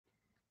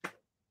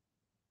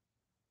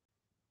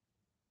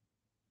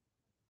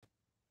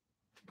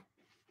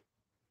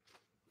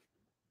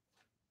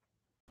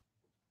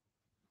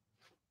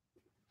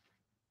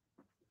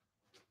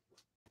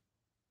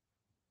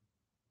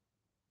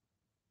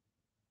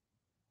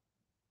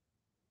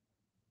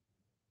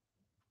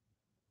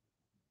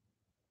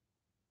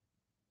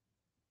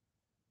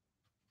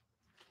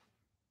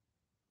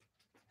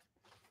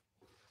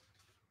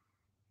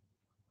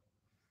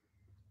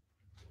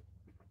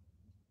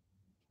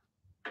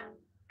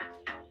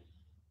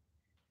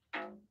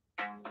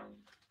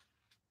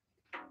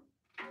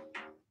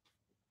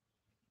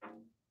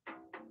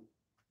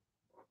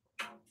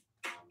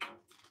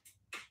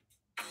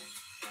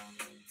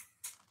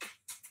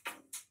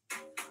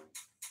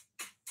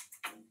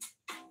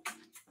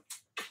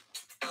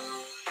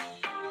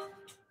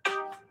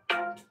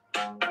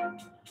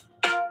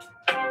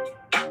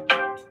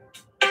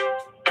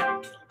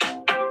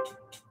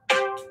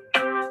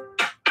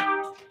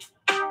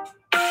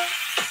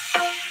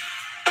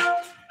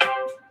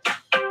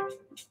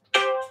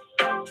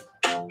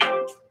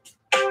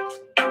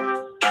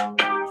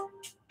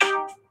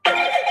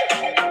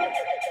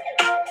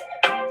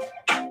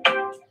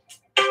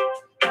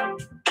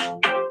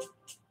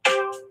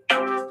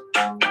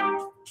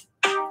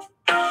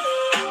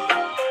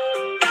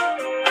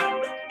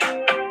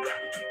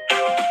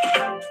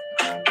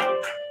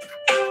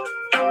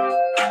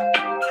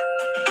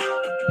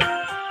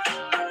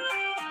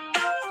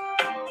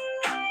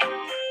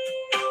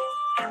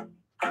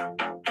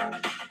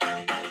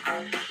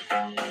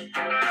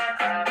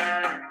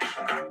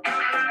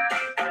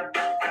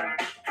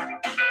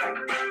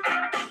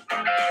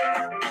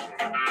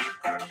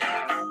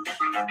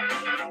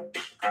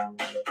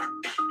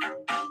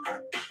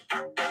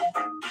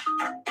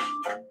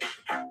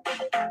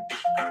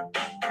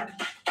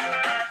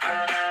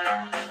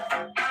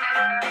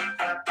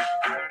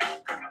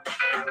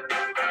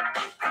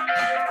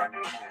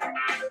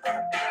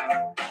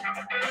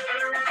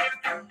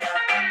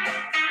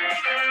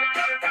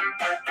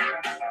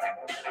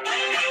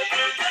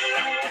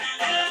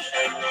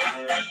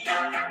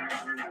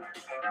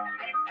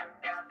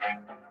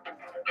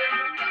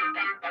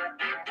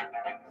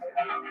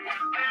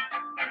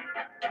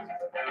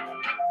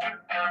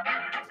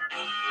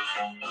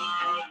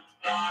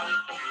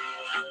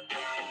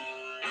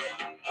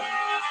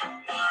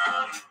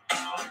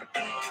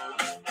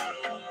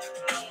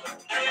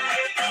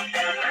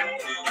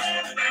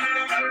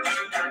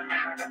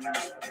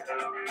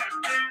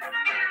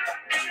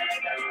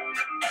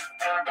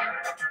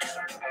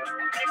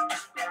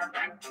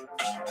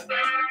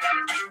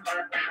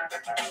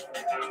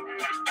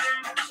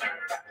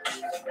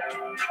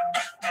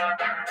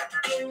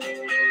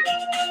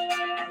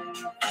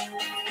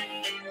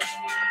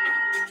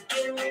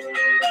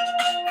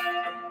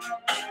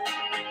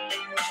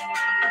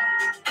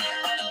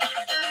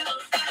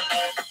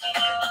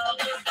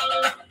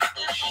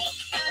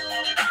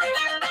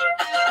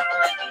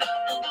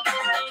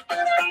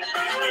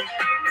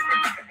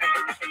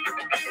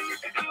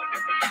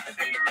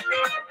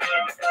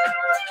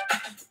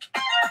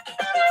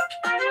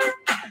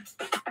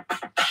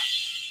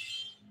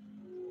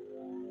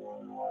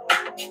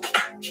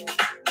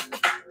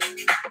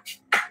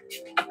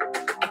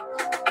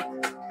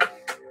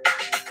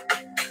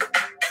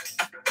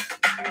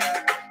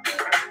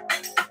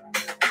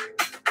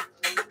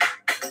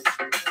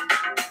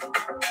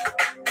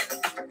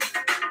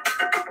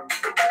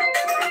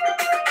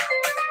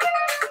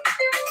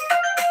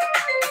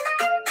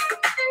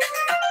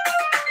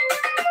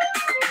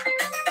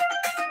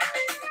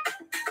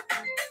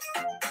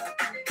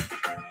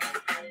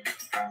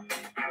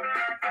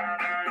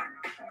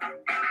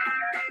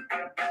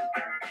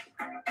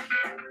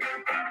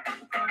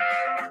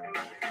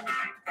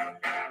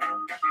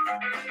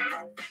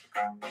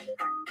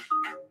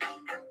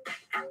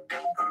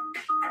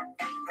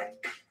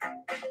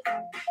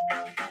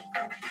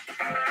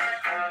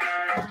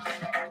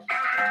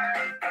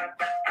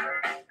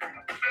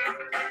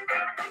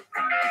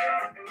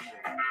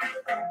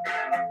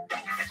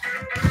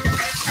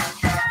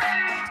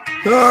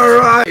All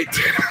right,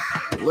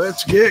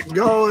 let's get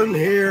going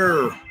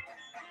here.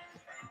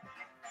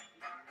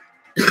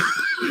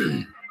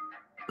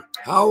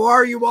 How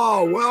are you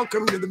all?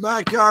 Welcome to the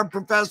Backyard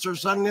Professor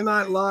Sunday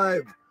Night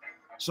Live.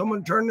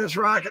 Someone turn this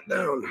rocket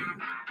down.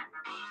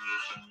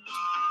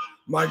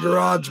 My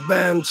garage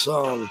band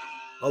song.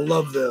 I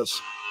love this.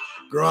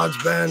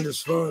 Garage band is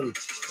fun.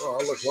 Oh,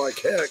 I look like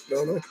heck,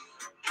 don't I?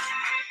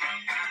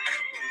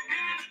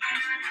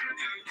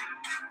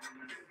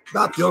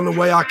 About the only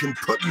way I can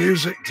put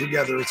music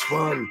together. It's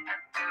fun.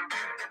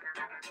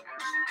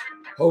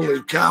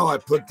 Holy cow, I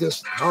put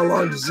this. How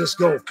long does this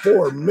go?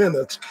 4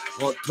 minutes.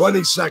 Well,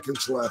 20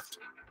 seconds left.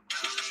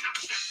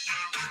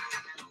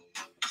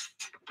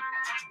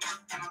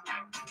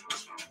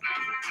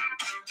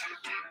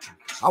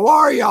 How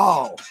are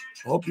y'all?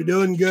 Hope you're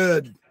doing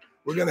good.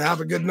 We're going to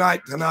have a good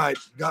night tonight.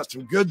 Got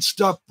some good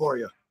stuff for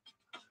you.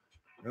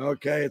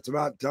 Okay, it's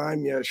about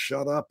time. Yeah,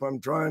 shut up.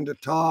 I'm trying to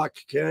talk.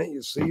 Can't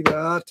you see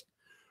that?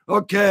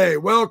 Okay,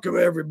 welcome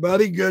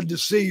everybody. Good to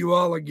see you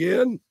all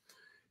again.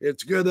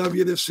 It's good of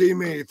you to see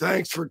me.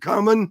 Thanks for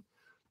coming.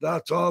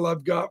 That's all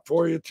I've got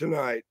for you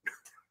tonight.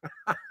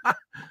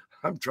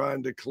 I'm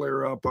trying to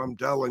clear up, I'm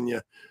telling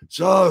you.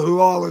 So who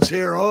all is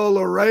here? Oh,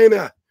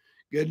 Lorena.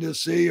 Good to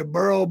see you.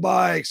 Burl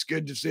Bikes.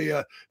 Good to see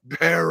you.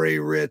 Barry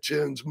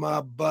Richens, my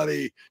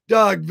buddy.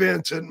 Doug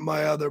Vincent,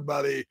 my other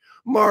buddy.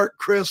 Mark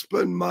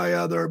Crispin, my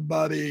other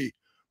buddy.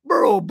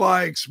 Burl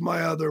Bikes,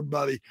 my other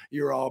buddy.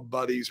 You're all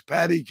buddies.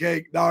 Patty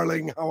Cake,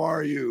 darling, how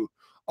are you?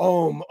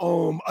 Om,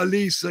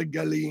 Alisa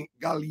Galin,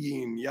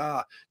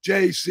 yeah.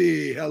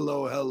 JC,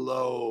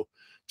 hello.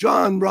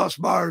 John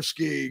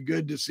Rosbarski,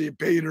 good to see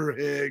Peter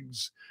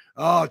Higgs.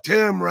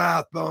 Tim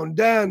Rathbone,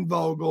 Dan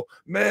Vogel.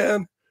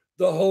 Man,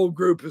 the whole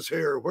group is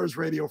here. Where's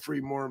Radio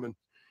Free Mormon?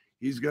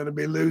 He's going to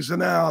be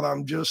losing out.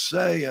 I'm just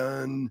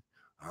saying,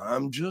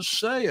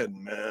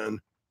 man.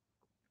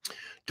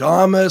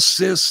 Thomas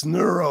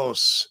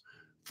Cisneros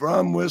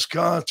from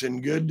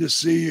Wisconsin. Good to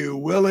see you.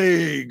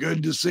 Willie,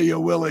 good to see you,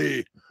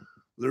 Willie.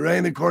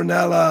 Lorena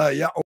Cornella,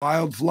 yeah.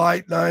 Wild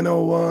Flight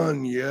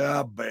 901,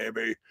 yeah,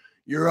 baby.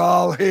 You're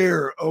all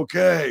here,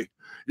 okay.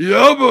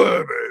 Yeah,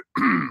 baby.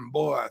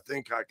 Boy, I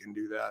think I can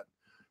do that.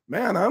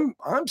 Man,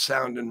 I'm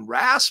sounding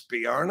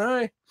raspy, aren't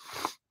I?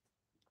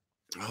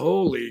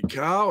 Holy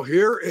cow,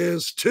 here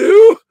is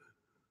to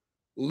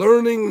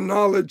learning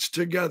knowledge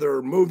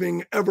together,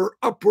 moving ever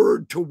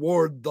upward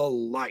toward the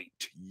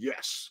light.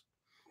 Yes.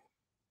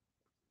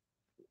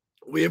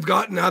 We have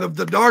gotten out of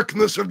the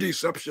darkness of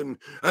deception,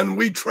 and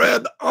we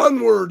tread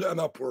onward and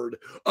upward,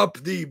 up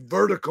the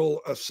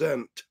vertical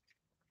ascent,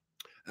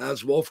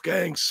 as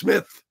Wolfgang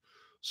Smith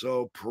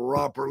so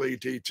properly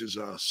teaches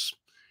us.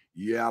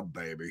 Yeah,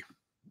 baby.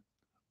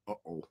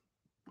 Uh-oh.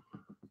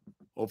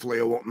 Hopefully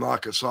it won't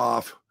knock us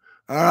off.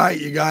 All right,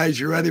 you guys,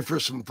 you ready for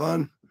some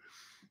fun?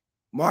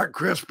 Mark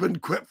Crispin,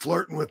 quit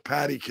flirting with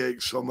Patty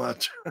Cake so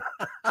much.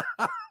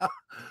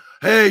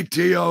 Hey,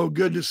 T.O.,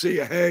 good to see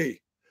you. Hey,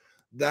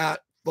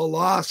 that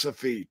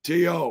philosophy,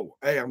 T.O.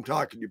 Hey, I'm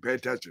talking to you. Pay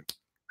attention.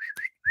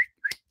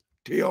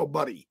 T.O.,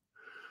 buddy.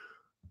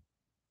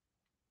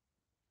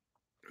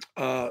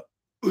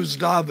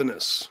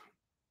 Uzdavinus,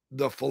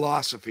 The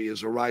Philosophy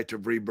is a Rite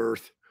of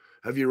Rebirth.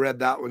 Have you read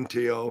that one,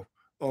 T.O.?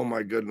 Oh,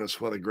 my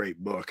goodness, what a great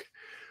book.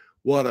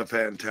 What a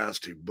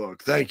fantastic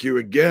book. Thank you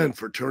again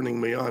for turning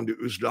me on to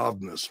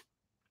Uzdavinus.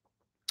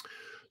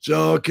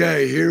 So,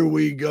 okay, here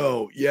we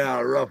go. Yeah,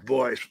 rough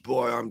voice.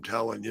 Boy, I'm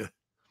telling you.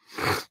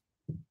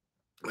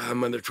 I'm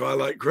going to try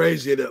like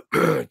crazy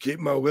to keep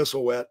my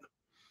whistle wet.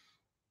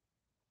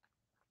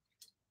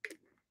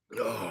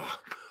 Oh,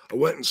 I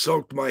went and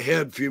soaked my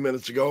head a few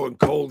minutes ago in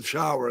cold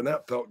shower, and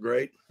that felt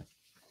great.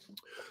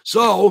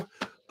 So,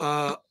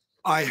 I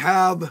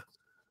have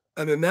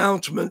an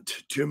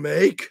announcement to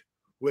make,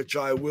 which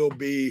I will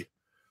be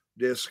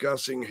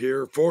discussing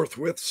here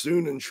forthwith,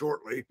 soon and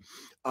shortly.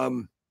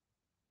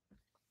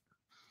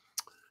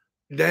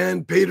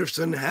 Dan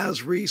Peterson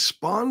has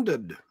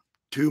responded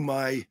to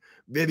my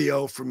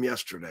video from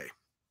yesterday.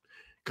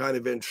 kind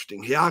of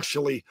interesting. He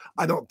actually,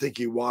 I don't think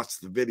he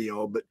watched the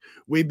video, but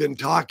we've been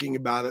talking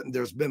about it, and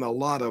there's been a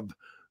lot of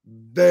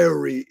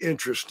very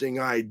interesting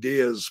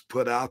ideas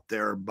put out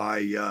there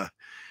by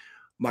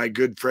my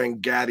good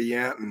friend Gaddy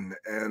Anton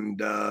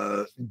and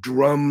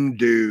Drum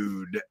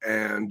Dude,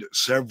 and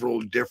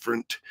several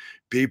different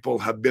people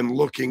have been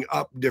looking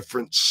up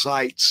different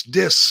sites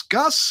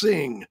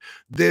discussing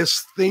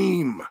this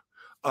theme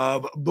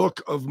of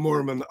Book of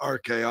Mormon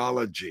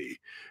archaeology.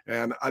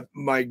 And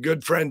my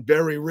good friend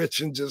Barry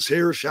Richens is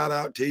here. Shout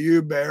out to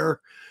you,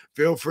 Bear.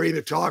 Feel free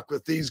to talk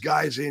with these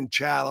guys in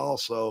chat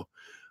also.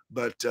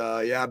 But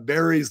yeah,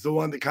 Barry's the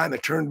one that kind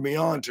of turned me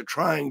on to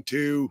trying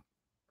to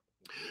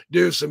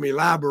do some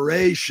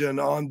elaboration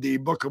on the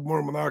Book of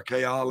Mormon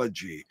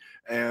archaeology.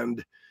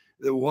 And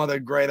what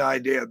a great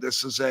idea.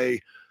 This is a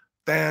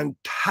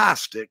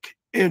fantastic,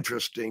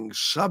 interesting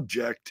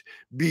subject,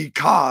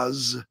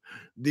 because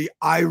the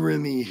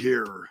irony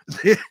here,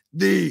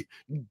 the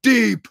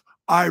deep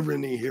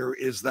irony here,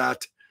 is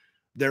that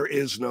there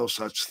is no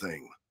such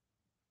thing.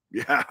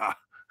 Yeah,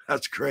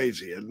 that's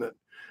crazy, isn't it?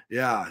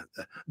 Yeah,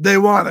 they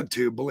wanted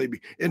to, believe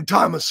me, in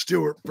Thomas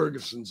Stewart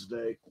Ferguson's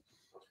day.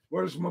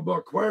 Where's my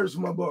book? Where's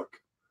my book?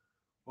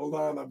 Hold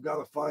on, I've got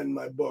to find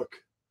my book.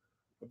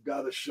 I've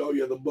got to show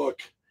you the book.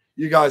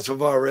 You guys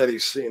have already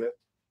seen it.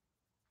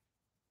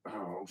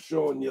 Oh, I'm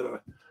showing you the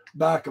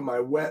back of my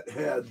wet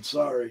head.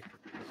 Sorry.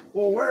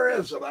 Well, where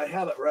is it? I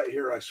had it right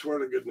here. I swear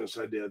to goodness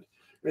I did.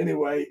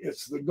 Anyway,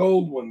 it's the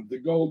gold one. The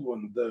gold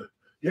one.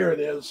 Here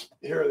it is.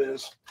 Here it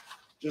is.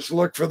 Just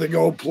look for the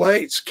gold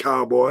plates,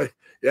 cowboy.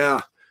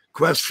 Yeah.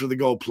 Quest for the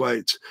gold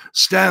plates.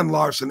 Stan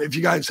Larson. If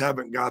you guys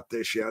haven't got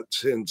this yet,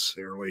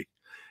 sincerely,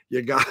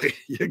 you gotta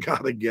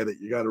get it.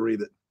 You gotta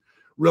read it.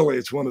 Really,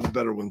 it's one of the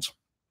better ones,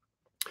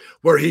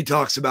 where he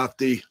talks about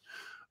the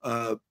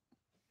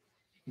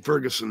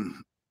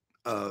Ferguson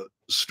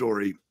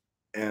story.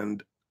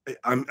 And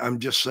I'm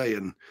just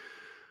saying,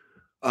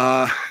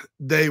 the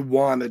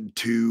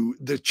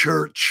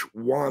church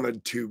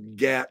wanted to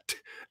get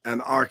an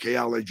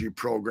archaeology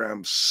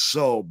program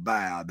so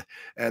bad,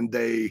 and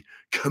they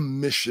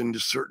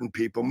commissioned certain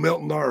people.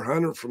 Milton R.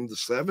 Hunter from the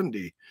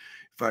 70s,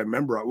 if I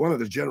remember right, one of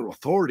the general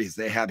authorities,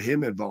 they had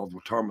him involved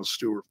with Thomas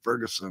Stewart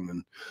Ferguson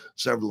and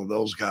several of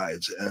those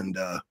guys. And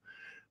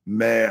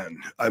man,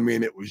 I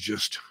mean, it was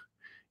just,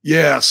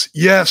 yes,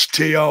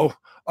 Tio.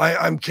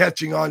 I'm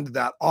catching on to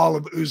that. All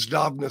of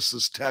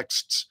Uzdovnus's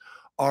texts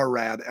are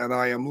rad, and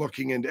I am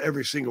looking into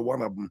every single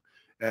one of them,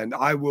 and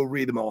I will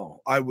read them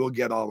all. I will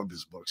get all of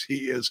his books.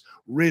 He is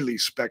really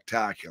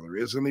spectacular,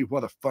 isn't he?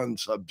 What a fun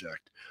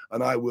subject.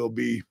 And I will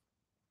be,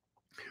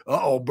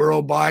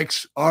 Burrow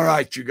Bikes. All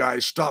right, you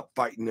guys, stop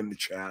fighting in the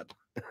chat.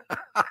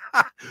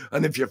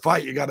 And if you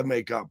fight, you got to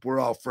make up. We're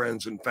all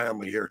friends and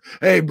family here.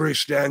 Hey,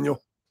 Bruce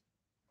Daniel.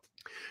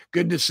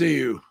 Good to see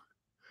you.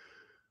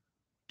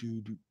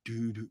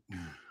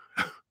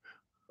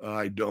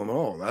 I don't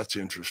know. That's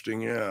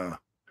interesting. Yeah.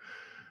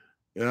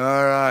 All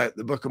right.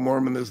 The Book of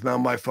Mormon is now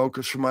my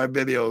focus for my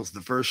videos.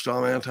 The first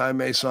on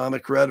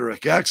anti-Masonic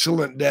rhetoric.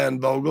 Excellent, Dan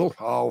Vogel.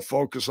 I'll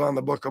focus on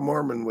the Book of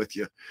Mormon with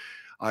you.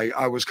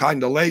 I was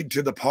kind of late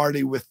to the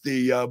party with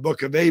the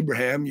Book of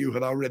Abraham. You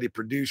had already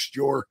produced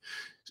your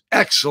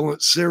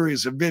excellent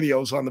series of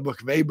videos on the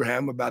Book of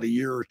Abraham about a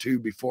year or two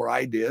before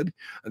I did.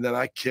 And then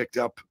I kicked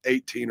up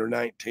 18 or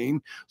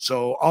 19.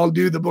 So I'll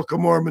do the Book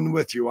of Mormon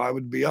with you. I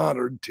would be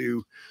honored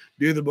to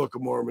do the Book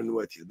of Mormon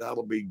with you.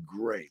 That'll be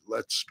great.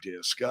 Let's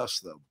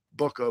discuss the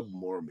Book of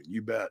Mormon.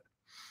 You bet.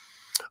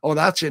 Oh,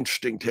 that's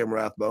interesting, Tim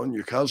Rathbone.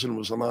 Your cousin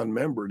was a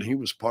non-member, and he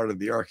was part of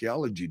the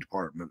archaeology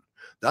department.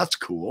 That's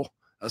cool.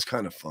 That's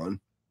kind of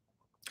fun.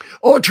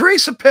 Oh,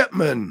 Teresa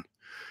Pittman.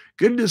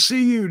 Good to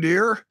see you,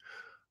 dear.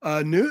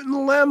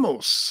 Newton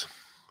Lemos.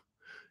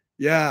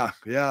 Yeah,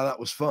 that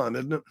was fun,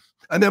 isn't it?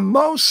 And then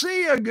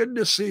Mosia, good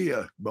to see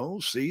you.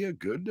 Mosia,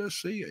 good to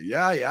see you.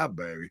 Yeah,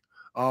 baby.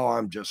 Oh,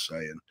 I'm just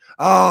saying.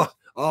 Oh,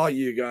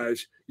 you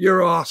guys,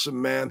 you're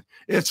awesome, man.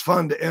 It's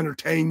fun to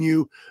entertain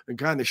you and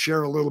kind of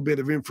share a little bit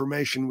of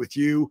information with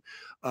you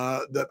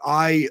that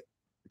I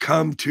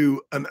come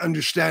to an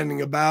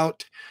understanding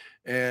about.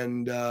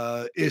 And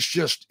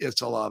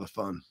it's a lot of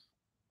fun.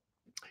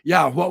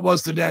 Yeah, what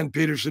was the Dan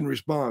Peterson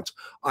response?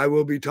 I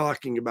will be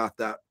talking about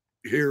that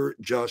here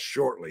just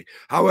shortly.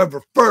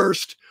 However,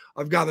 first,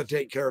 I've got to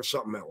take care of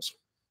something else.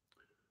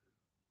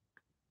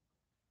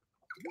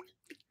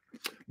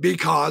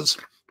 Because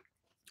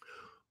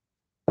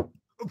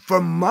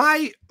from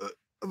my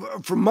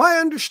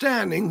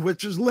understanding,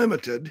 which is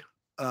limited,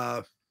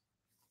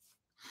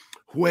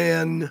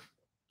 when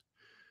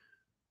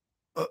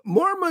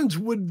Mormons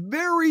would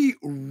very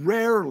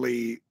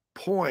rarely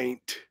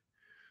point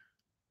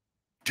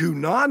to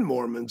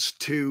non-Mormons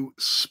to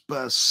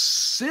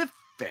specific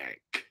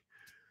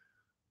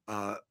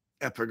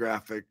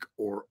epigraphic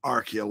or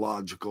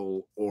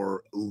archaeological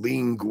or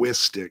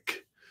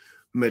linguistic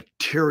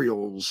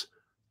materials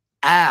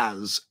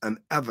as an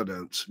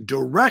evidence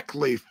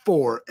directly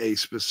for a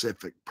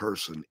specific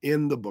person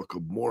in the Book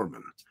of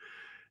Mormon.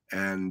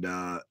 And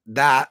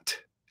that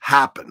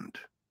happened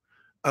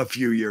a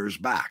few years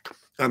back.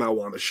 And I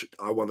want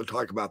to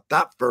talk about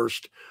that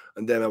first,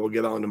 and then I will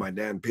get on to my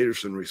Dan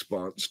Peterson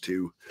response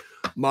to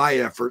my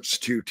efforts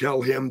to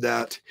tell him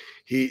that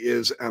he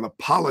is an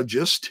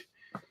apologist.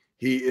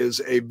 He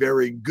is a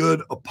very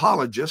good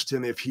apologist,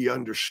 and if he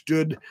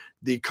understood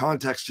the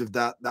context of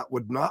that, that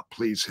would not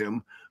please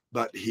him.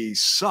 But he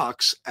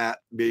sucks at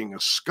being a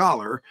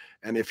scholar,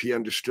 and if he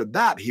understood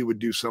that, he would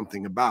do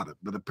something about it.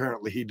 But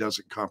apparently he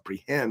doesn't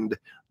comprehend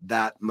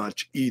that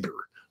much either.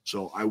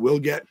 So I will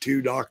get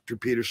to Dr.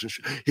 Peterson.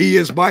 He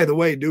is, by the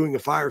way, doing a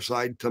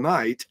fireside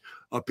tonight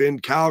up in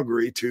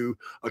Calgary to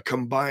a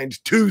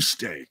combined 2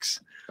 steaks.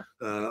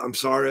 I'm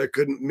sorry I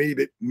couldn't meet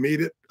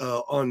it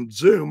on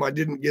Zoom. I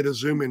didn't get a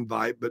Zoom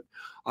invite, but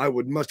I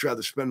would much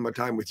rather spend my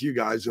time with you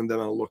guys, and then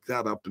I'll look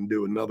that up and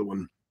do another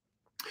one.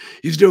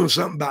 He's doing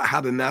something about how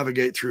to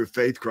navigate through a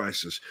faith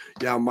crisis.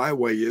 Yeah, my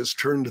way is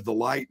turn to the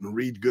light and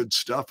read good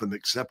stuff and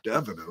accept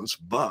evidence,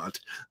 but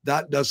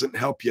that doesn't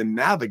help you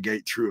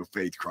navigate through a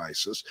faith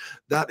crisis.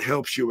 That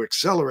helps you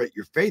accelerate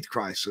your faith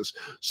crisis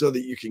so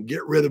that you can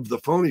get rid of the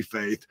phony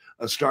faith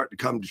and start to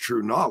come to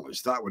true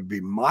knowledge. That would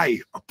be my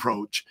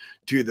approach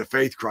to the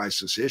faith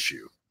crisis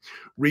issue.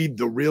 Read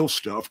the real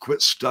stuff.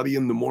 Quit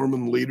studying the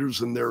Mormon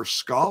leaders and their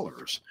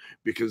scholars,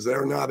 because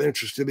they're not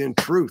interested in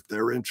truth.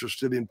 They're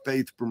interested in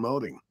faith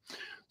promoting.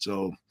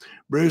 So,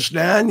 Bruce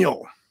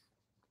Daniel,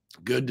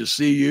 good to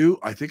see you.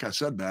 I think I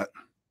said that.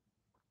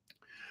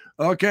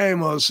 Okay,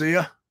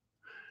 Mosia.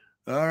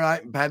 All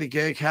right, Patty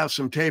Cake, have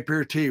some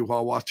tapir tea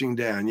while watching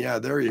Dan. Yeah,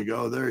 there you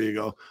go. There you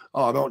go.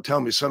 Oh, don't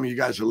tell me some of you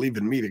guys are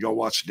leaving me to go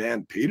watch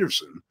Dan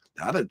Peterson.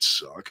 That'd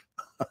suck.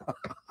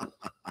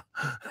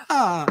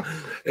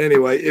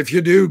 Anyway, if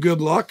you do, good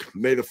luck.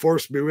 May the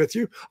force be with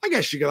you. I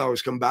guess you could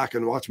always come back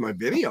and watch my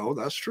video.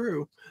 That's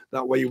true.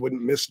 That way you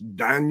wouldn't miss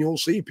Daniel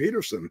C.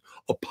 Peterson,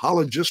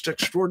 apologist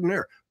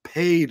extraordinaire,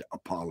 paid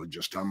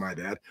apologist, I might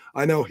add.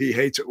 I know he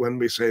hates it when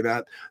we say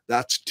that.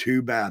 That's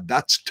too bad.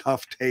 That's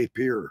tough tape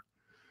here,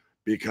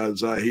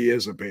 because he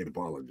is a paid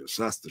apologist.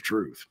 That's the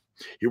truth.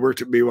 He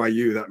worked at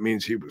BYU. That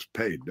means he was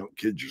paid. Don't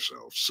kid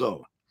yourself.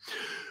 So,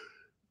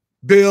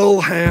 Bill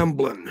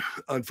Hamblin,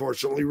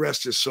 unfortunately,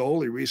 rest his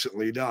soul. He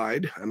recently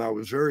died, and I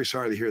was very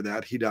sorry to hear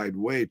that. He died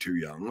way too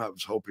young. I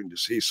was hoping to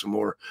see some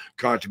more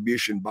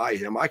contribution by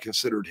him. I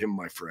considered him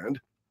my friend.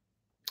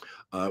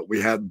 We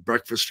had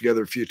breakfast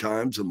together a few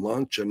times and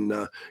lunch, and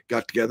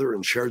got together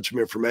and shared some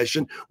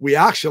information. We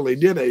actually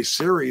did a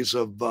series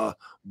of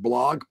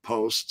blog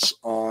posts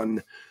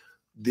on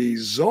the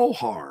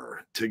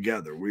Zohar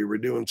together. We were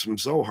doing some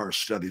Zohar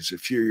studies a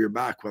few years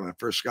back when I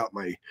first got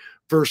my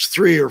first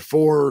 3 or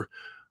 4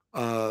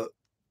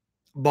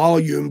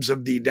 volumes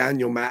of the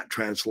Daniel Matt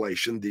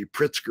translation, the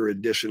Pritzker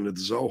edition of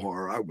the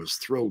Zohar. I was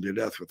thrilled to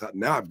death with that.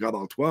 Now I've got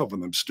all 12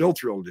 and I'm still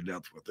thrilled to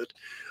death with it.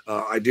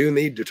 I do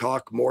need to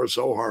talk more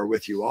Zohar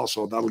with you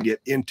also. That'll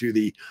get into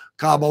the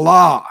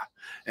Kabbalah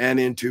and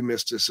into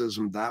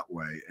mysticism that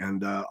way.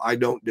 And I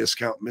don't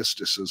discount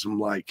mysticism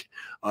like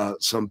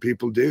some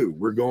people do.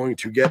 We're going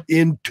to get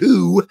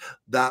into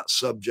that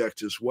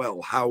subject as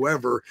well.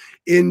 However,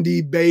 in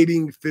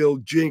debating Phil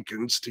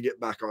Jenkins, to get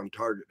back on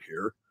target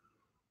here,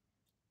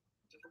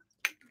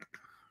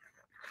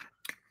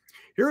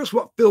 here's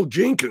what Phil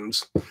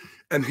Jenkins,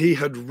 and he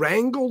had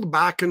wrangled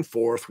back and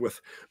forth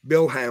with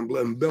Bill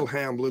Hamblin. Bill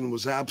Hamblin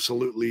was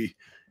absolutely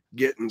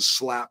getting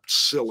slapped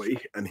silly,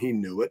 and he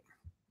knew it.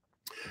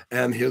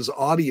 And his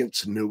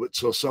audience knew it.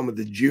 So some of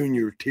the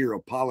junior tier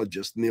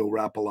apologists, Neil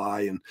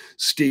Rapalai and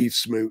Steve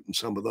Smoot and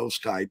some of those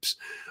types,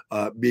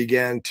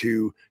 began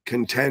to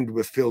contend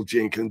with Phil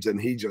Jenkins, and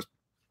he just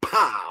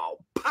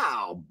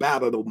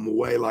batted them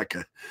away like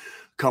a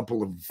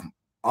couple of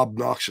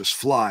obnoxious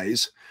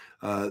flies.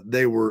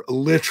 They were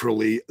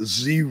literally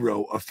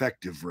 0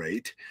 effective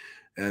rate.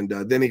 And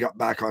then he got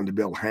back onto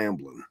Bill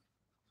Hamblin.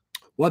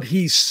 What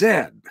he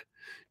said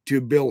to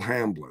Bill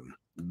Hamblin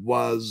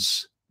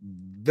was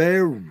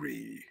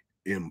very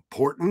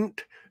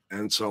important.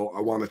 And so I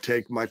want to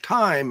take my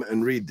time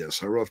and read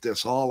this. I wrote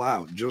this all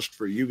out just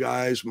for you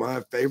guys,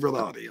 my favorite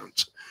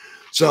audience.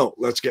 So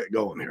let's get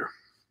going here.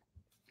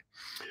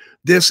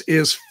 This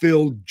is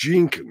Phil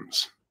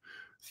Jenkins'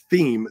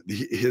 theme,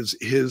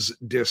 his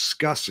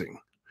discussing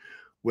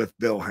with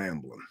Bill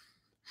Hamblin.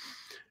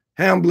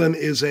 Hamblin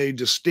is a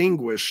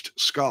distinguished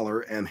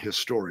scholar and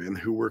historian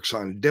who works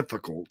on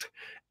difficult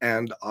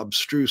and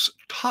abstruse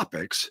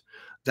topics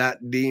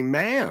that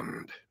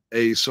demand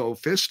a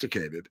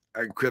sophisticated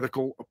and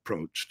critical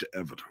approach to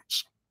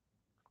evidence.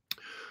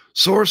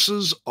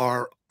 Sources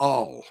are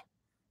all.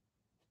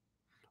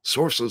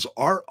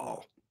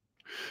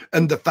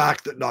 And the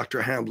fact that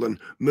Dr. Hamblin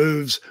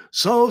moves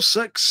so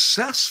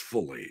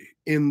successfully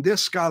in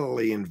this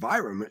scholarly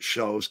environment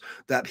shows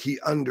that he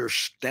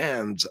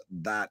understands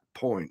that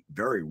point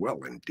very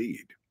well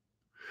indeed.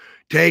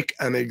 Take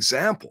an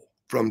example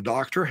from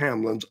Dr.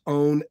 Hamblin's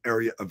own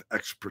area of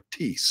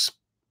expertise.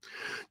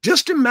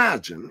 Just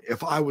imagine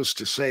if I was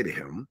to say to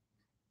him,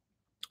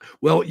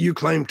 well, you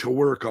claim to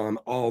work on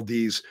all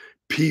these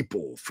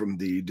people from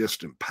the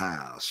distant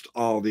past,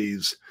 all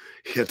these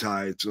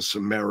Hittites and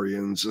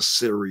Sumerians,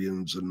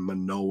 Assyrians and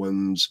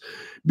Minoans.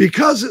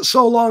 Because it's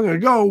so long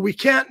ago, we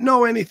can't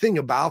know anything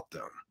about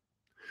them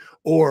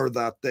or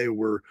that they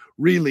were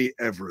really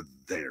ever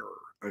there.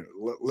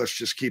 Let's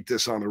just keep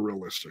this on a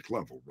realistic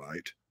level,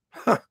 right?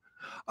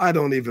 I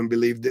don't even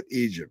believe that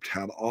Egypt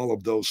had all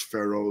of those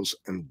pharaohs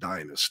and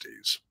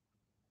dynasties.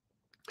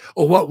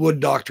 Well, what would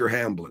Dr.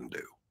 Hamblin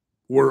do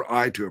were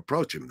I to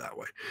approach him that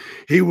way?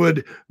 He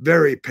would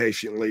very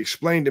patiently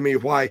explain to me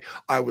why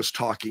I was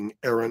talking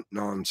errant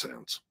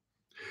nonsense.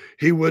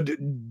 He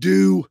would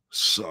do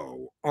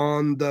so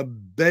on the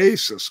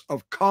basis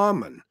of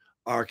common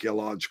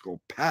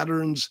archaeological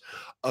patterns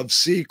of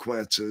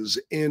sequences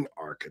in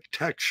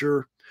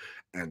architecture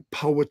and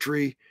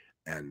poetry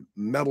and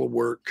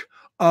metalwork,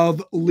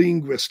 of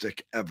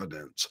linguistic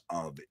evidence,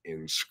 of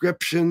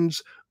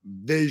inscriptions,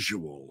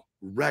 visual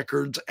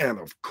records, and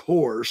of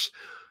course,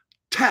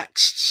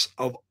 texts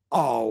of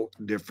all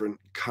different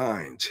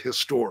kinds: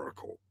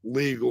 historical,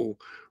 legal,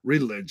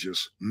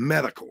 religious,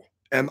 medical,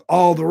 and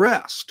all the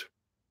rest.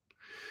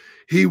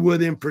 He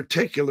would in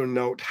particular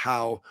note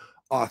how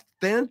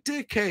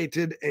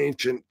authenticated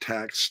ancient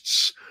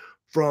texts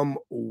from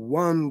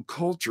one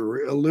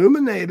culture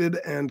illuminated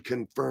and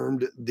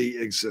confirmed the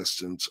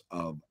existence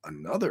of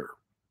another.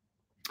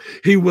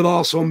 He would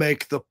also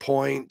make the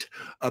point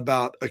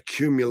about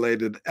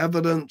accumulated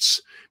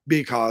evidence,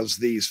 because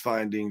these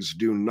findings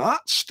do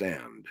not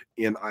stand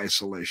in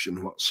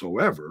isolation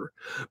whatsoever,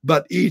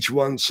 but each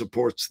one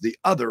supports the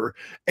other,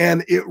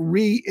 and it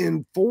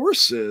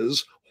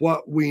reinforces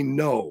what we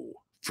know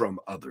from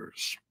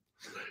others.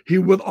 He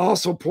would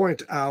also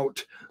point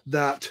out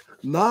that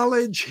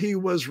knowledge he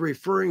was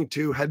referring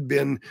to had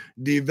been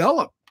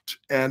developed,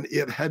 and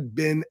it had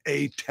been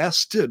a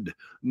tested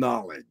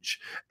knowledge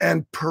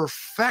and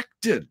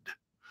perfected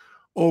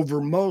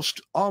over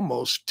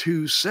almost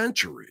 2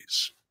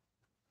 centuries.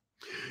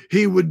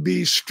 He would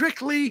be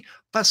strictly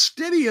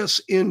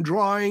fastidious in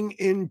drawing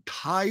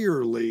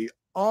entirely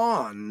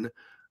on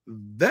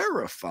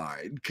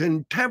verified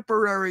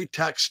contemporary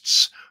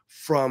texts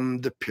from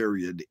the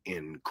period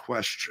in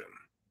question.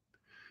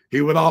 He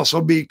would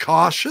also be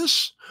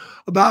cautious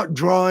about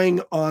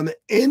drawing on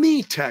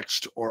any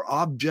text or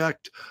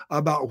object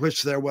about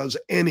which there was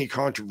any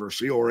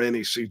controversy or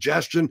any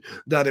suggestion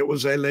that it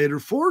was a later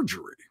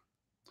forgery.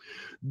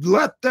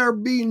 Let there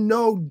be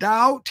no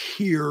doubt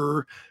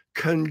here,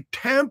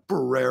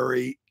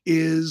 contemporary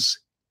is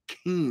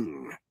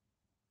king.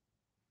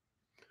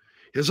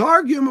 His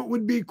argument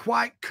would be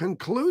quite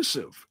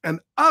conclusive and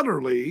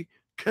utterly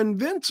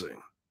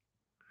convincing.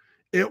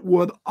 It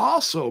would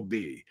also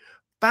be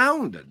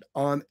founded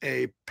on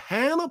a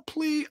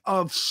panoply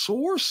of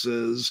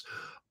sources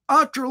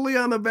utterly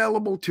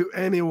unavailable to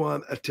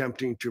anyone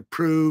attempting to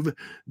prove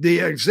the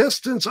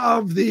existence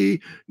of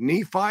the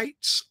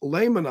Nephites,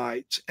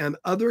 Lamanites, and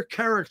other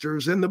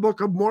characters in the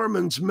Book of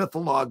Mormon's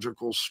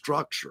mythological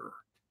structure.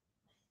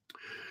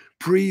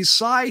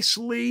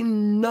 Precisely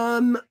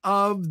none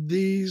of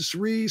these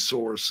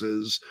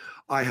resources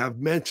I have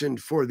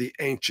mentioned for the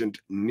ancient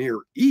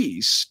Near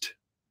East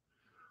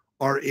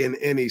are in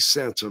any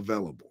sense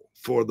available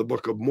for the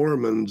Book of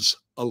Mormon's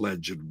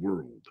alleged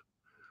world.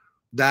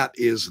 That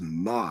is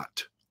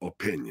not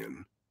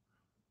opinion.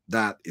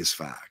 That is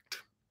fact.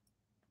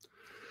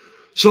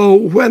 So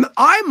when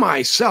I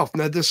myself,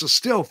 now this is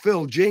still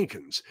Phil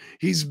Jenkins,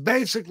 he's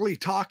basically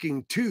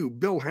talking to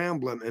Bill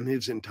Hamblin and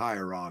his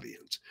entire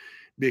audience,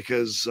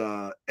 because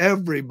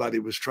everybody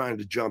was trying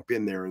to jump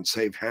in there and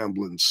save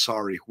Hamblin's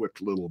sorry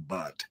whipped little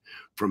butt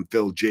from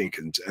Phil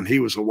Jenkins, and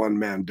he was a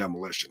one-man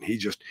demolition.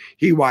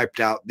 He wiped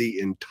out the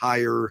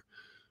entire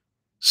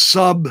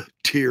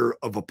sub-tier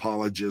of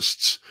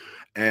apologists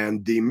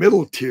and the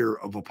middle tier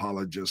of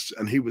apologists,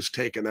 and he was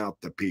taking out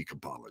the peak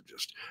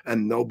apologist,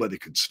 and nobody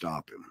could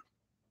stop him.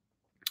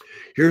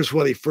 Here's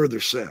what he further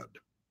said.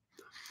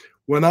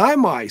 When I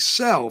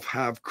myself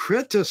have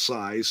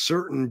criticized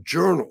certain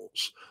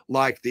journals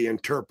like The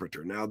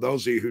Interpreter. Now,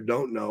 those of you who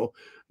don't know,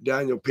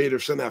 Daniel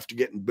Peterson, after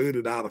getting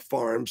booted out of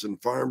farms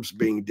and farms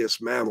being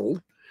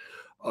dismantled,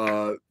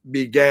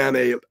 began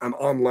an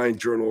online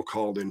journal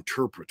called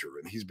Interpreter,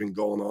 and he's been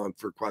going on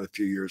for quite a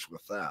few years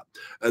with that.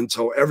 And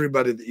so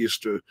everybody that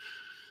used to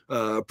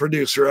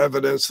produce their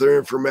evidence, their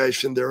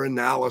information, their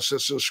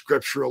analysis and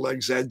scriptural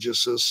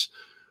exegesis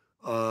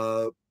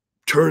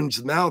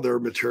turns now their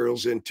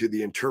materials into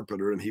The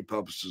Interpreter, and he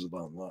publishes it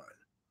online.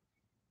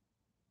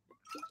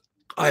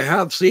 I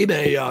have seen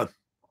a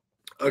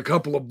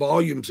couple of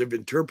volumes of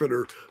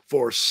Interpreter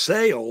for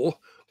sale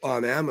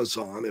on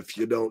Amazon. If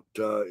you don't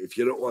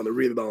want to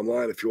read it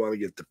online, if you want to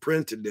get the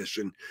print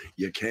edition,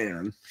 you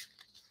can.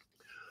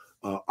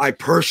 I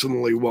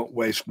personally won't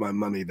waste my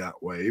money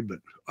that way, but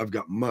I've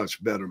got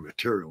much better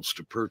materials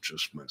to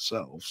purchase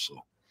myself. So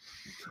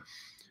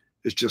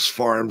it's just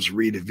Farms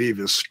Reed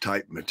Vivas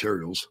type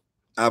materials.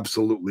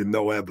 Absolutely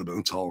no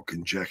evidence, all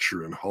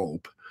conjecture and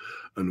hope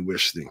and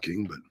wish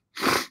thinking.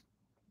 But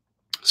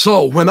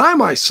so when I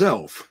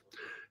myself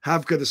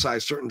have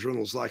criticized certain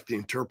journals like the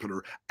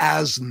Interpreter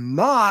as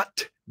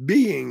not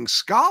being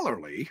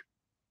scholarly,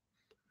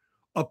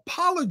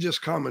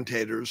 apologist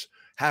commentators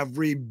have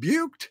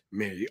rebuked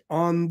me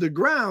on the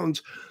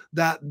grounds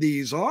that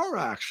these are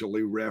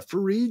actually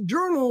refereed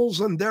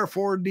journals and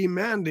therefore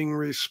demanding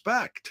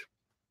respect.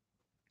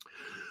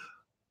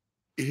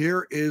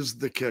 Here is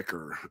the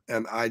kicker,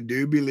 and I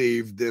do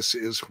believe this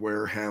is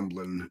where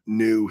Hamblin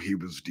knew he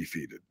was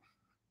defeated.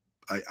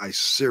 I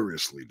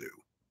seriously do.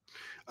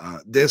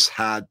 This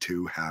had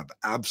to have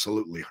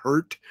absolutely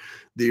hurt.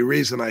 The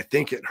reason I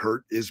think it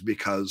hurt is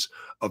because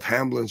of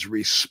Hamblin's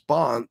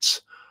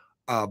response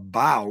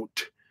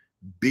about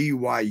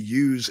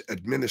BYU's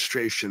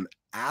administration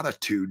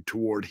attitude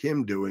toward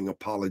him doing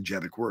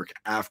apologetic work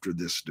after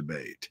this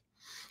debate.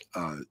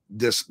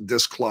 This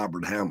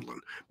clobbered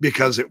Hamblin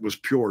because it was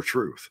pure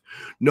truth.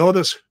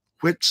 Notice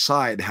which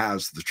side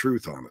has the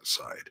truth on its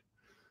side.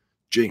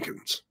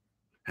 Jenkins.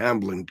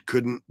 Hamblin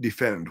couldn't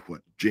defend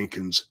what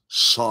Jenkins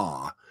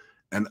saw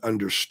and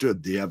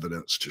understood the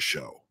evidence to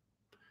show.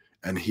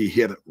 And he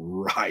hit it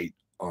right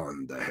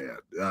on the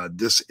head.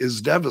 This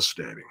is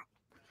devastating.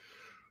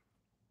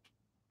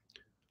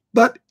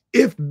 But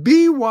if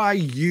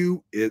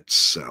BYU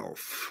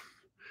itself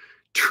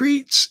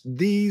treats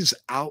these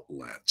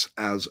outlets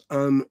as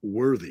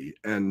unworthy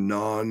and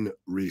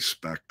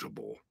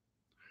non-respectable,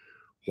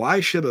 why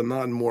should a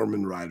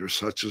non-Mormon writer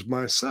such as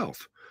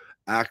myself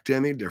act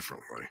any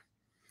differently?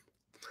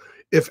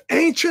 If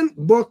ancient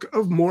Book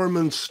of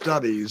Mormon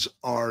studies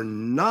are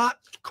not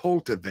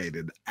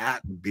cultivated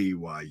at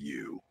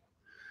BYU,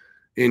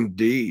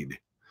 indeed,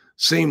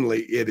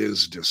 seemingly it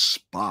is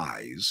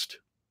despised,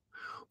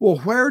 well,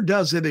 where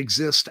does it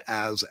exist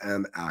as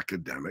an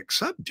academic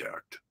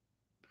subject?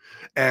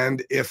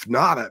 And if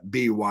not at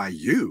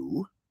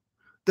BYU,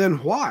 then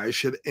why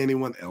should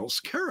anyone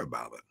else care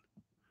about it?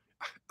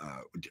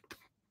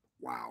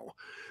 Wow,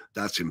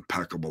 that's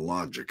impeccable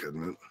logic,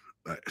 isn't it?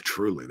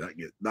 Truly,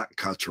 that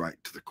cuts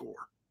right to the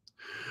core.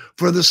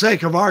 For the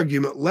sake of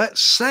argument, let's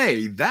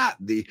say that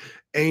the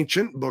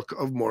Ancient Book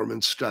of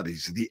Mormon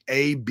Studies, the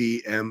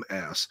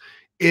ABMS,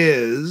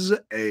 is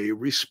a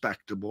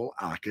respectable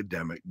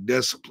academic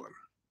discipline.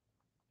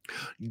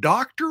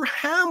 Dr.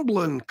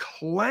 Hamblin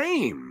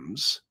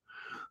claims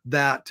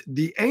that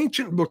the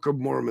Ancient Book of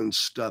Mormon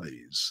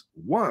Studies,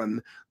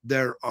 one,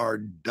 there are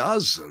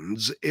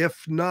dozens,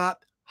 if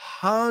not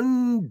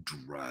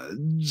hundreds,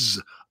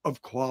 of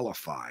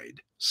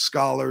qualified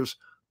scholars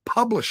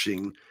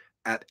publishing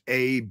at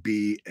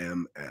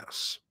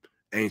ABMS,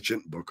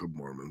 Ancient Book of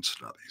Mormon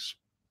Studies.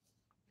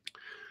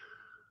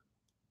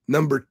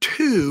 Number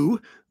two,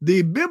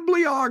 the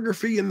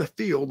bibliography in the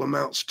field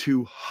amounts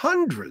to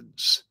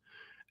hundreds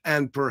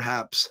and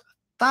perhaps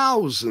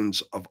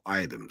thousands of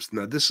items.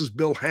 Now, this is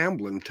Bill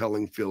Hamblin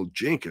telling Phil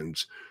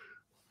Jenkins,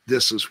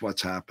 this is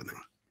what's happening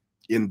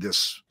in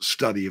this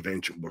study of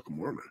Ancient Book of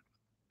Mormon.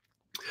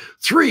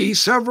 Three,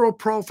 several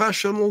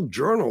professional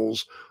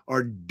journals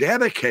are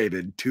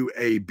dedicated to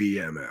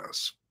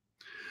ABMS.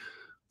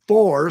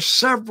 Four,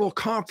 several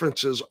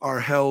conferences are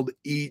held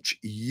each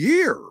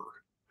year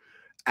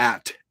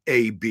at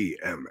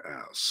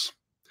ABMS.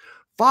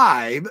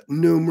 Five,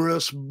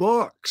 numerous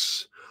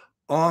books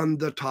on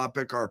the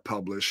topic are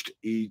published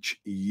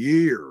each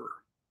year.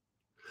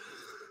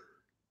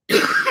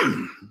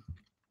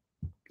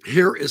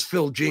 Here is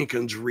Phil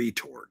Jenkins'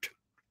 retort.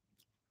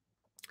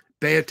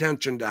 Pay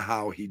attention to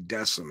how he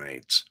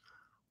decimates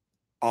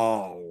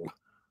all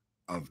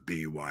of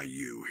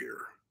BYU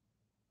here.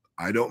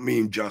 I don't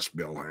mean just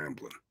Bill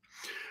Hamblin,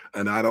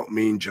 and I don't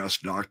mean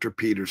just Dr.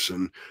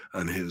 Peterson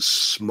and his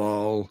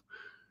small,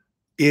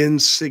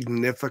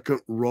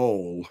 insignificant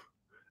role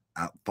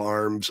at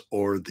farms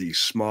or the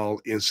small,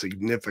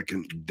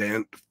 insignificant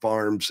dent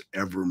farms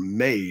ever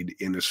made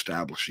in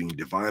establishing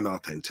divine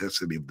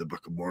authenticity of the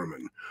Book of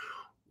Mormon.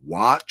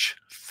 Watch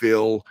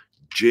Phil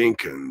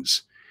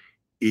Jenkins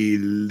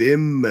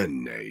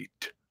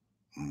eliminate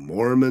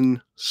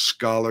Mormon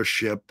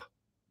scholarship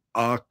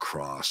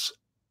across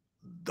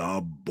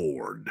the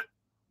board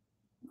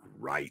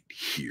right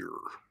here.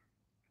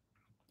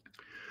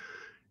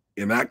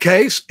 In that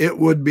case, it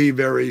would be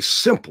very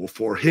simple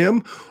for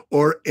him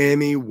or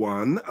any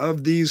one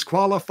of these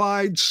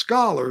qualified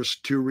scholars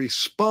to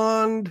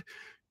respond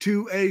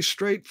to a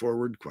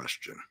straightforward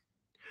question.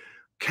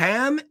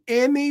 Can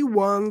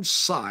anyone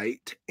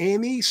cite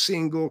any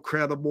single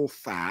credible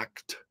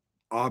fact,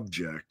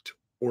 object,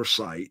 or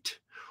site,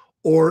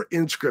 or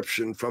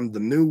inscription from the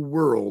New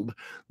World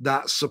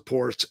that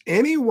supports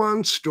any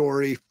one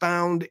story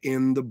found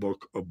in the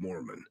Book of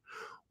Mormon?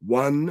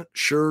 One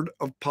sherd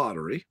of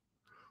pottery,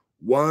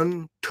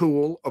 one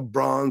tool of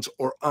bronze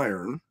or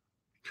iron,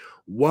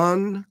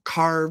 one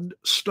carved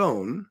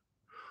stone,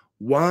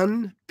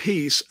 one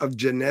piece of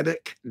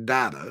genetic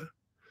data,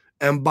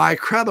 and by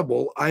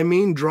credible, I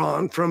mean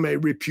drawn from a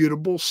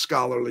reputable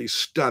scholarly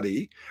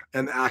study,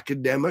 an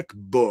academic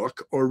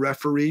book, or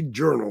refereed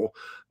journal,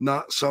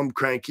 not some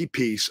cranky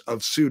piece of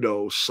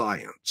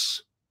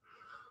pseudoscience.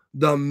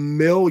 The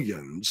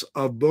millions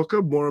of Book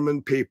of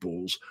Mormon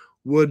peoples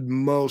would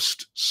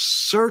most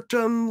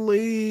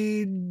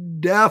certainly,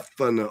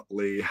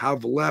 definitely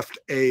have left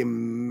a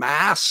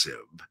massive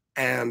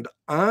and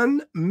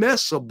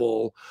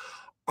unmissable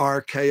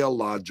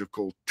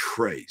archaeological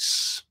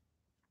trace.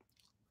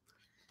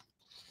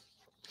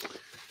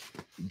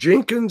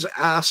 Jenkins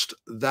asked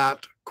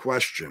that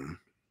question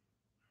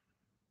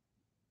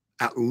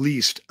at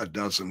least a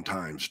dozen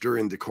times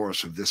during the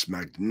course of this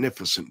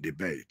magnificent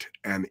debate,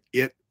 and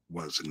it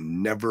was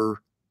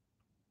never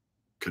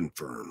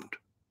confirmed.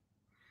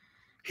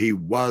 He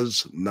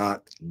was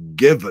not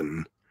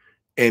given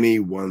any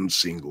one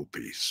single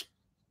piece.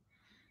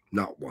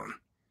 Not one.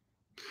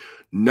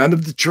 None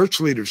of the church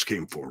leaders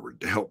came forward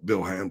to help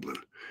Bill Hamblin.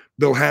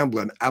 Bill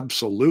Hamblin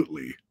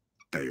absolutely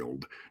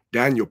failed.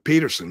 Daniel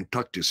Peterson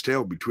tucked his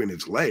tail between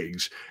his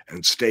legs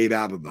and stayed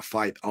out of the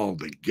fight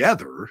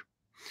altogether.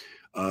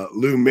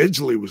 Lou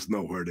Midgley was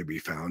nowhere to be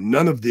found.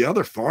 None of the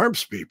other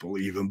farms people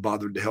even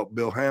bothered to help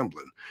Bill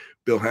Hamblin.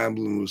 Bill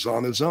Hamblin was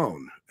on his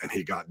own, and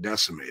he got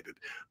decimated.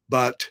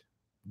 But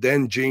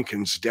then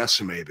Jenkins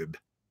decimated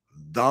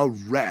the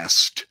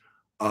rest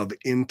of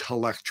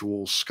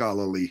intellectual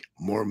scholarly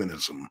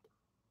Mormonism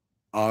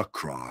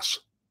across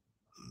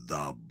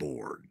the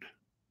board.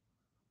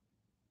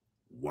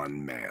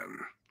 One man.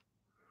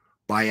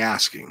 By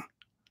asking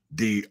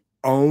the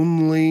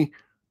only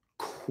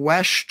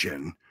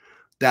question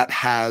that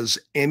has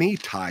any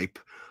type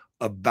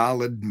of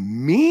valid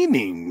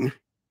meaning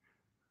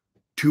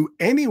to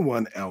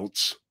anyone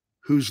else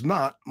who's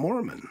not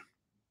Mormon.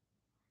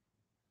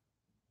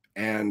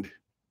 And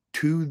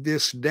to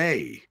this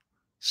day,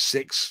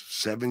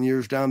 6-7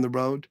 years down the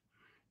road,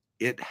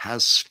 it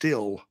has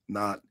still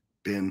not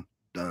been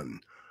done.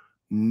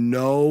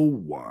 No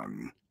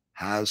one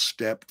has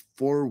stepped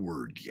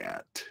forward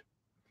yet.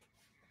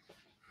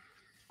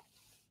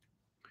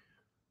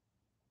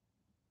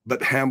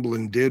 But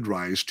Hamblin did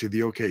rise to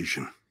the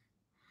occasion.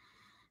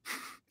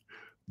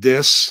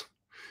 This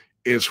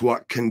is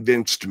what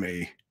convinced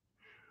me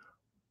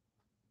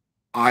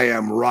I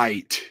am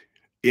right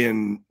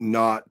in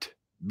not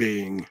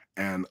being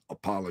an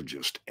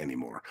apologist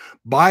anymore.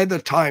 By the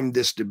time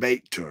this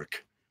debate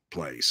took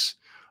place,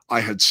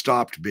 I had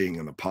stopped being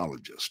an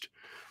apologist.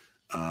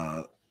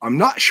 I'm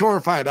not sure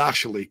if I had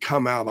actually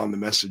come out on the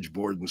message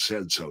board and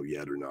said so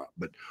yet or not,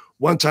 but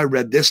once I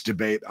read this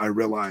debate, I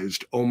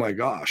realized, oh my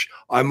gosh,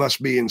 I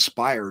must be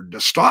inspired to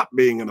stop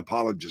being an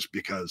apologist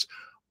because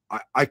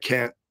I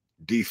can't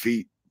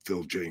defeat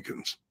Phil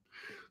Jenkins.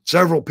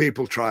 Several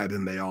people tried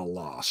and they all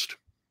lost.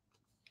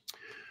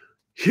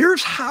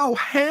 Here's how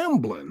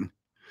Hamblin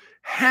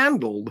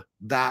handled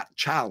that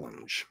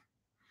challenge.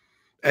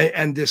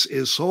 And this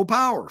is so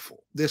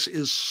powerful. This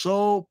is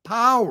so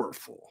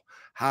powerful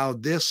how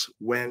this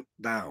went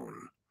down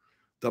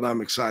that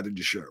I'm excited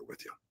to share it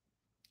with you.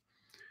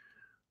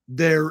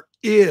 There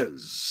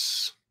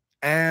is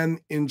an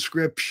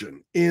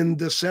inscription in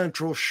the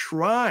central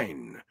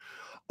shrine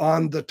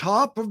on the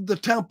top of the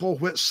temple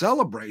which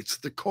celebrates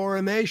the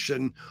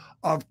coronation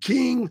of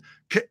King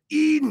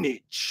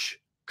Ka'inich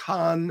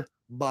Khan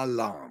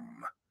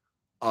Balam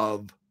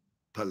of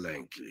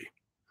Palenque.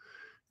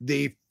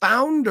 The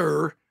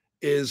founder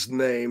is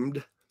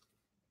named,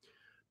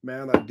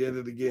 man, I did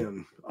it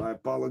again. I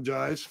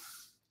apologize.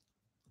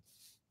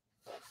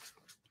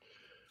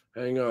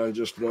 Hang on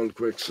just one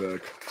quick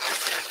sec.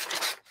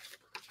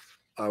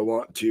 I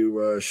want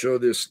to show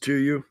this to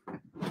you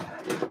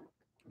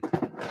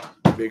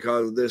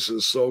because this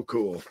is so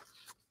cool.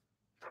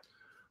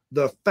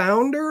 The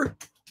founder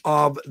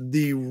of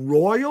the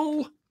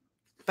royal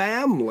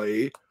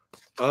family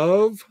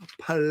of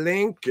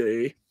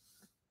Palenque,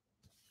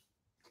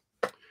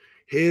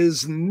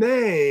 his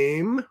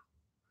name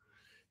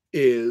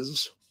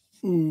is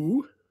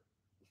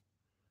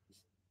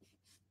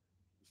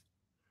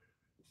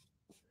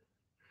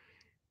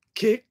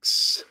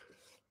Kix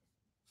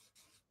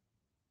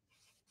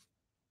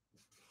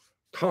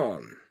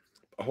Khan.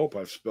 I hope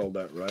I've spelled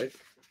that right.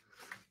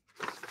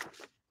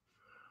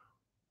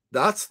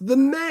 That's the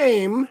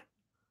name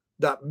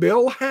that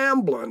Bill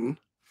Hamblin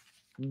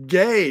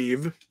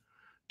gave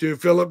to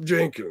Philip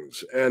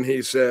Jenkins. And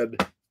he said,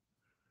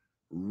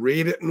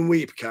 read it and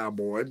weep,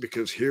 cowboy,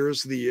 because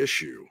here's the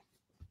issue.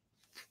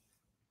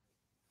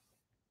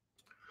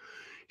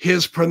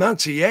 His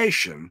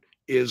pronunciation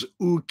is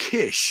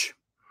Ukish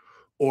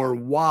or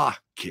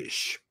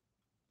Wakish.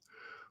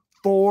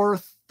 4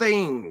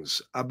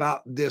 things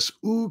about this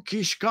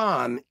Ukish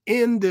Khan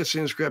in this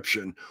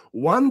inscription.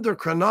 1, the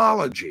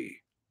chronology.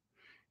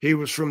 He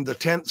was from the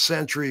 10th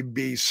century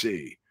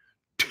BC.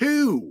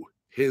 2,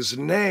 his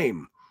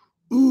name,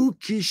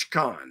 Ukish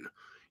Khan.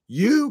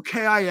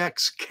 Ukixkan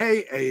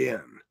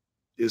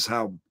is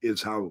how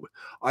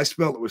I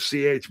spell it with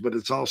CH, but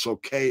it's also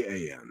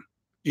KAN.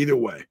 Either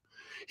way.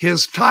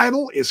 His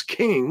title is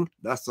king.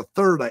 That's the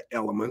 3rd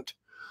element.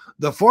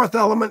 The 4th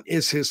element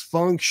is his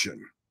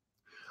function.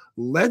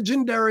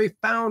 Legendary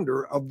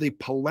founder of the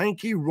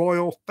Palenque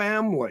royal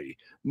family.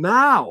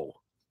 Now,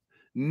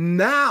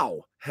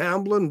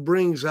 Hamblin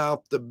brings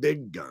out the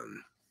big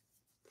gun.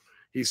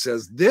 He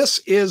says, this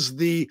is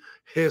the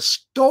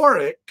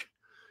historic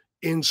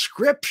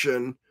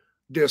inscription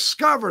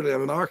discovered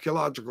in an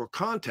archaeological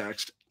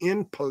context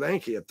in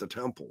Palenque at the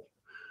temple.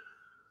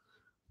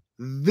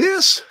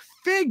 This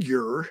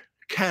figure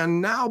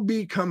can now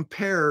be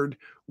compared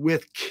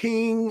with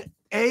King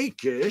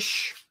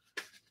Achish,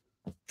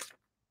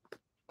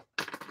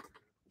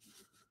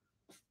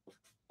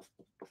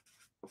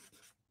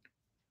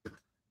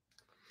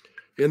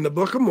 in the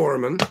Book of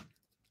Mormon,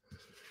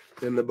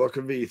 in the Book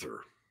of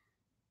Ether.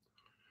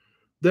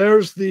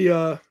 There's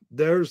the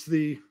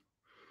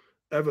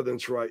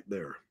evidence right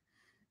there.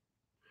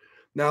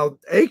 Now,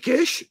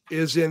 Achish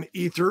is in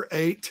Ether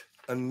 8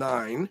 and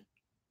 9.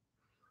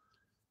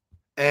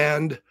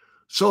 And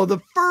so the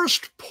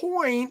first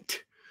point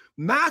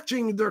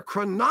matching the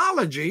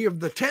chronology of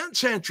the 10th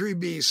century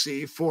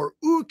BC for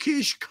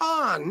Ukish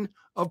Khan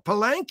of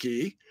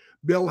Palenque,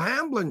 Bill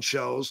Hamblin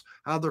shows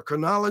how the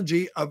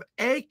chronology of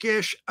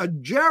Achish, a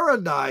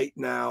Jaredite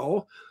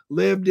now,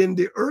 lived in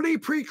the early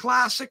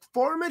pre-classic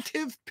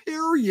formative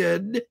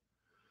period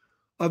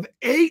of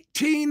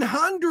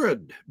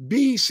 1800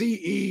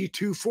 BCE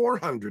to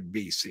 400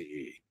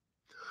 BCE.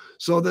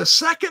 So the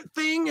second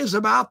thing is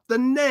about the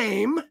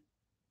name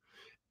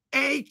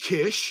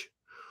Achish,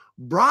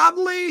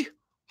 broadly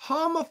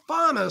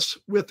homophonous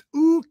with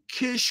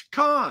Ukish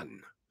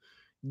Khan,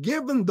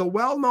 given the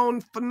well-known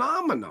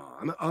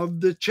phenomenon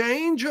of the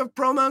change of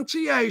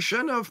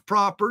pronunciation of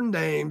proper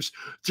names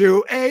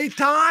through a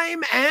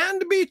time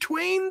and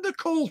between the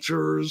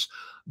cultures.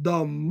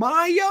 The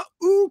Maya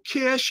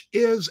Ukish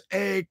is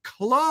a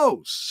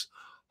close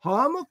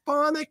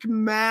homophonic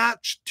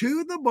match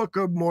to the Book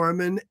of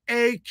Mormon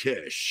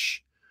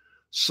Achish,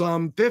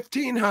 some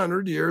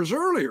 1,500 years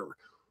earlier.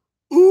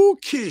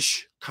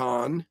 Ukish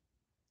Khan,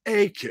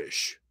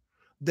 Achish.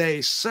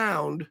 They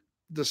sound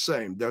the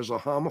same. There's a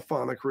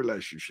homophonic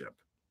relationship.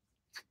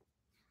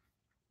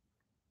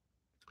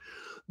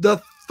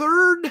 The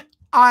third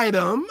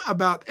item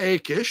about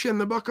Achish in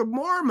the Book of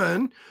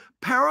Mormon,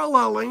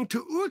 paralleling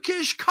to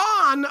Ukish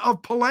Khan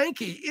of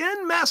Palenque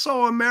in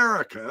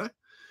Mesoamerica,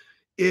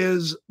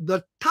 is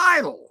the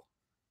title.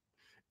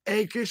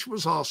 Achish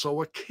was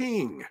also a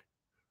king.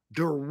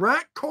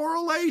 Direct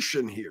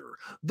correlation here.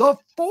 The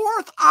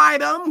fourth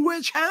item,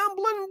 which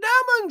Hamblin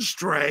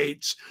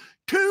demonstrates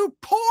to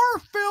poor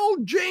Phil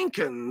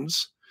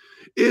Jenkins,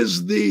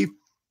 is the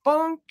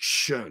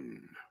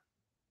function.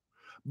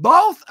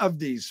 Both of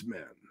these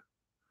men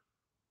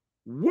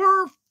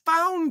were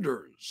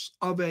founders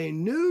of a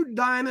new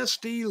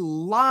dynasty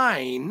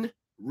line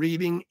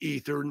reading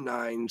Ether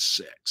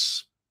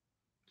 9:6.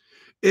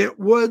 It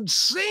would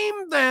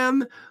seem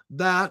then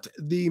that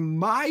the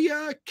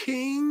Maya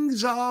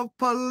kings of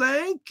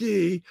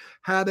Palenque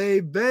had a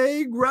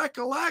vague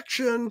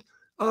recollection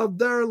of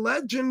their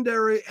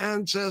legendary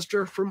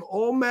ancestor from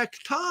Olmec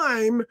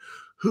time,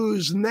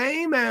 whose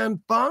name and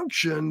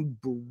function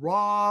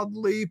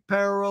broadly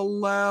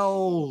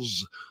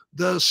parallels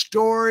the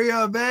story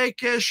of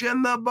Achish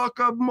in the Book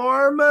of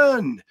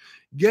Mormon.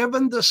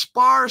 Given the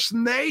sparse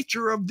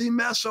nature of the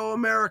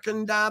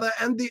Mesoamerican data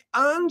and the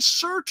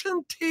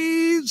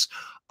uncertainties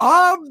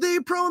of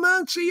the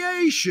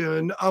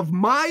pronunciation of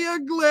Maya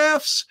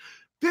glyphs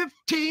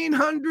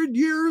 1,500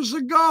 years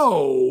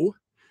ago,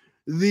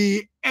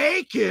 the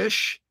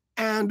Achish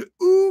and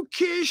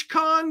Ukish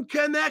Khan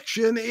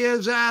connection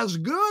is as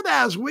good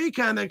as we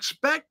can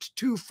expect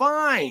to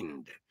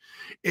find.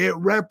 It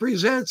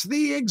represents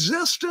the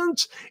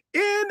existence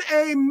in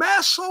a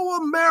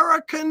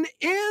Mesoamerican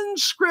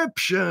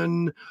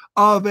inscription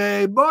of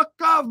a Book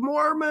of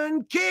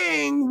Mormon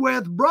king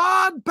with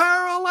broad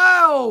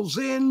parallels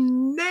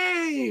in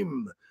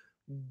name,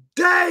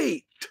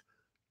 date,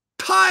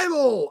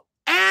 title,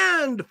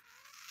 and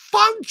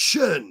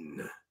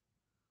function.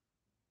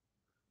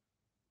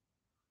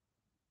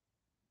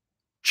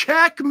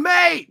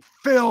 Checkmate,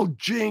 Phil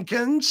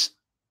Jenkins.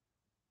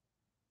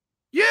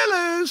 You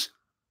lose.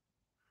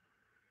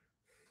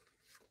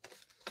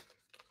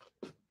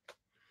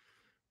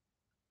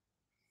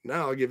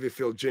 Now I'll give you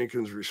Phil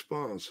Jenkins'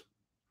 response.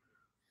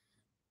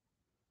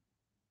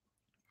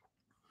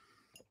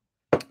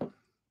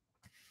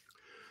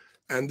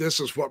 And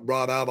this is what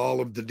brought out all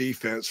of the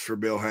defense for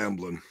Bill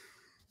Hamblin.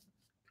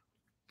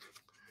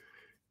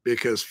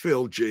 Because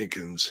Phil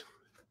Jenkins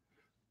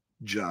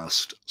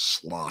just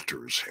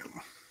slaughters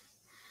him.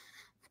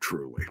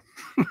 Truly.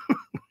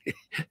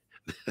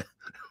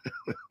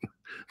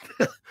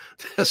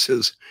 This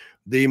is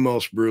the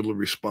most brutal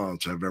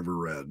response I've ever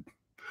read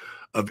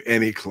of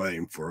any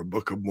claim for a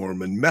Book of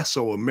Mormon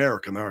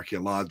Mesoamerican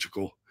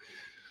archaeological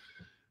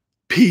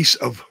piece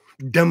of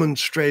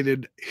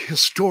demonstrated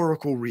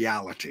historical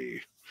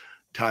reality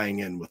tying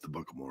in with the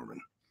Book of Mormon.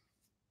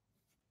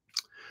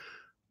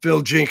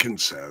 Phil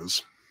Jenkins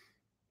says,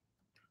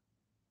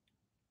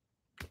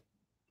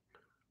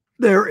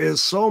 there is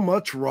so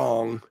much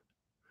wrong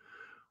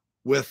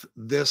with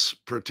this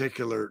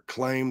particular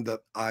claim that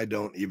I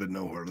don't even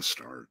know where to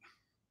start.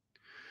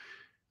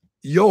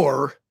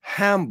 Your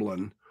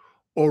Hamblin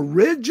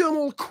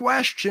original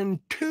question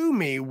to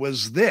me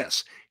was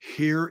this.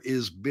 Here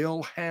is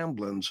Bill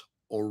Hamblin's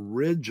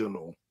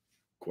original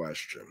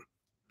question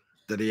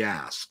that he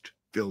asked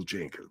Phil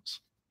Jenkins.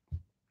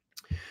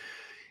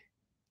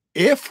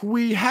 If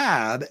we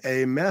had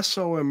a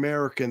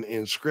Mesoamerican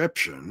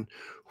inscription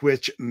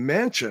which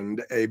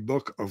mentioned a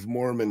Book of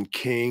Mormon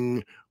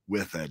king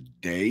with a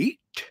date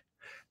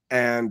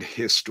and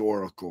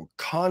historical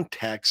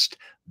context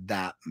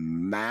that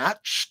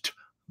matched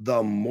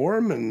the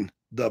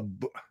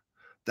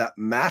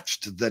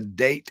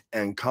date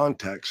and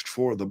context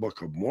for the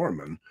Book of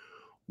Mormon,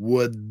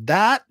 would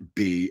that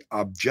be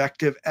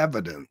objective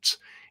evidence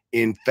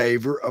in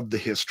favor of the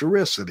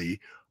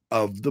historicity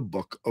of the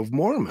Book of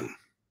Mormon?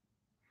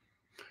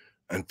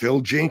 And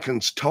Phil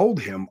Jenkins told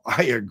him,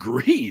 I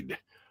agreed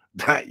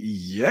that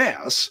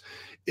yes,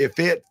 if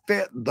it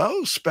fit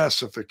those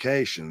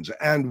specifications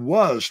and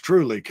was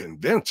truly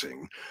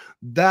convincing,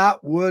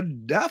 that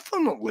would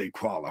definitely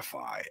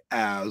qualify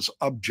as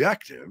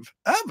objective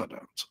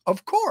evidence,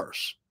 of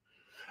course.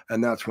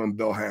 And that's when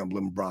Bill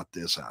Hamblin brought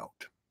this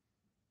out.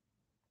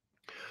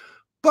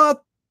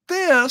 But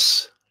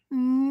this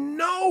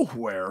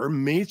nowhere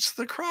meets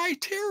the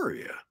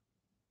criteria.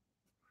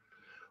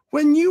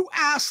 When you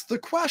asked the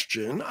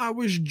question, I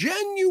was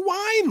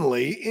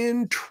genuinely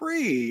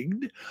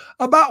intrigued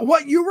about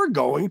what you were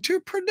going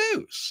to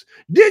produce.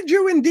 Did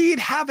you indeed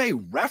have a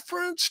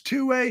reference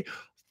to a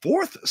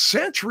 4th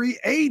century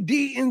AD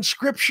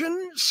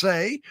inscription,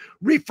 say,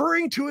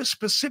 referring to a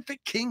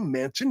specific king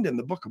mentioned in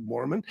the Book of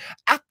Mormon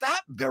at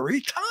that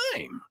very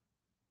time?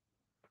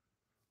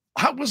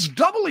 I was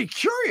doubly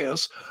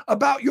curious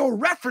about your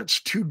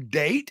reference to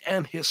date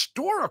and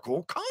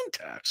historical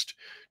context.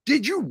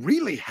 Did you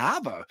really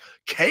have a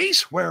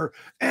case where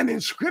an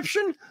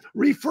inscription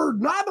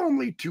referred not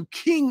only to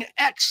King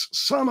X,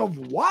 son of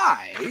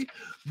Y,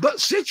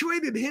 but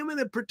situated him in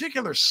a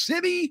particular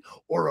city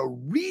or a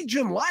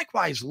region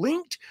likewise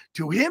linked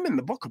to him in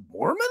the Book of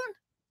Mormon?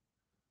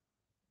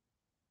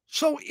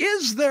 So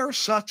is there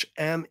such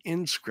an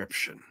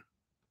inscription?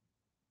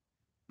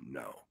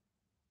 No,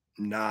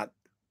 not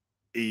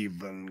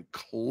even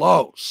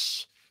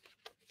close.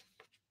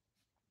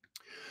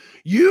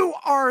 You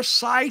are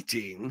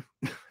citing,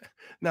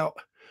 now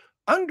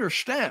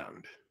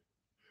understand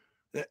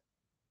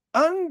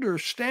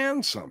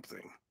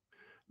something.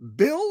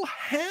 Bill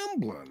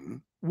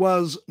Hamblin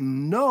was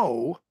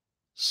no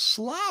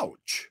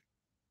slouch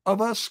of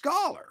a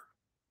scholar.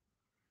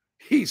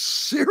 He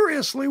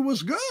seriously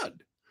was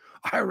good.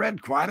 I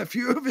read quite a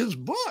few of his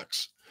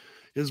books.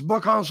 His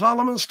book on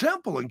Solomon's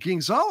Temple and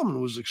King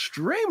Solomon was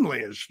extremely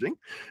interesting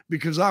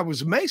because I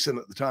was a Mason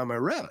at the time I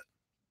read it.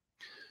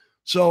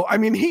 So, I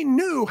mean, he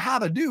knew how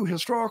to do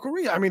historical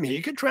research. I mean,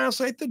 he could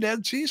translate the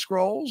Dead Sea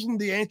Scrolls and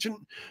the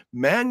ancient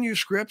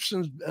manuscripts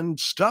and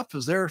stuff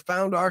as they're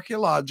found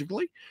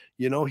archaeologically.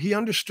 You know, he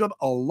understood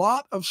a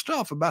lot of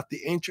stuff about the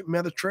ancient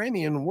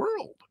Mediterranean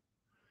world.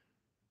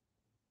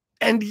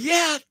 And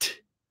yet,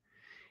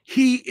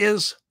 he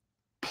is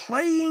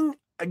playing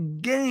a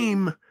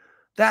game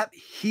that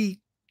he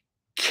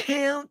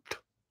can't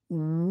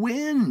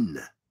win.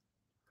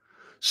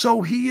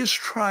 So he is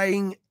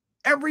trying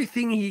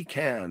everything he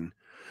can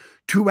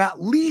to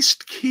at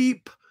least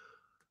keep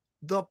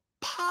the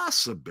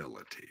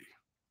possibility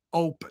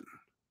open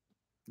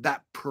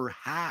that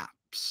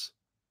perhaps,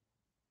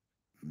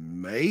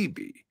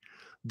 maybe,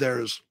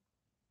 there's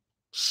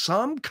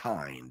some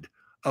kind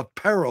of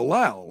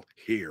parallel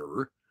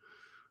here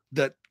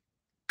that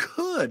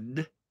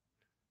could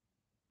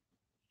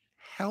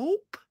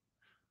help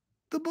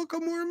the Book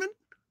of Mormon.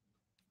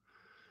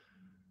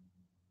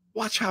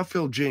 Watch how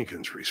Phil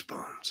Jenkins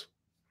responds.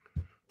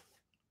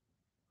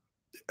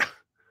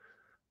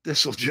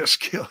 This will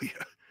just kill you.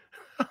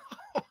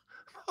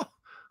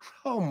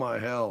 Oh my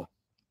hell.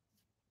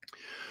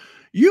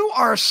 You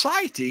are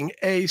citing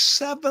a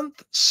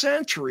 7th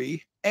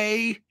century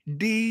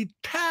AD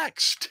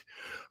text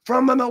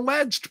from an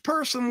alleged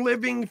person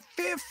living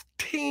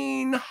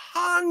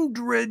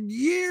 1,500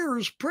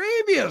 years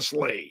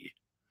previously.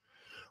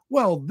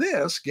 Well,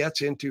 this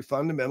gets into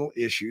fundamental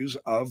issues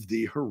of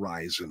the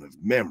horizon of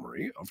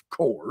memory, of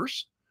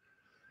course.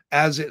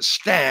 As it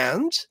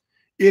stands,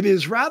 it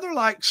is rather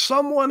like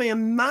someone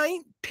in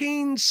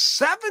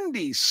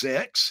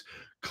 1976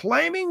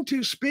 claiming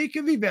to speak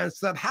of events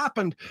that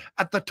happened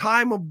at the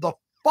time of the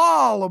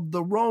fall of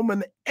the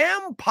Roman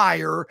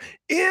Empire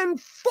in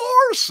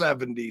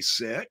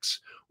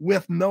 476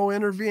 with no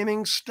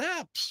intervening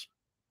steps.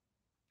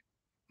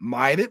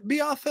 Might it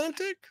be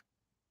authentic?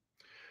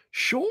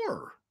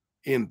 Sure,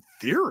 in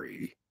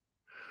theory,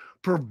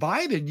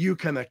 provided you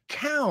can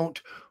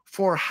account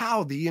for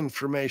how the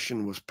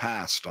information was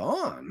passed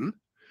on.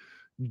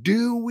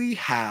 Do we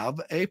have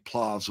a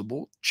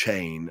plausible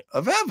chain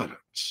of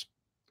evidence?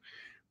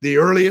 The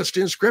earliest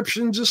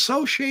inscriptions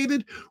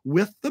associated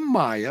with the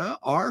Maya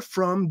are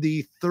from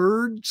the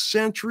 3rd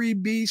century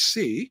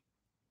BC.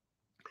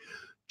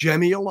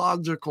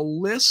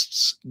 Genealogical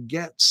lists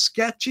get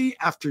sketchy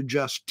after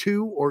just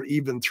 2 or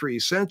even 3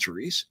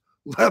 centuries,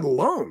 let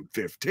alone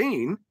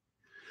 15.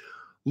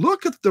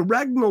 Look at the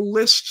regnal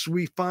lists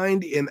we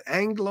find in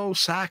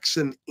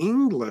Anglo-Saxon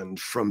England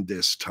from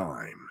this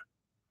time.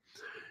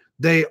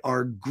 They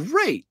are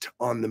great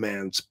on the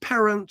man's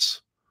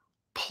parents,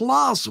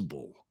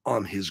 plausible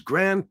on his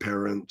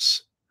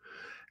grandparents,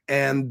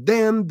 and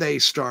then they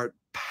start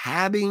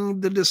padding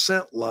the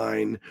descent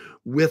line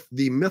with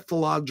the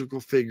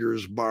mythological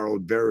figures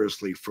borrowed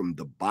variously from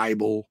the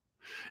Bible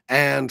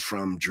and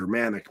from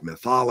Germanic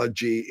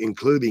mythology,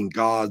 including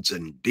gods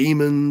and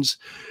demons,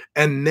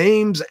 and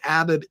names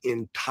added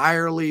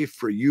entirely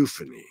for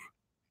euphony.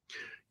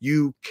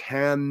 You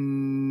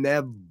can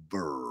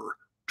never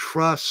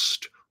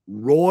trust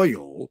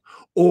royal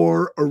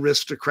or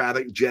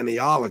aristocratic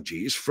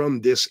genealogies from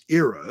this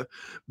era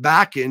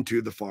back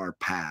into the far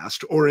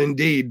past, or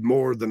indeed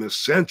more than a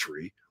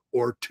century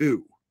or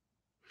two.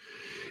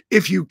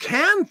 If you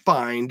can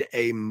find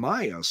a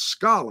Maya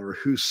scholar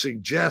who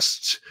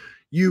suggests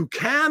you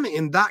can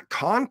in that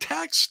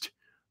context,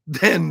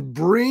 then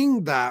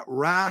bring that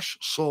rash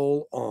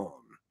soul on.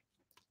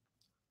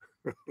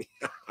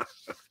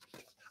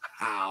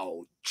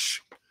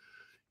 Ouch.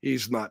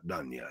 He's not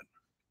done yet.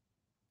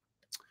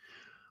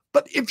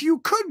 But if you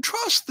could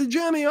trust the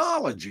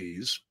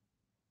genealogies,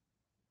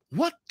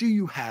 what do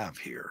you have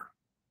here?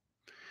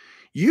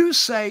 You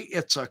say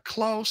it's a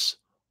close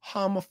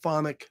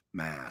homophonic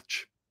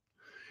match.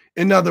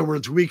 In other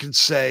words, we could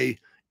say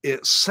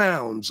it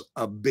sounds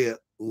a bit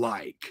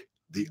like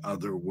the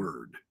other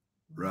word,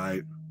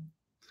 right?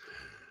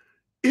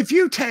 If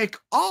you take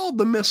all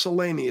the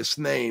miscellaneous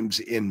names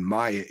in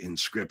Maya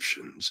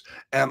inscriptions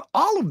and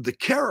all of the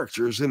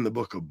characters in the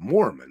Book of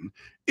Mormon,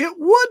 it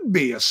would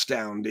be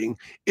astounding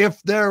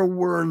if there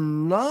were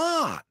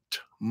not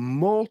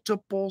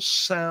multiple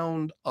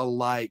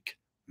sound-alike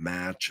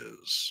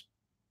matches.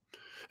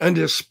 And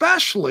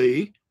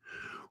especially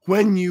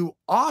when you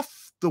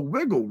off the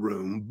wiggle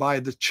room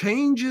by the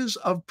changes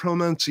of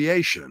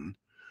pronunciation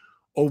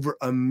over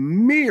a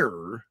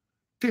mere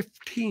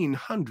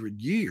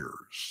 1,500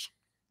 years.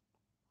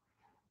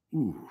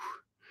 Ooh.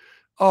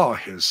 Oh,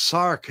 his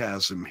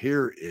sarcasm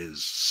here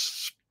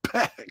is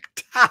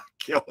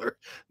spectacular.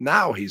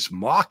 Now he's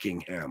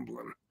mocking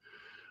Hamblin.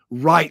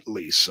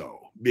 Rightly so,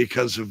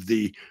 because of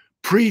the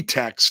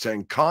pretext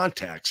and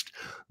context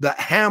that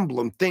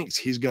Hamblin thinks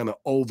he's going to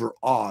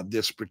overawe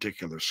this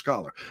particular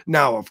scholar.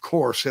 Now, of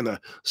course, in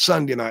a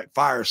Sunday night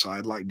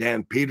fireside like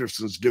Dan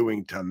Peterson's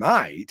doing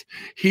tonight,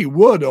 he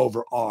would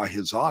overawe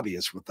his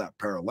audience with that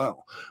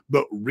parallel.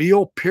 But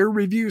real peer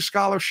review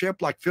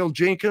scholarship like Phil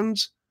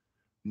Jenkins,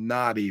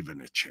 not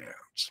even a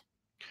chance.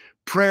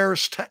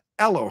 Prayers to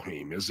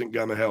Elohim isn't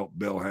going to help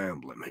Bill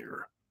Hamblin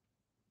here.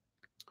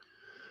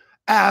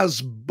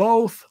 As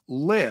both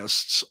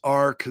lists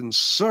are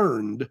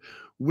concerned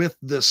with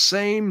the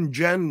same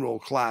general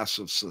class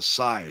of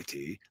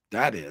society,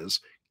 that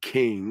is,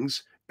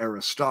 kings,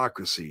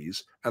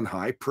 aristocracies, and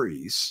high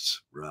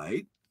priests,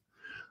 right?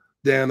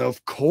 Then,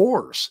 of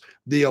course,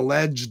 the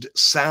alleged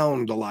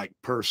sound-alike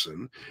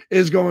person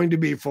is going to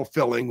be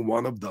fulfilling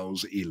one of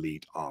those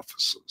elite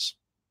offices.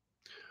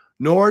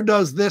 Nor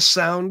does this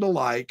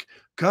sound-alike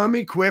come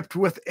equipped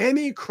with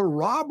any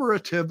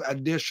corroborative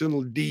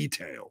additional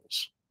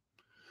details,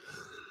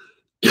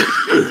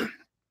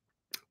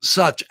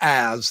 such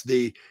as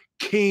the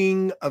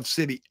king of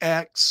city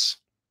X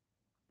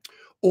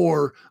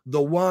or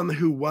the one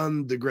who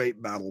won the great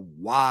battle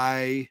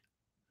Y,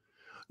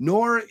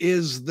 nor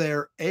is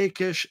there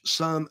Achish,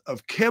 son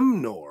of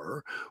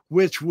Kimnor,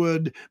 which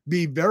would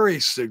be very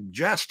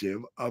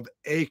suggestive of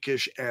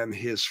Achish and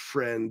his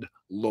friend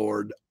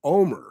Lord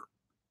Omer.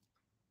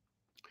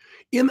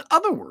 In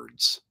other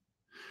words,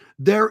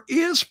 there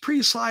is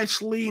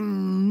precisely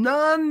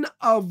none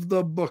of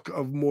the Book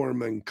of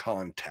Mormon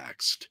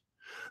context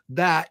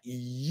that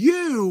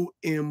you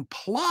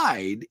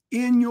implied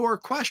in your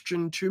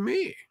question to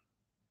me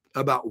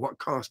about what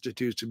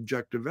constitutes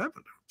objective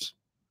evidence.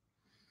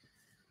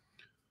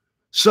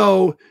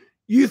 So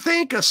you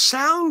think a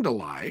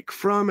sound-alike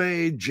from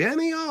a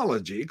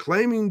genealogy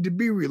claiming to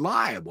be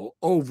reliable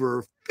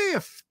over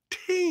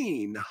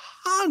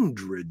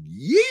 1,500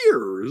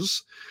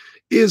 years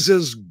is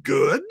as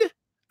good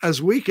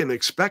as we can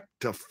expect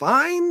to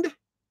find?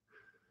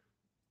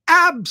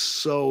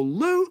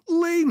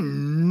 Absolutely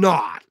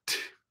not.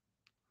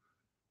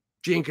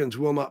 Jenkins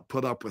will not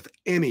put up with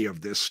any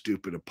of this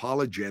stupid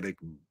apologetic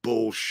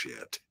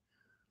bullshit,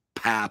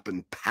 pap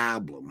and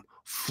pablum,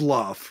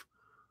 fluff,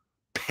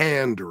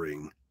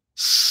 pandering,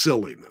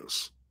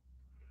 silliness.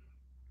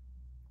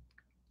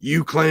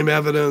 You claim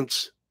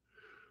evidence,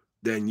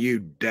 then you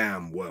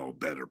damn well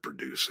better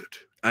produce it.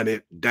 And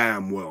it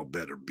damn well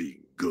better be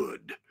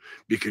good,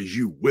 because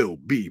you will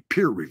be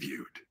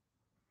peer-reviewed.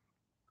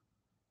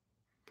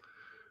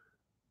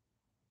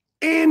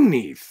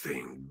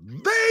 Anything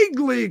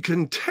vaguely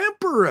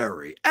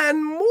contemporary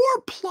and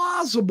more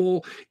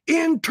plausible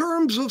in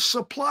terms of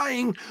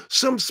supplying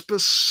some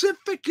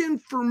specific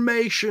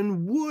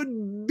information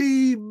would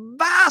be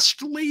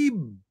vastly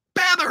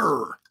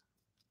better,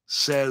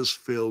 says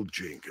Phil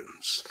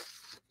Jenkins.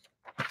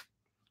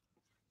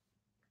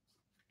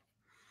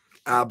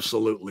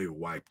 absolutely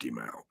wiped him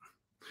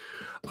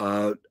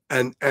out.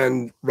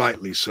 And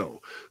rightly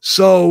so.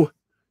 So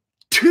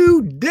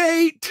to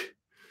date,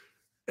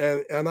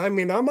 and I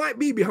mean, I might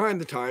be behind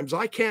the times.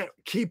 I can't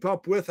keep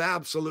up with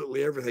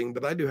absolutely everything,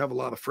 but I do have a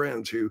lot of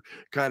friends who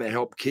kind of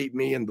help keep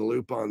me in the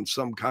loop on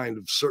some kind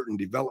of certain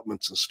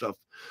developments and stuff,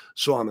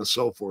 so on and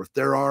so forth.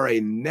 There are a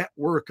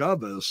network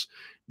of us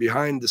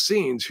behind the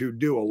scenes who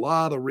do a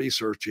lot of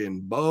research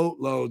in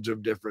boatloads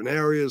of different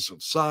areas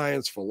of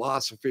science,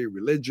 philosophy,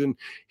 religion,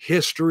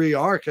 history,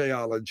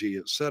 archaeology,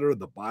 etc.,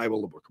 the Bible,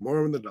 the Book of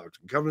Mormon, the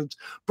Doctrine and Covenants,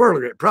 Pearl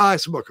of Great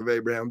Price, the Book of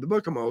Abraham, the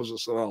Book of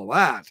Moses, and all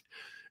that.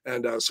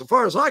 And so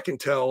far as I can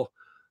tell,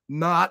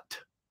 not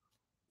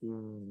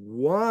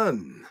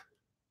one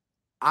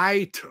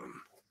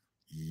item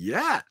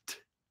yet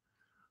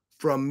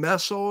from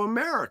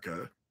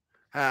Mesoamerica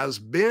has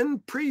been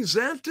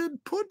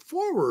presented, put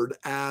forward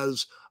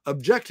as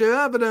objective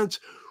evidence,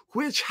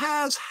 which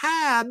has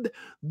had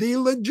the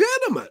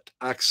legitimate,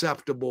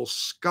 acceptable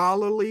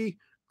scholarly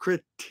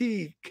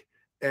critique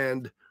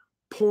and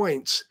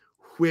points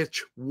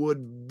which would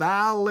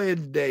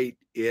validate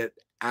it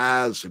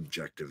as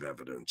objective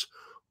evidence.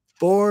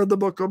 For the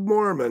Book of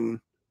Mormon,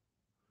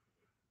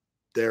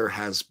 there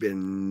has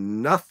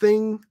been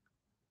nothing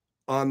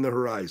on the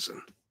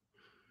horizon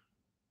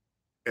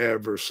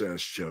ever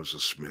since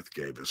Joseph Smith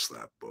gave us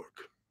that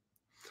book.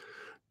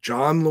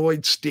 John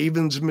Lloyd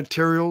Stevens'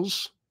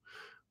 materials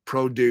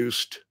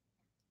produced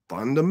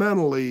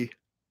fundamentally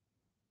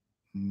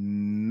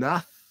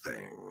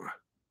nothing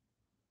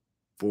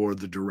for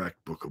the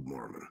direct Book of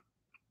Mormon,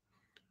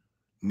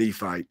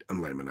 Nephite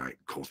and Lamanite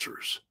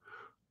cultures.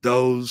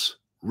 Those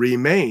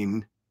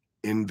remain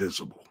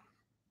invisible.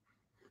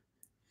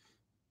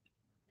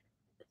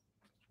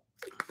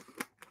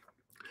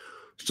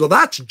 So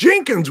that's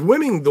Jenkins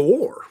winning the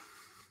war.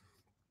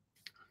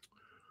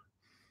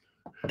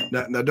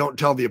 Now, don't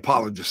tell the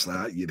apologists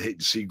that. You'd hate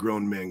to see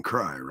grown men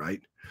cry,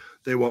 right?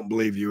 They won't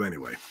believe you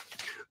anyway.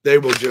 They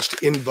will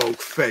just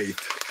invoke faith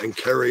and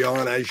carry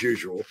on as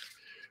usual,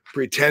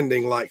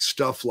 pretending like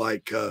stuff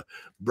like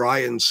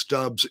Brian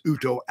Stubbs'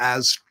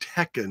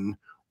 Uto-Aztecan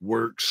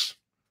works.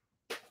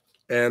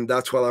 And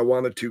that's what I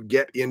wanted to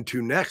get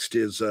into next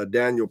is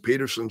Daniel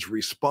Peterson's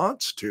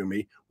response to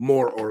me,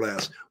 more or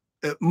less,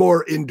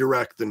 more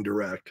indirect than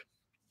direct.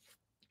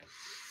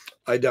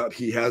 I doubt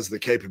he has the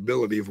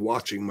capability of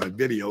watching my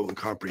video and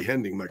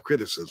comprehending my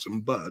criticism,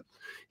 but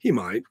he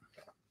might.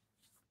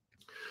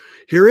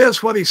 Here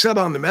is what he said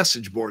on the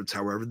message boards,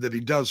 however, that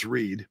he does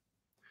read.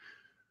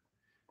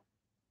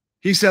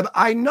 He said,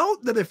 I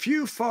note that a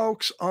few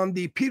folks on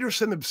the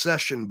Peterson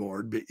Obsession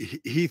board,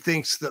 he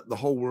thinks that the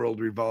whole world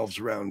revolves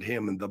around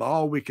him and that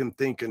all we can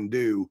think and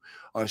do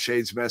on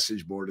Shade's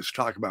message board is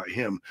talk about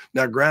him.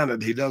 Now,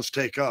 granted, he does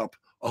take up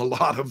a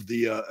lot of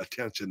the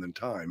attention and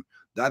time.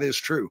 That is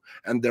true.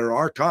 And there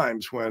are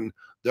times when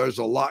there's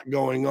a lot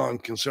going on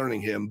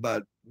concerning him,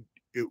 but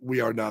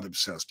we are not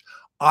obsessed.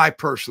 I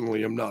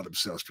personally am not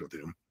obsessed with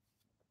him.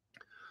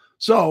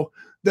 So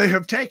they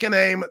have taken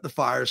aim at the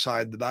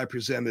fireside that I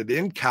presented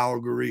in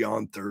Calgary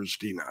on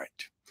Thursday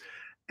night.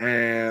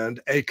 And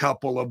a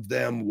couple of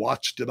them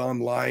watched it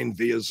online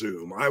via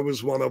Zoom. I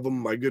was one of them.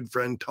 My good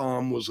friend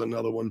Tom was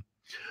another one.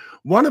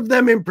 One of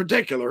them in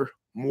particular,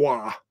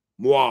 moi.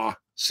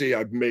 See,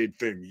 I've made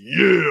fame.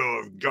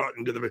 Yeah, I've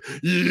gotten to the...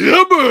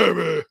 Yeah,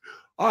 baby.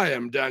 I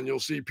am Daniel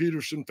C.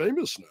 Peterson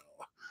famous now.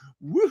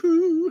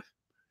 Woohoo.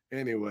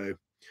 Anyway,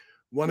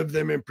 one of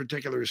them in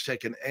particular has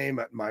taken aim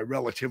at my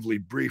relatively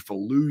brief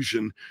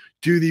allusion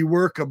to the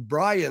work of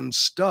Brian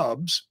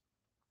Stubbs,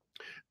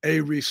 a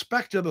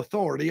respected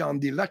authority on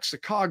the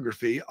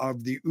lexicography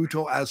of the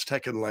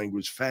Uto-Aztecan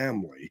language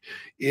family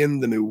in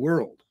the New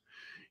World.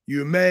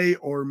 You may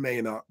or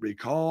may not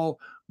recall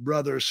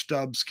Brother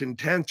Stubbs'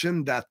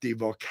 contention that the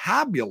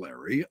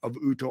vocabulary of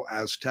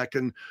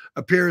Uto-Aztecan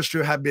appears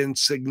to have been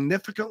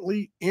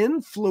significantly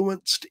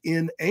influenced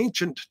in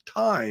ancient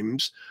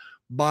times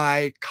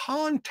by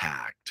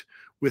contact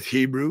with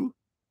Hebrew,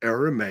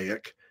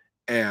 Aramaic,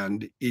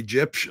 and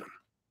Egyptian.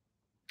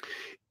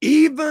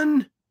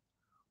 Even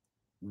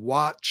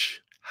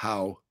watch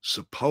how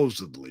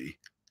supposedly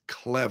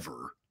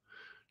clever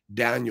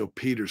Daniel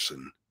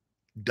Peterson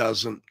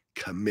doesn't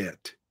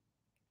commit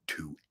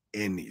to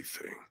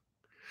anything.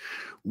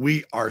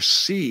 We are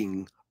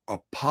seeing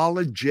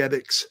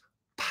apologetics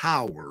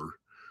power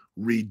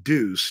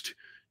reduced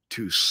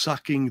to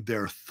sucking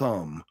their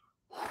thumb,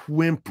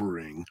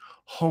 whimpering,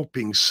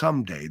 hoping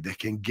someday they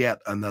can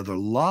get another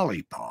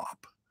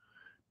lollipop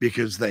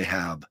because they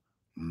have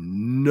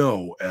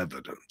no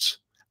evidence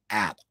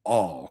at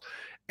all,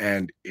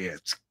 and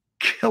it's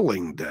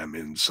killing them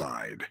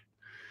inside.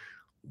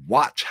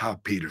 Watch how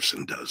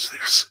Peterson does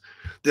this.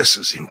 This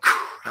is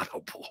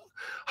incredible.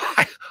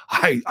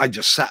 I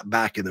just sat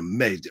back in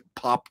amaze. It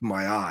popped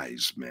my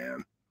eyes,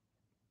 man.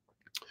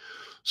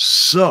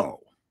 So,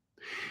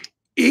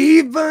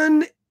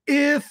 even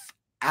if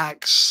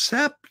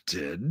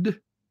accepted,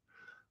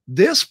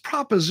 this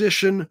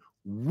proposition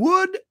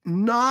would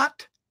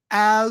not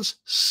as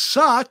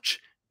such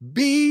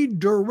be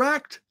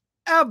direct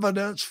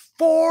evidence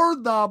for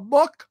the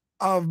Book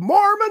of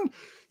Mormon?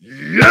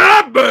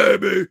 Yeah,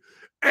 baby.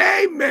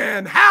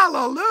 Amen.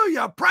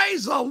 Hallelujah.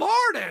 Praise the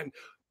Lord, and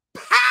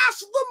pass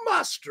the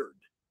mustard.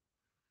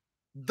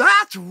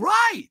 That's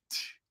right.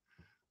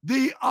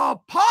 The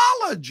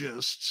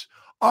apologists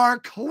are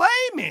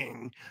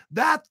claiming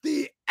that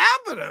the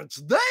evidence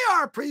they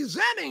are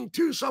presenting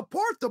to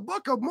support the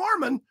Book of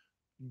Mormon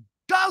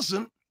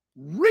doesn't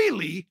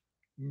really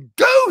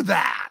do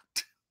that.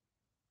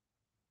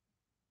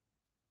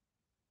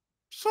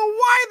 So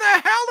why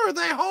the hell are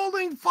they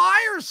holding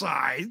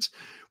firesides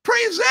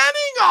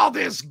presenting all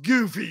this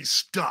goofy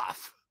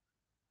stuff?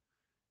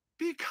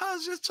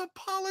 Because it's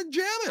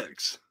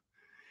apologetics.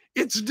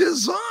 It's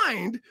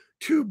designed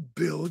to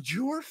build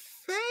your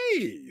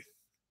faith.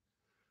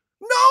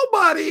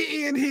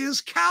 Nobody in his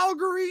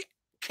Calgary,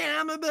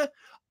 Canada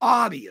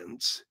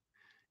audience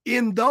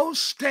in those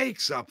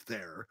stakes up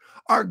there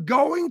are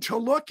going to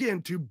look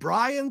into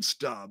Brian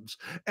Stubbs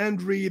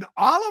and read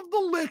all of the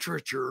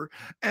literature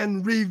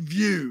and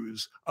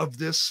reviews of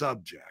this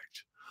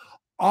subject.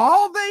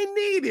 All they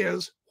need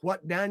is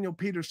what Daniel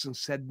Peterson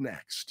said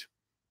next.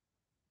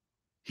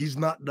 He's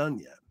not done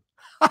yet.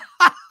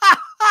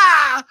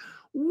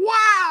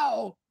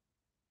 Wow.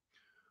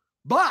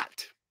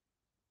 But,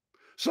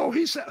 so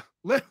he said,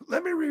 let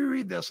me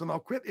reread this and I'll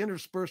quit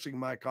interspersing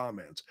my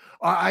comments.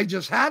 I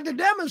just had to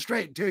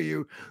demonstrate to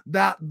you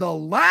that the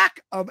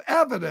lack of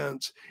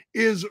evidence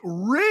is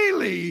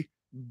really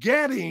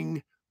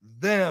getting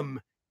them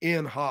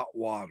in hot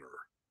water.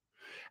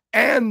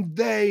 And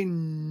they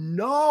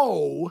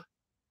know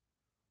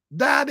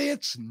that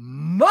it's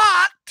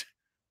not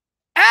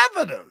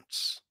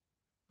evidence.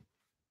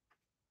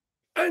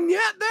 And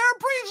yet they're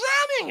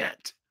presenting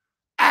it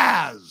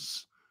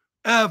as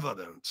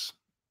evidence.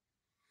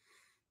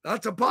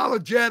 That's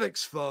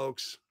apologetics,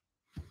 folks.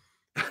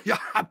 Yeah,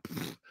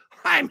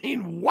 I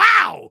mean,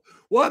 wow,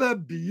 what a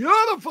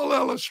beautiful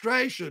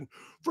illustration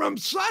from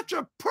such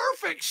a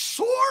perfect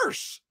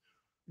source.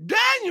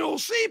 Daniel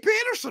C.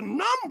 Peterson,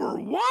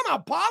 #1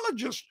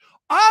 apologist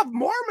of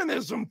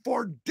Mormonism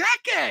for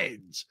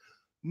decades.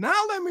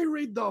 Now let me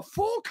read the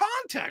full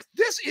context.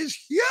 This is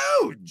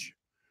huge.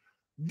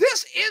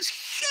 This is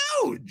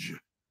huge.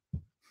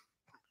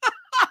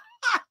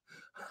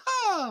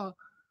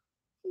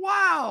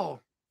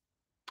 Wow.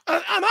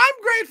 And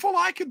I'm grateful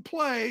I could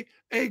play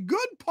a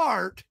good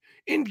part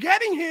in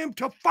getting him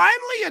to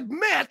finally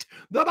admit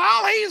that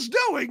all he's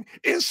doing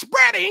is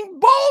spreading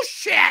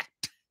bullshit.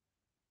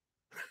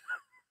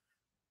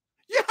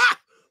 Yeah,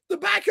 the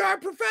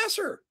backyard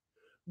professor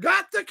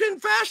got the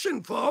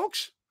confession,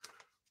 folks,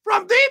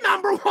 from the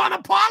 #1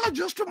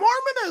 apologist of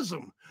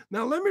Mormonism.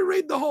 Now, let me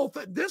read the whole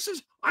thing.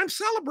 I'm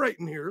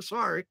celebrating here.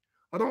 Sorry.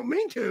 I don't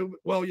mean to.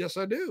 Well, yes,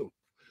 I do.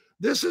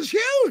 This is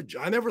huge.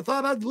 I never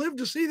thought I'd live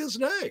to see this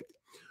day.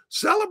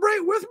 Celebrate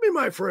with me,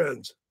 my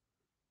friends.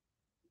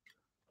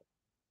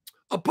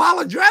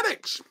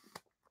 Apologetics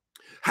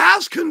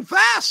has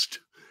confessed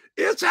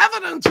its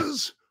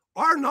evidences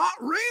are not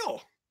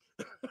real.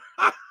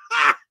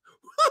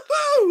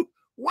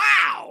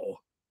 Wow.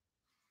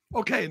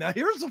 Okay, now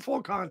here's the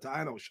full content.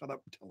 I know, shut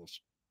up and tell us.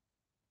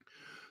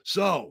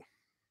 So,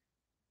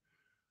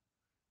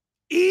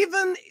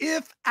 even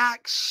if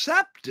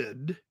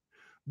accepted,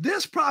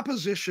 this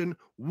proposition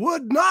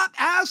would not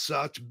as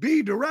such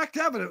be direct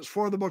evidence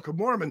for the Book of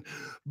Mormon,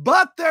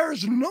 but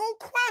there's no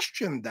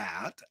question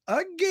that,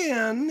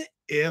 again,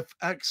 if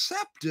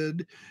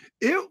accepted,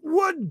 it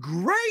would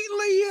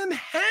greatly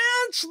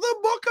enhance the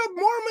Book of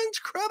Mormon's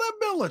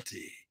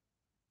credibility.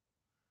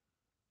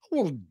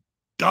 Well,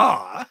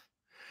 duh.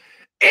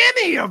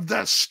 Any of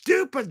the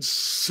stupid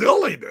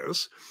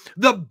silliness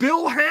that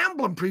Bill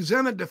Hamblin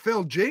presented to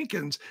Phil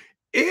Jenkins,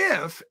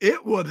 if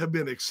it would have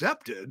been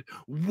accepted,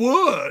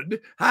 would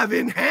have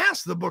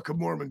enhanced the Book of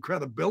Mormon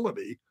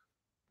credibility.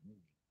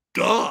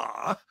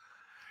 Duh.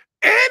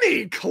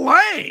 Any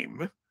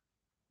claim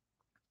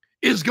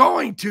is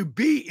going to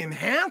be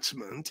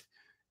enhancement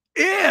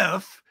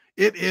if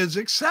it is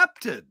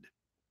accepted.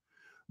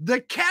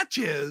 The catch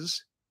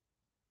is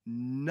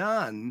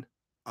none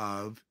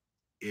of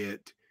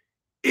it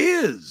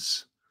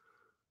is.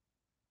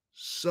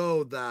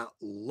 So that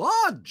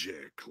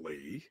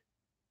logically,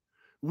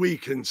 we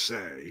can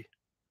say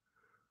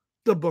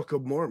the Book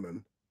of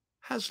Mormon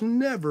has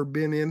never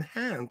been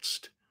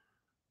enhanced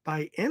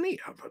by any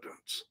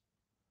evidence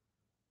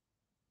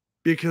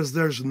because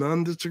there's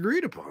none that's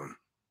agreed upon.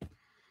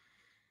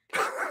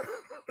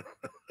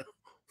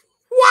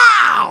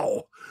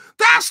 Wow!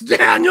 That's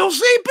Daniel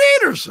C.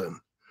 Peterson.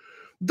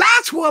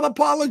 That's what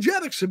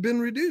apologetics have been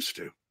reduced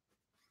to.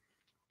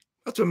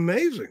 That's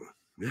amazing.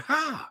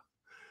 Yeah.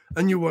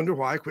 And you wonder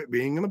why I quit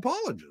being an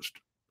apologist.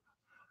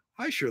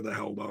 I sure the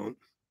hell don't.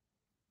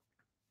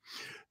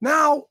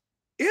 Now,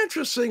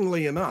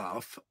 interestingly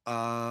enough,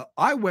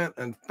 I went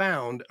and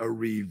found a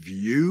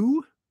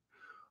review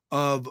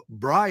of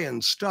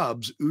Brian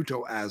Stubbs'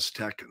 Uto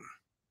Aztecan.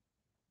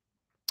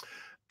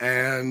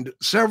 And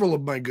several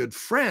of my good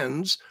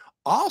friends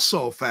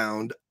also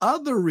found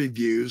other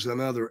reviews in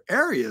other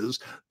areas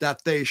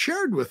that they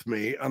shared with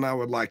me, and I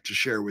would like to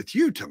share with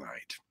you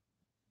tonight.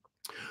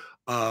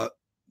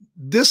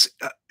 This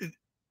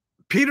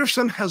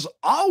Peterson has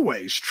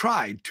always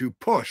tried to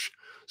push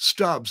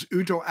Stubbs'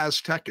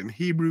 Uto-Aztec and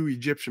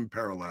Hebrew-Egyptian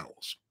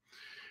parallels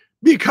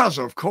because,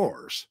 of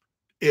course,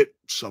 it's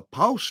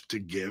supposed to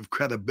give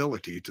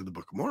credibility to the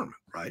Book of Mormon,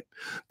 right?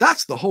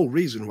 That's the whole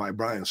reason why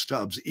Brian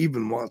Stubbs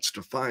even wants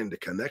to find a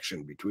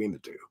connection between the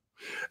two.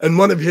 And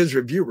one of his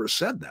reviewers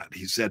said that.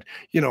 He said,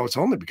 it's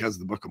only because of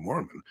the Book of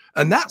Mormon.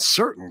 And that's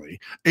certainly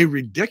a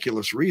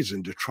ridiculous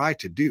reason to try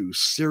to do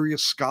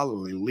serious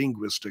scholarly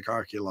linguistic,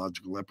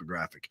 archaeological,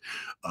 epigraphic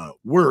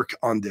work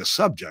on this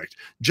subject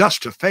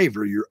just to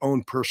favor your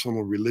own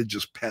personal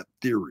religious pet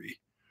theory.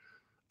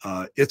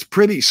 It's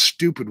pretty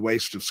stupid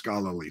waste of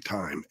scholarly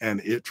time, and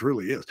it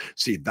truly is.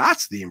 See,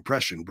 that's the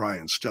impression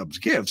Brian Stubbs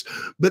gives.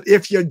 But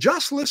if you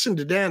just listen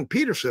to Dan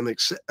Peterson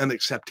and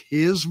accept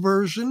his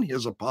version,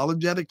 his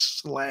apologetic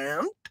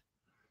slant,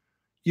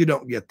 you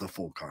don't get the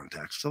full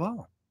context at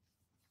all.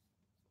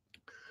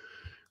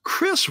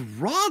 Chris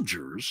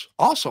Rogers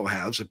also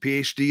has a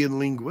PhD in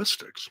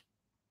linguistics.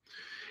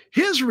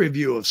 His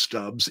review of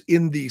Stubbs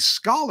in the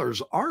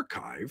Scholars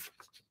Archive,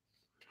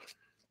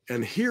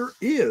 and here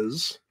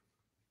is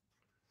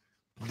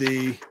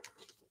the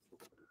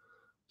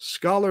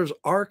Scholars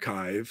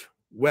Archive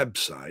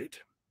website.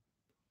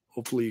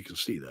 Hopefully you can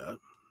see that.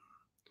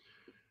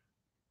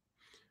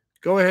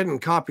 Go ahead and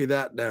copy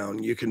that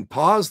down. You can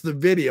pause the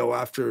video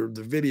after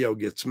the video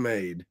gets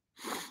made,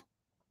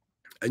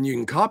 and you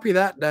can copy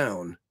that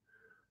down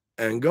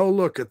and go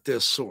look at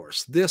this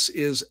source. This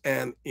is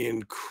an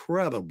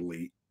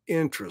incredibly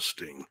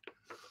interesting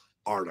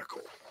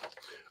article.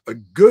 A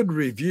good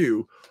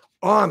review,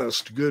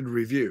 honest good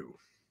review.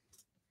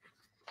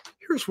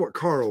 Here's what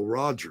Carl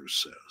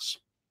Rogers says.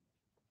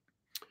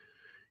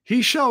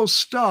 He shows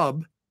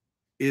Stubbs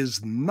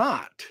is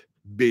not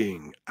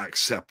being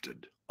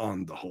accepted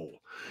on the whole.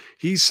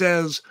 He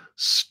says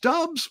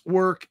Stubbs'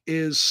 work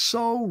is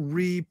so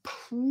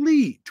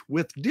replete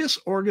with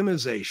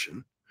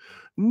disorganization,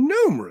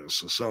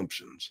 numerous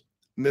assumptions,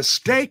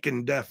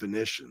 mistaken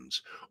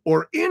definitions,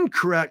 or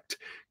incorrect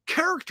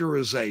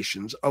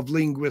characterizations of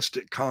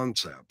linguistic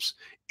concepts,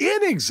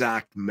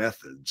 inexact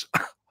methods,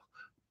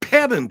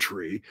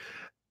 pedantry,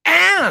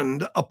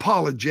 and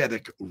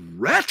apologetic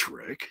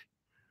rhetoric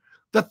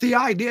that the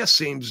idea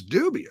seems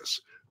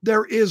dubious.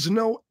 There is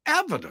no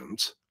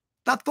evidence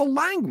that the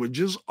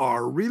languages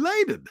are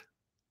related.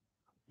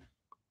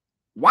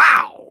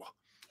 Wow.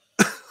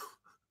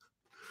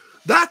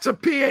 That's a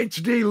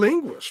PhD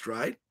linguist,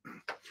 right?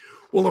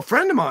 Well, a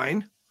friend of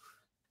mine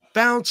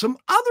found some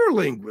other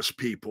linguist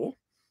people,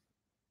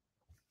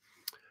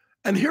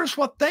 and here's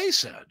what they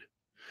said.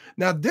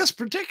 Now, this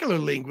particular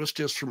linguist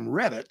is from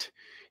Reddit.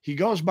 He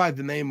goes by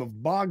the name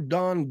of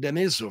Bogdan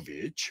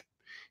Denisovich.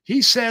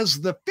 He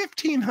says the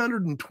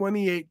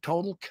 1,528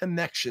 total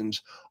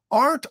connections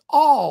aren't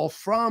all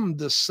from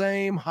the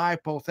same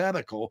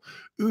hypothetical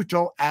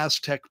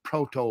Uto-Aztec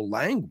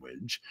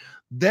proto-language.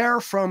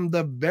 They're from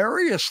the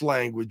various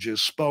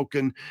languages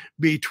spoken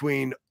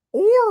between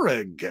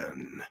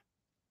Oregon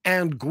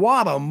and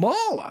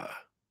Guatemala.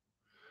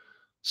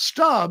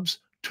 Stubbs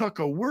took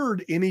a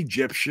word in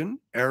Egyptian,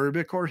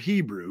 Arabic, or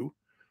Hebrew,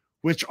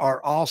 which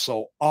are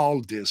also all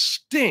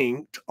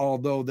distinct,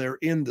 although they're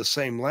in the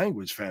same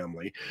language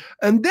family.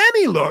 And then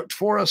he looked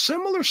for a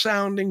similar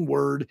sounding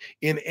word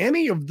in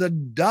any of the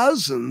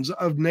dozens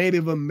of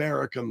Native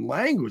American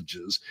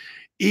languages.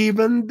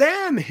 Even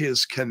then,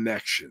 his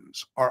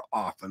connections are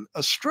often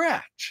a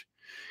stretch.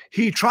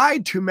 He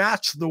tried to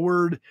match the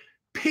word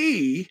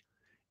pea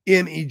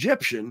in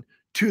Egyptian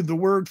to the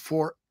word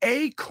for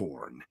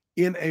acorn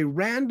in a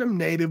random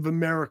Native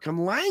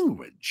American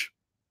language.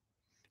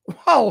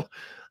 Well,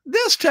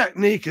 this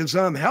technique is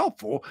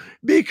unhelpful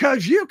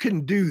because you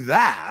can do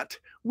that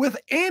with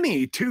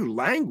any two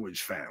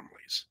language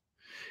families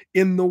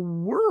in the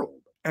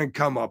world and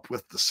come up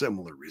with the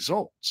similar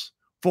results.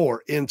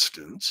 For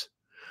instance,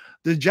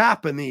 the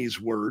Japanese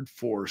word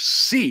for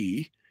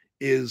sea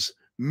is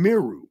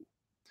miru,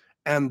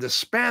 and the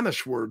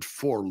Spanish word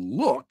for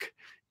look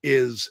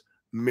is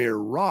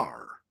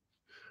mirar.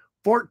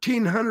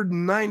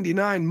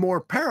 1,499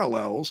 more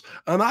parallels,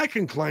 and I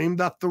can claim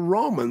that the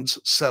Romans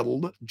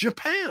settled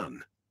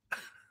Japan.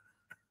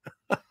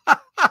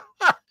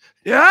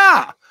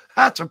 Yeah,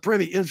 that's a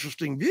pretty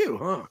interesting view,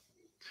 huh?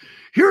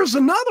 Here's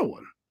another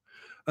one.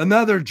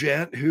 Another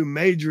gent who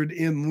majored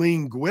in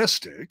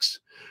linguistics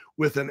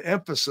with an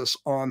emphasis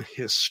on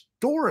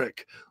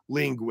historic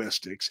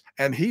linguistics,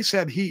 and he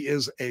said he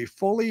is a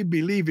fully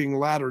believing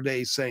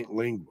Latter-day Saint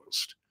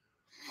linguist.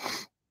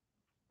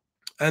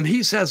 And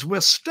he says,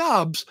 with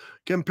Stubbs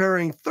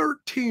comparing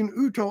 13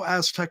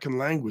 Uto-Aztecan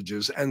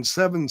languages and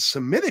 7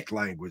 Semitic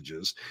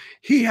languages,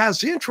 he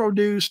has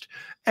introduced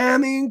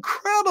an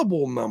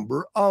incredible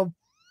number of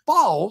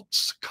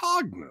false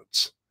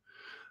cognates.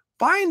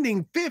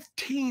 finding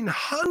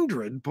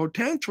 1,500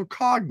 potential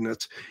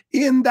cognates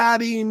in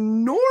that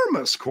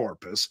enormous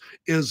corpus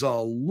is a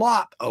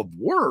lot of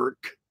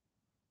work,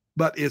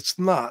 but it's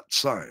not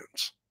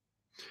science.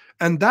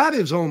 And that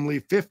is only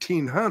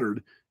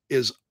 1,500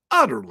 is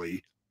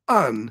utterly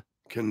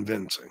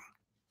unconvincing.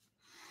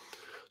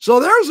 So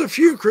there's a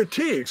few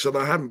critiques, and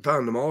I haven't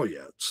found them all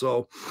yet.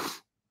 So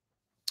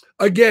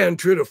again,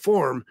 true to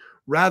form,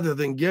 rather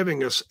than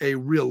giving us a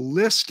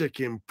realistic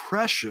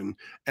impression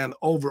and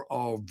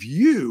overall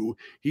view,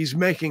 he's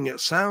making it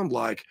sound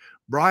like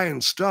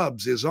Brian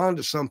Stubbs is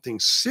onto something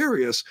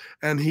serious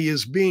and he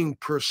is being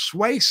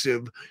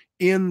persuasive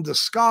in the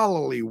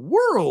scholarly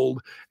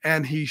world,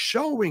 and he's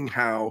showing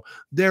how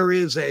there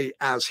is a,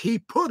 as he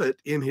put it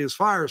in his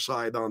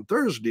fireside on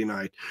Thursday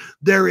night,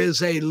 there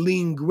is a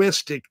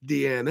linguistic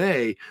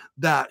DNA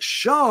that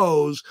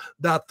shows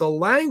that the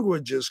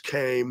languages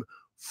came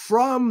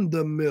from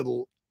the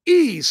Middle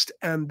East,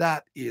 and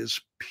that is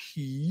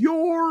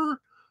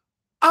pure,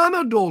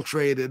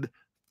 unadulterated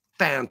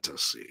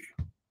fantasy.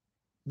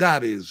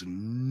 That is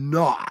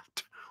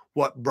not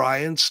what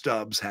Brian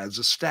Stubbs has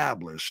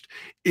established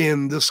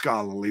in the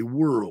scholarly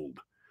world.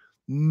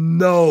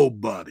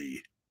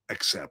 Nobody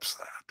accepts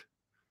that,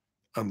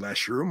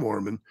 unless you're a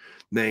Mormon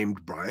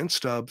named Brian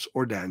Stubbs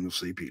or Daniel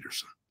C.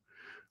 Peterson,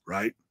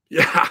 right?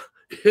 Yeah,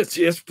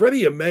 it's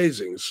pretty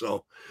amazing.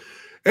 So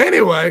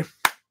anyway,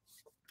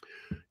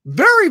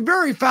 very,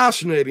 very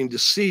fascinating to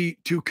see,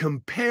 to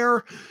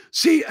compare.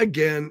 See,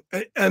 again,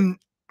 and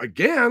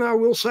again, I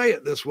will say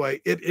it this way.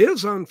 It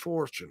is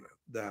unfortunate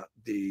that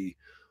the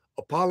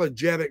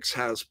apologetics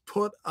has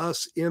put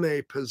us in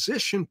a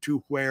position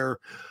to where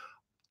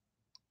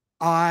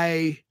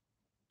I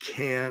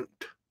can't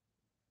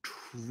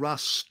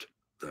trust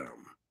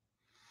them.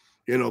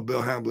 You know,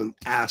 Bill Hamblin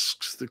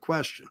asks the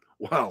question,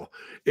 well,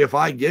 if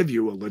I give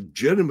you a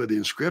legitimate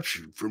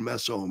inscription from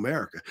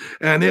Mesoamerica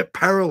and it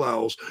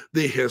parallels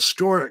the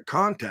historic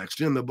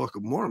context in the Book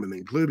of Mormon,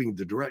 including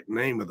the direct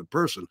name of the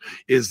person,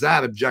 is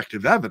that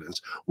objective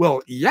evidence?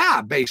 Well, yeah,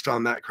 based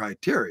on that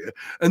criteria.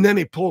 And then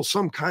he pulls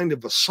some kind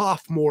of a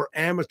sophomore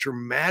amateur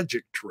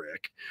magic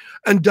trick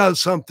and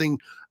does something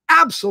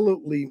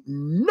absolutely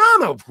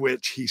none of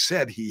which he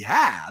said he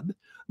had.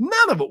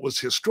 None of it was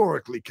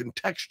historically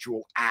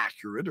contextual,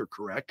 accurate, or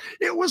correct.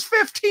 It was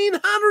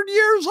 1,500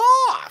 years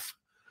off.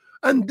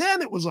 And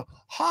then it was a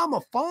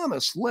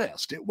homophonous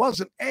list. It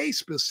wasn't a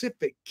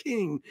specific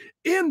king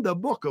in the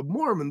Book of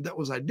Mormon that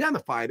was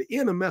identified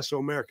in a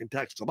Mesoamerican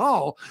text at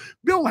all.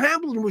 Bill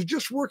Hamblin was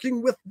just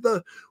working with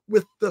the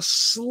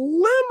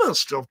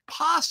slimmest of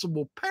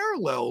possible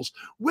parallels,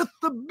 with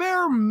the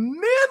bare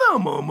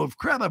minimum of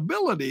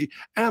credibility.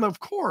 And of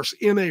course,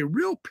 in a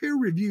real peer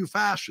review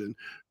fashion,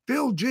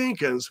 Phil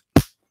Jenkins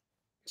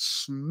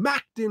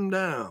smacked him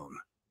down.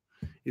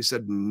 He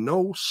said,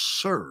 no,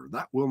 sir,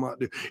 that will not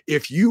do.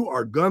 If you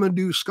are going to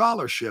do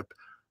scholarship,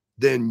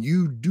 then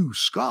you do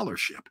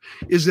scholarship.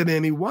 Is it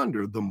any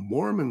wonder the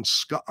Mormon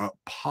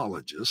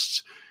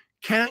apologists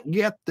can't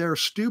get their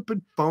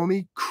stupid,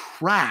 phony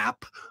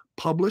crap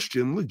published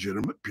in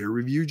legitimate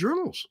peer-reviewed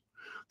journals?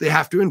 They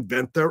have to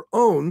invent their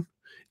own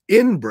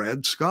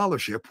inbred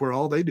scholarship where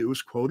all they do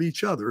is quote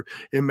each other,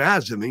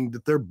 imagining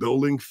that they're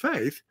building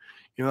faith.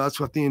 You know, that's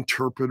what the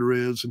Interpreter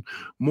is, and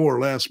more or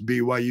less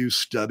BYU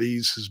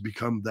Studies has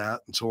become that,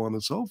 and so on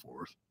and so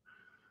forth.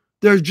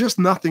 There's just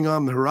nothing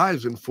on the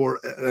horizon for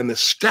an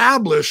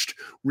established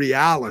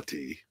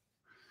reality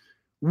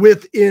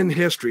within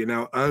history.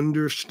 Now,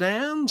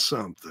 understand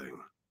something.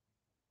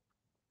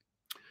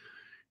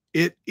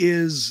 It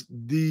is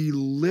the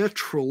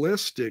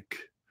literalistic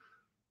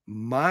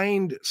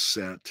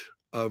mindset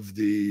of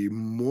the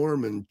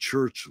Mormon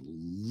church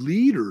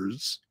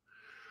leaders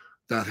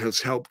that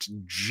has helped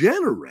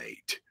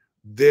generate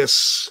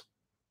this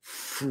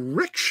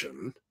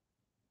friction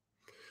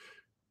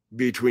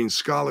between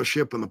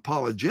scholarship and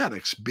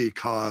apologetics,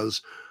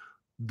 because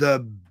the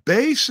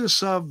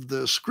basis of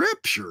the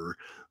scripture,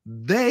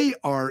 they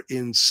are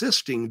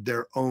insisting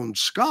their own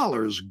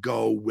scholars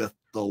go with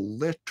the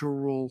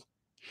literal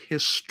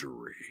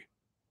history.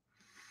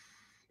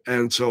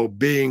 And so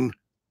being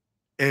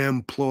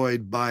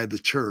employed by the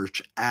church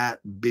at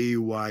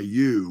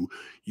BYU,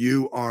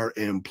 you are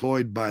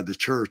employed by the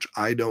church.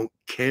 I don't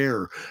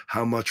care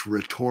how much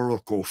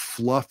rhetorical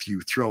fluff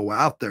you throw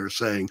out there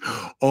saying,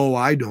 oh,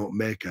 I don't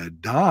make a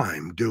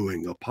dime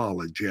doing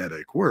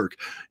apologetic work.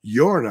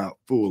 You're not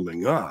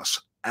fooling us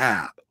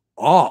at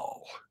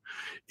all.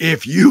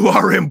 If you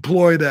are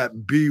employed at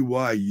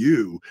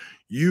BYU,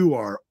 you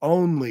are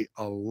only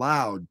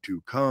allowed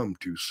to come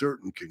to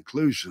certain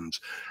conclusions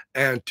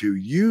and to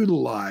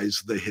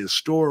utilize the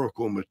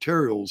historical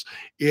materials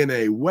in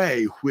a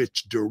way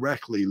which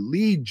directly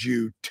leads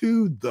you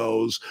to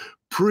those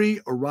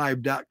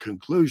pre-arrived at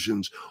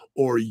conclusions,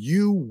 or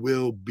you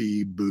will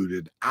be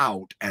booted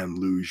out and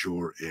lose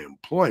your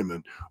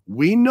employment.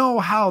 We know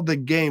how the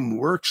game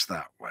works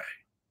that way.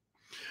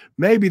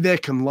 maybe they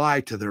can lie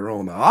to their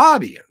own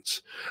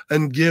audience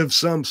and give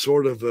some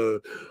sort of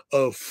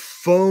a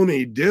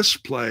phony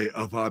display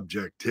of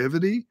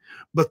objectivity.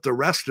 But the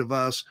rest of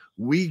us,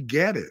 we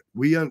get it.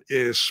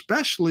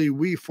 Especially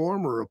we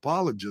former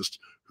apologists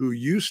who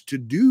used to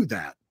do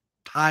that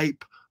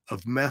type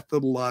of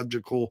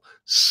methodological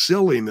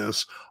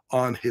silliness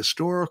on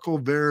historical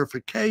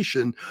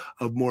verification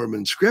of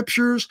Mormon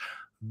scriptures.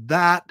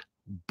 That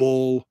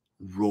bull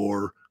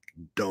roar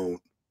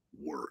don't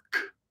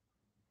work.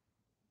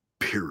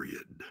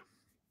 Period.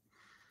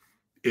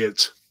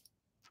 It's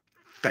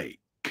fake.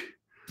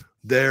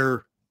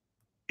 There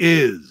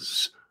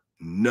is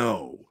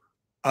no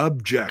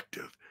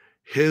objective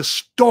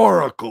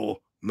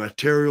historical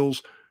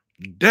materials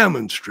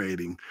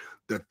demonstrating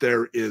that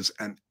there is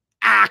an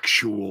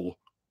actual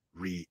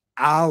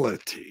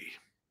reality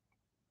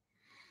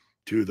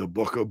to the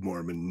Book of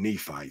Mormon,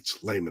 Nephites,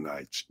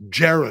 Lamanites,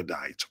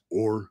 Jaredites,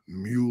 or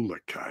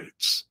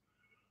Mulekites.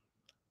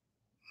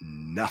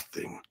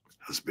 Nothing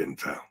has been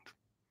found.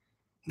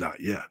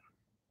 Not yet.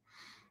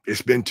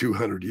 It's been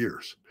 200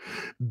 years.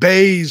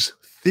 Bayes'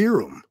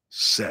 theorem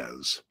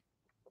says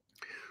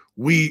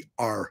we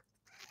are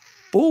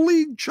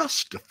fully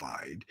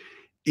justified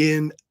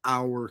in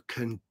our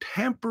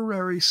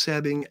contemporary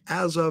setting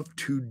as of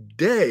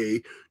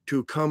today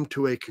to come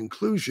to a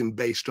conclusion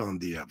based on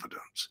the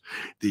evidence.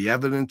 The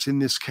evidence in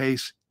this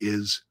case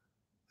is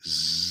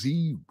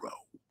zero.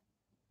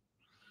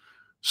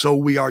 So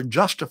we are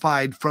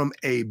justified from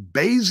a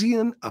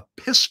Bayesian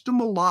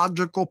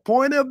epistemological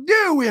point of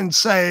view in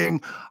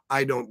saying,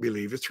 I don't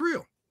believe it's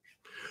real.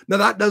 Now,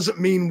 that doesn't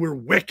mean we're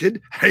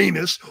wicked,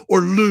 heinous, or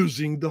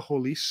losing the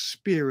Holy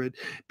Spirit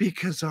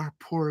because our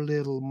poor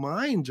little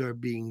minds are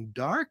being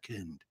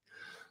darkened.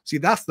 See,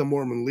 that's the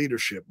Mormon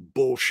leadership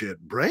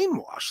bullshit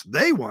brainwash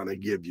they want to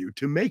give you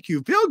to make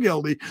you feel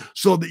guilty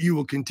so that you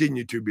will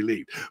continue to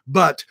believe.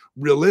 But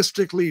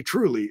realistically,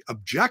 truly,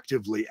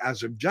 objectively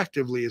as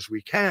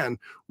we can,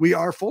 we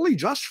are fully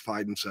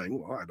justified in saying,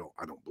 well,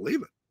 I don't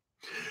believe it.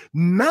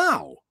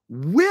 Now,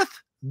 with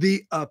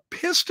the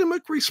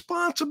epistemic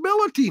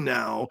responsibility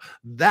now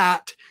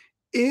that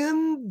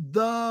in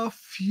the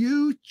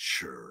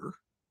future,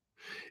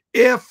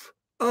 if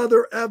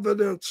other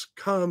evidence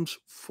comes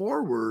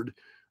forward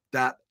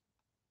that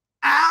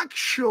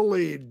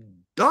actually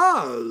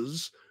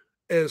does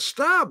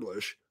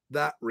establish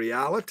that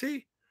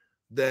reality,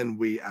 then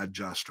we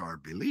adjust our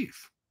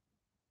belief.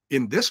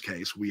 In this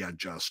case, we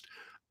adjust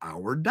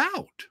our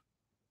doubt.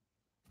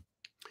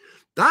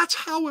 That's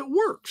how it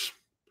works.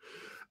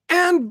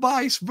 And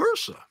vice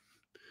versa.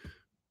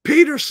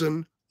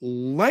 Peterson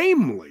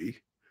lamely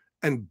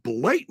and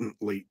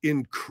blatantly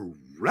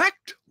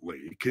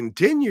incorrectly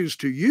continues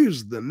to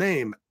use the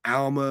name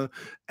Alma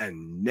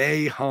and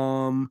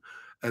Nahum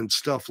and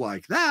stuff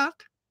like that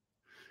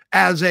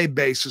as a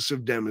basis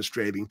of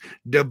demonstrating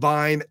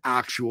divine,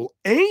 actual,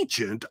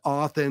 ancient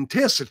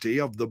authenticity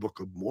of the Book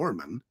of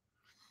Mormon.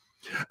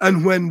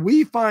 And when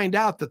we find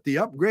out that the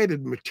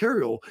upgraded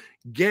material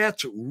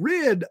gets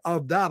rid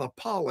of that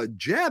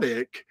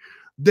apologetic,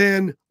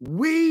 then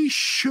we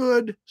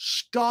should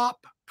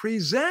stop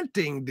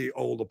presenting the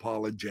old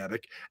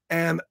apologetic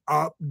and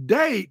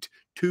update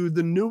to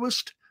the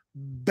newest,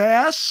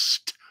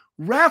 best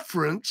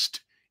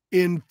referenced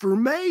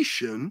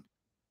information.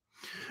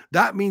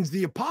 That means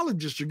the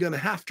apologists are going to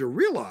have to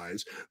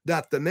realize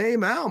that the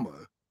name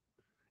Alma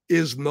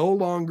is no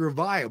longer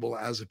viable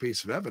as a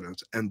piece of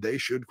evidence, and they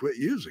should quit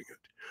using it.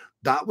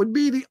 That would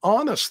be the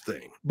honest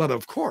thing. But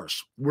of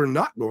course, we're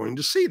not going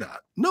to see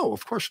that. No,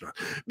 of course not.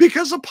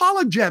 Because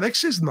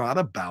apologetics is not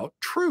about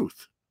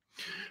truth.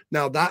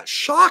 Now, that's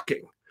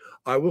shocking.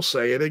 I will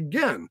say it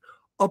again.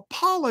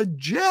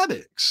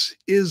 Apologetics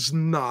is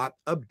not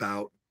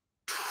about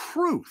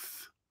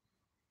truth.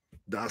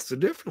 That's the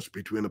difference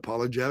between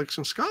apologetics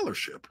and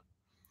scholarship.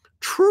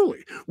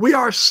 Truly, we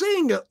are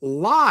seeing it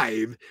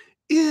live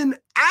in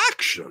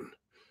action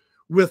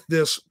with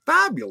this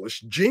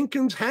fabulous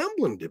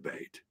Jenkins-Hamblin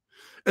debate.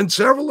 And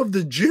several of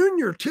the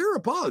junior tier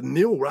apologists,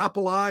 Neil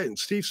Rapalli and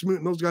Steve Smoot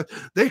and those guys,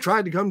 they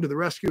tried to come to the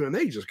rescue and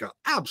they just got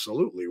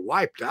absolutely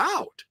wiped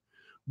out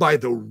by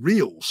the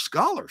real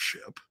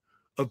scholarship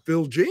of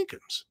Phil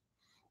Jenkins.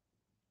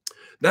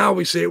 Now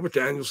we see it with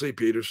Daniel C.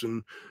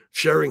 Peterson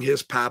sharing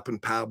his pap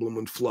and pablum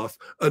and fluff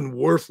and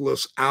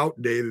worthless,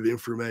 outdated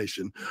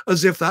information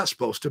as if that's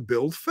supposed to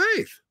build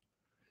faith.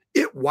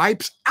 It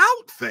wipes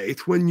out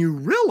faith when you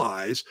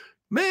realize,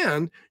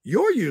 man,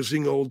 you're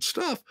using old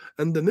stuff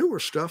and the newer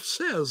stuff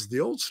says the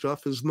old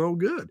stuff is no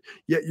good.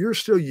 Yet you're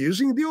still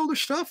using the older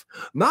stuff.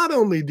 Not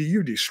only do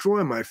you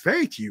destroy my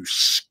faith, you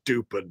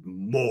stupid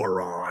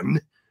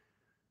moron,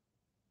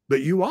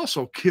 but you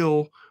also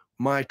kill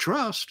my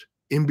trust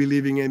in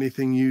believing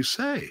anything you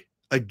say.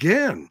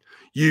 Again,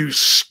 you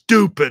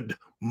stupid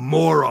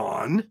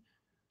moron.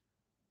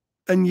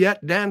 And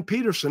yet Dan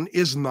Peterson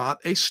is not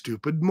a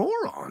stupid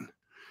moron.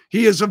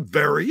 He is a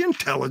very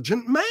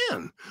intelligent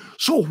man.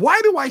 So why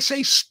do I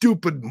say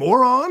stupid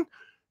moron?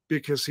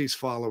 Because he's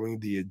following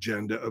the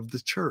agenda of the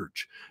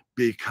church.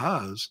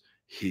 Because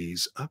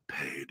He's a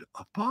paid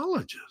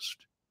apologist.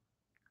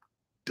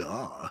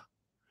 Duh.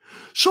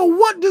 So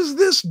what does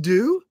this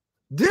do?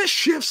 This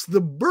shifts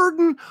the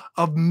burden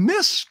of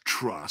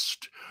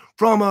mistrust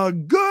from a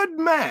good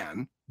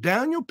man,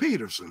 Daniel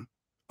Peterson.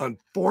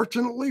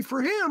 Unfortunately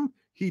for him,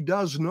 he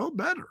does know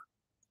better,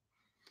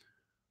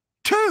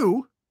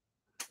 to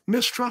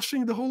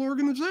mistrusting the whole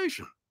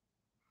organization.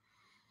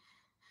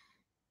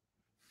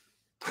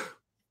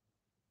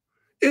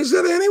 Is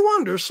it any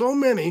wonder so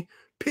many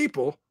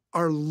people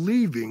are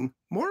leaving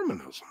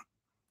Mormonism?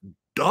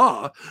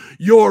 Duh.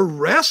 Your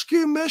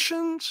rescue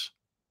missions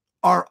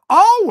are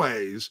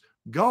always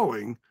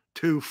going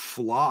to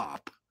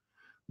flop.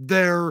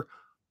 They're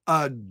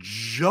a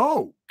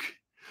joke.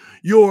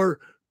 Your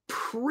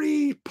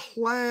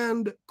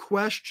pre-planned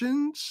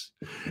questions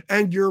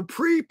and your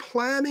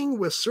pre-planning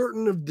with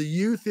certain of the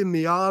youth in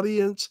the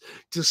audience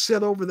to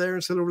sit over there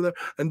and sit over there.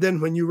 And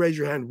then when you raise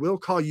your hand, we'll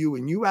call you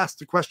and you ask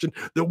the question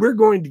that we're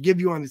going to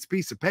give you on this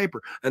piece of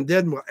paper. And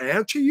then we'll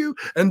answer you.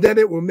 And then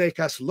it will make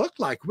us look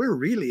like we're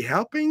really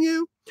helping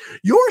you.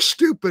 Your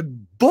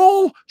stupid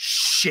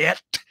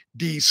bullshit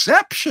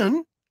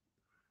deception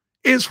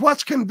is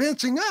what's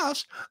convincing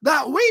us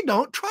that we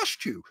don't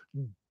trust you.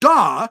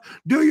 Duh.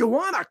 Do you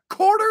want a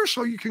quarter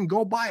so you can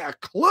go buy a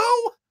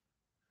clue?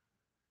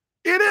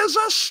 It is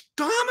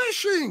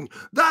astonishing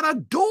that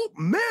adult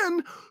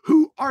men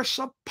who are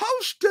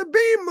supposed to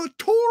be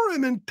mature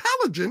and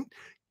intelligent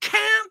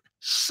can't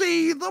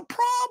see the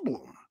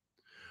problem.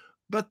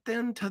 But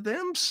then to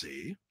them,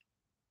 see,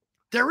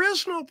 there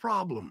is no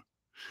problem.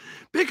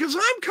 Because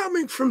I'm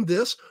coming from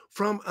this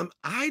from an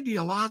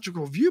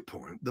ideological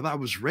viewpoint that I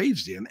was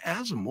raised in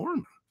as a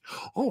Mormon.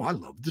 Oh, I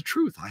love the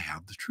truth. I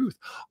have the truth.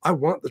 I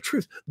want the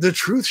truth. The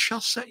truth shall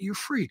set you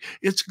free.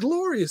 It's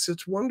glorious.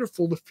 It's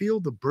wonderful to feel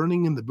the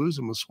burning in the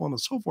bosom and so on and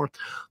so forth.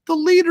 The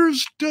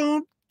leaders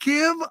don't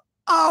give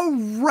a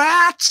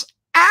rat's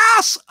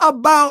ass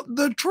about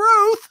the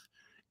truth.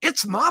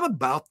 It's not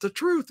about the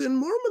truth in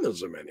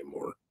Mormonism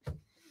anymore.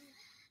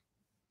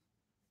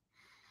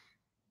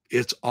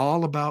 It's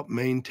all about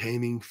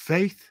maintaining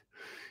faith,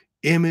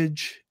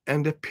 image,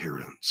 and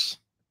appearance.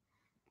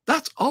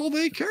 That's all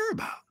they care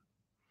about.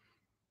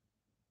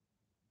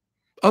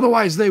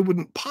 Otherwise, they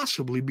wouldn't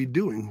possibly be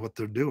doing what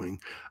they're doing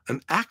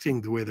and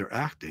acting the way they're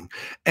acting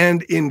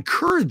and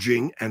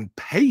encouraging and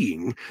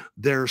paying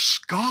their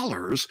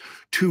scholars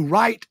to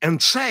write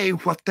and say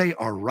what they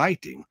are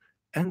writing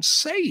and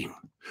saying.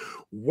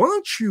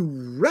 Once you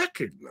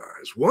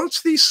recognize,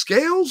 once these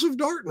scales of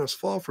darkness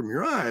fall from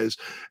your eyes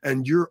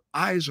and your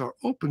eyes are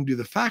open to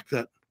the fact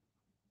that,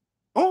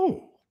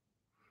 oh,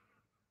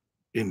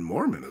 in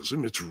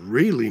Mormonism, it's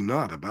really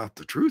not about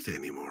the truth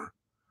anymore,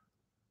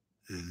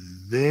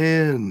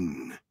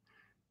 then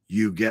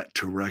you get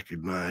to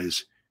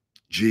recognize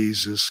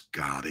Jesus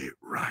got it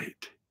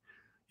right.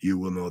 You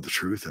will know the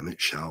truth and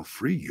it shall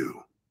free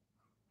you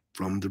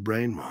from the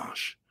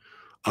brainwash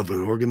of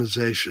an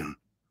organization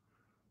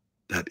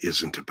that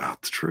isn't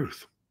about the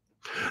truth.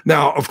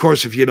 Now, of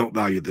course, if you don't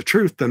value the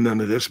truth, then none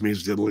of this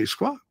means diddly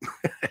squat.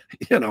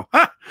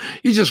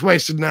 You just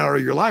wasted an hour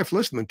of your life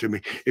listening to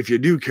me. If you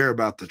do care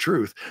about the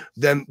truth,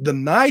 then the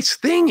nice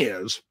thing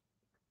is,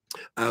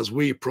 as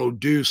we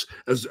produce,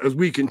 as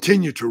we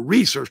continue to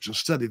research and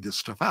study this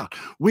stuff out,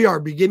 we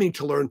are beginning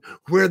to learn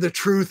where the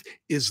truth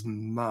is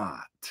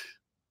not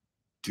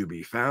to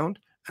be found.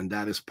 And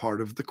that is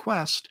part of the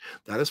quest.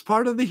 That is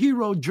part of the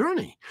hero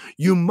journey.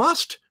 You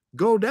must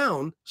go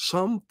down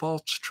some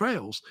false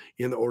trails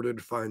in order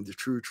to find the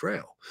true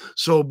trail.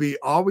 So be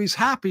always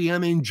happy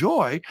and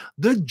enjoy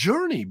the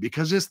journey,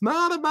 because it's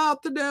not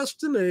about the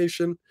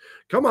destination.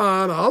 Come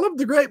on, all of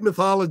the great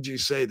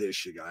mythologies say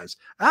this, you guys.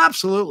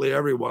 Absolutely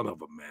every one of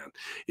them, man.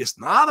 It's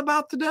not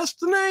about the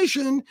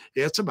destination.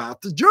 It's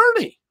about the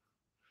journey.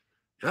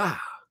 Yeah.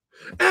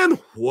 And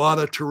what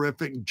a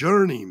terrific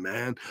journey,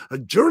 man. A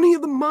journey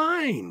of the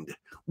mind.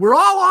 We're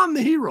all on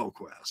the hero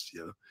quest,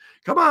 you know.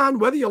 Come on,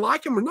 whether you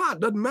like him or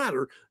not, doesn't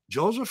matter.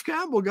 Joseph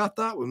Campbell got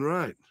that one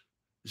right.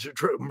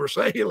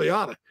 Mircea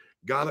Eliade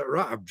got it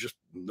right. Just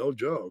no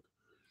joke.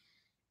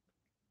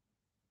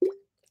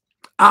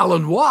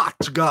 Alan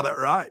Watts got it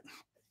right.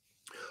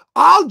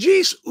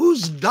 Algis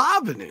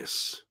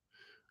Uzdavenis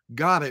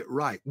got it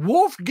right.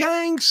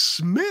 Wolfgang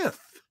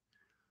Smith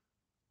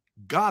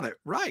got it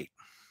right.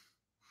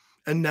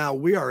 And now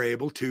we are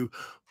able to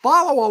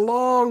follow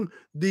along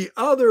the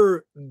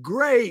other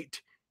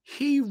great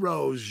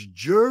heroes'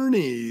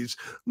 journeys,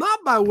 not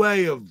by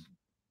way of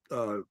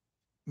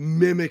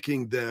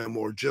mimicking them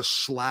or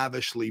just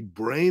slavishly,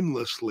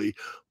 brainlessly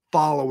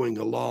following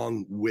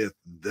along with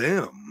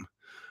them.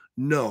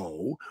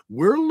 No,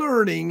 we're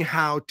learning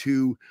how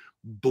to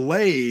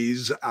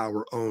blaze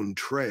our own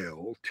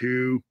trail,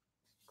 to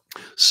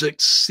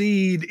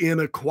succeed in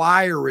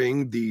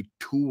acquiring the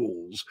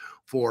tools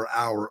for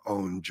our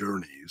own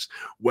journeys.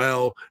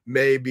 Well,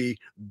 maybe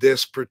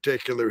this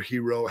particular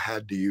hero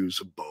had to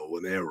use a bow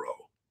and arrow.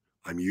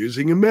 I'm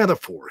using a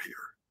metaphor here.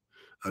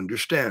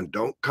 Understand,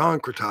 don't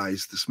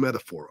concretize this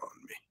metaphor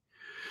on me.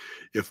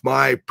 If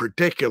my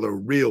particular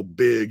real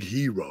big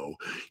hero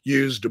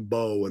used a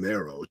bow and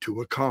arrow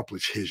to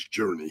accomplish his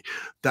journey,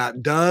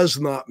 that does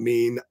not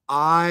mean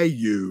I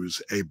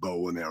use a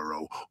bow and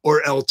arrow,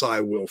 or else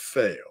I will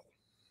fail.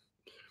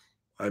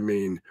 I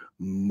mean,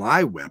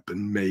 my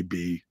weapon may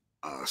be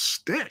a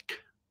stick,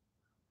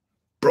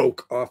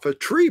 broke off a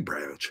tree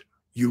branch.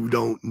 You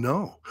don't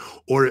know.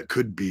 Or it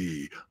could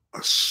be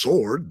a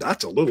sword.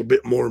 That's a little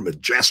bit more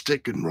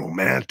majestic and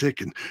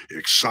romantic and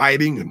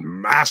exciting and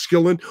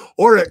masculine.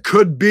 Or it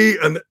could be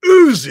an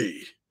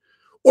Uzi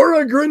or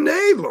a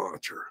grenade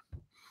launcher.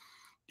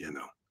 You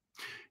know,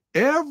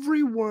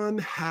 everyone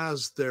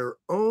has their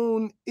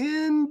own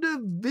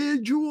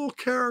individual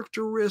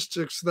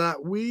characteristics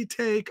that we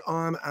take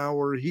on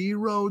our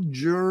hero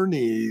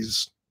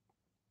journeys,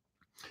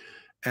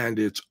 and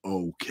it's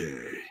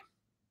okay.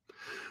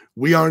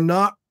 We are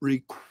not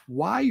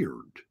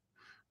required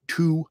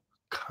to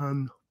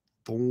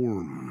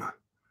conform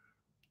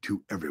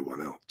to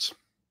everyone else.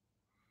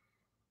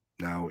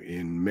 Now,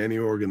 in many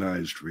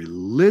organized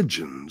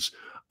religions,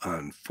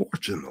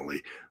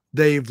 unfortunately,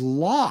 they've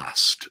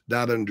lost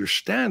that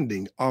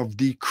understanding of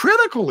the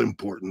critical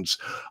importance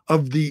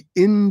of the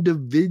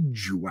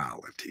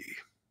individuality.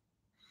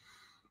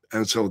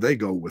 And so they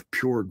go with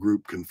pure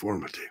group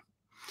conformity.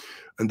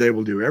 And they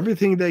will do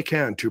everything they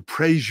can to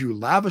praise you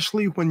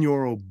lavishly when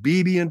you're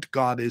obedient.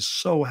 God is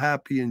so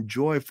happy and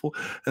joyful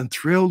and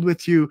thrilled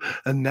with you.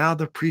 And now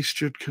the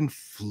priesthood can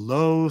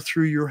flow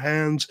through your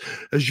hands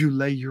as you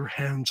lay your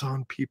hands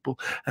on people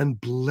and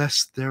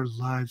bless their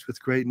lives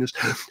with greatness.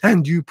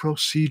 And you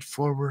proceed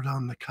forward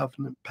on the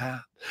covenant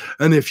path.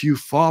 And if you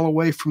fall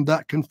away from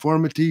that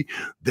conformity,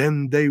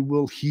 then they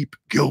will heap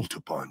guilt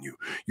upon you.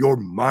 Your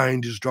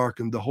mind is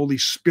darkened. The Holy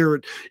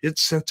Spirit,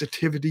 its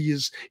sensitivity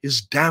is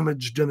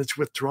damaged and it's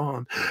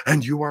withdrawn.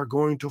 And you are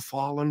going to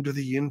fall under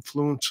the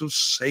influence of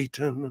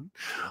Satan. And,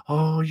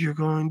 oh, you're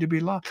going to be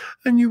lost.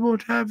 And you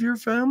won't have your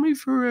family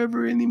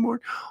forever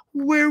anymore.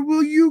 Where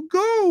will you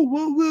go?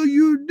 What will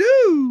you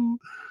do?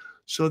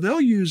 So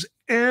they'll use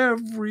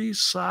every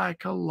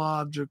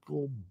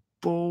psychological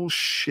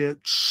bullshit,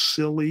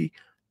 silly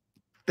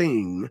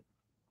thing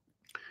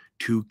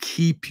to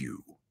keep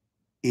you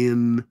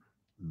in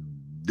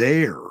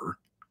their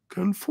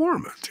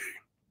conformity.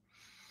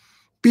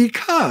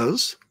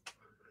 Because,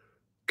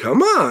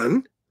 come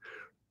on,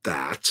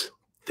 that's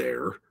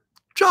their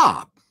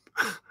job.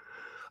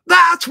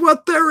 That's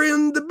what they're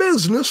in the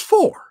business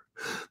for.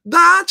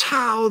 That's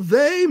how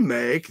they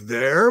make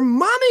their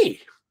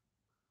money.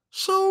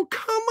 So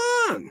come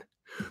on.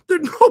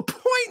 There's no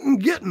point in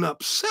getting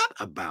upset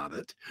about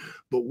it.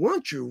 But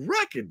once you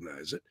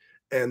recognize it,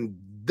 and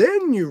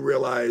then you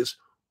realize,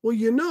 well,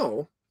 you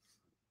know,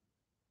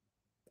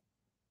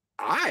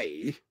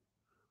 I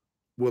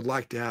would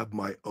like to have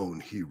my own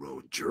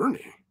hero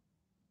journey,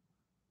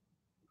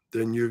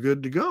 then you're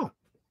good to go.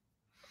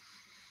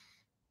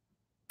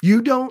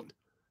 You don't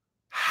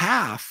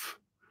have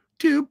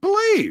to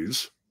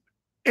please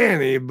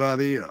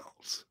anybody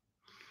else.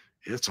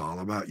 It's all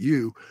about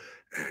you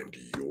and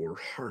your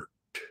heart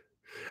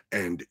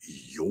and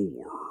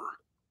your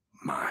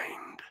mind.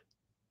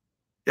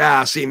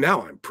 Yeah, see,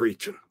 now I'm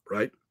preaching,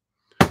 right?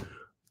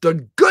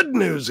 The good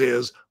news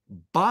is,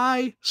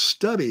 by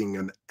studying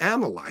and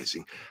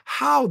analyzing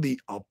how the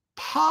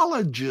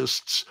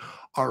apologists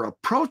are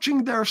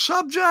approaching their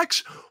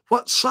subjects,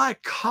 what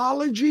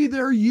psychology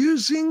they're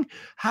using,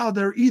 how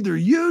they're either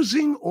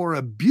using or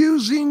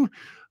abusing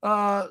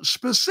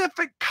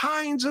specific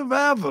kinds of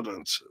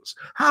evidences,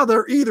 how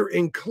they're either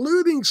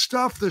including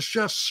stuff that's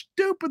just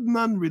stupid and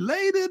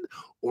unrelated,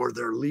 or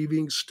they're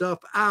leaving stuff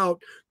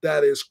out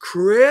that is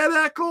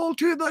critical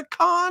to the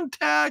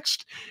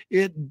context.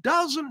 It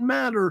doesn't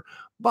matter.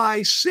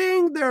 By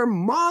seeing their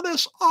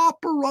modus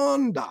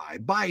operandi,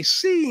 by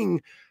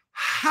seeing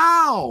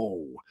how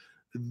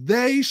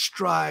they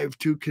strive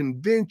to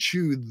convince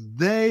you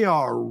they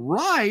are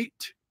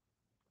right,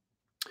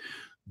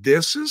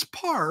 this is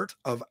part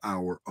of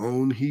our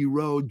own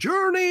hero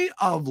journey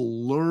of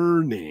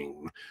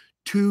learning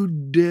to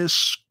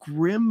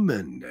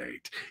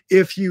discriminate.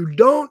 If you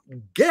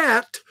don't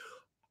get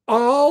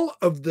all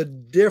of the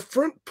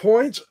different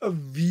points of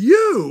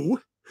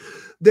view,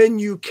 then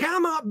you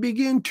cannot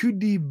begin to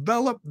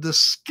develop the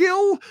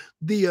skill,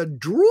 the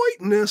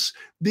adroitness,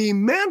 the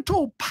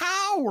mental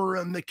power,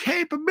 and the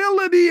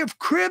capability of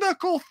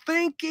critical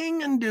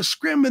thinking and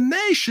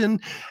discrimination,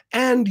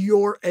 and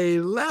you're a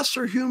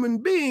lesser human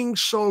being.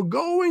 So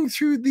going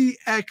through the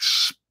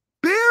experience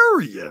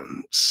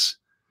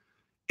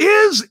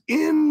is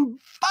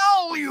invaluable.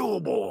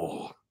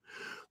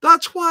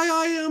 That's why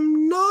I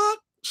am not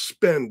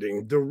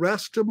spending the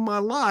rest of my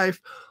life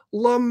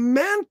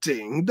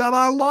lamenting that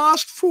I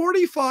lost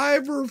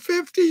 45 or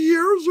 50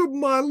 years of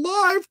my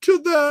life to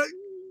the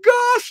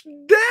gosh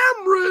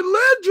damn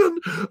religion,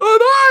 and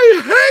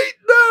I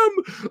hate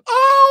them.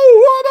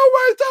 Oh, what a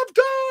waste of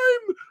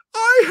time.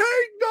 I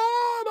hate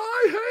God.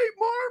 I hate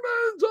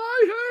Mormons.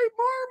 I hate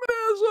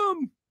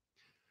Mormonism.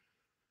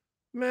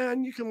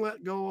 man, you can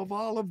let go of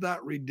all of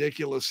that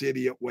ridiculous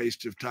idiot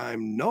waste of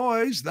time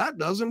noise. That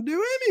doesn't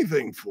do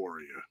anything for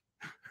you.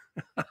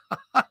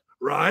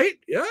 Right?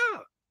 Yeah.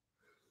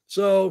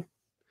 So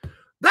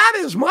that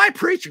is my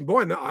preaching.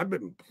 Boy, now I've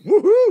been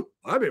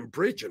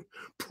preaching.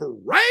 Praise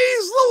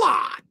the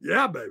Lord.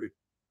 Yeah, baby.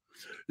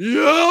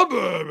 Yeah,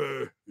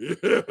 baby.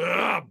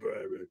 Yeah,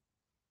 baby.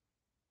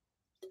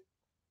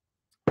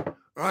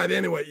 All right,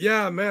 anyway,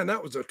 yeah, man,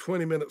 that was a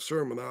 20-minute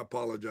sermon. I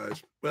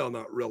apologize. Well,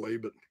 not really,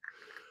 but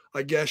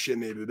I guess you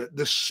needed it.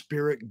 The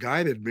Spirit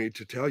guided me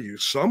to tell you.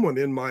 Someone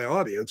in my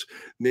audience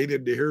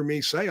needed to hear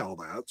me say all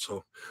that.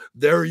 So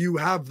there you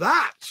have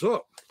that.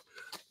 So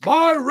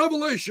by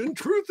revelation,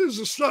 truth is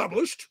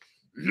established.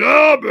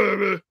 Yeah,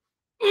 baby.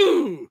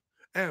 Ooh.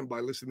 And by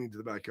listening to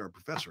the Backyard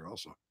Professor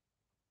also.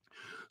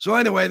 So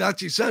anyway,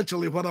 that's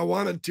essentially what I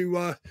wanted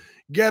to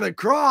get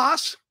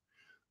across.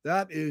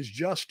 That is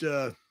just,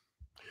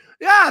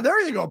 yeah,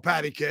 there you go,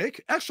 Patty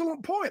Cake.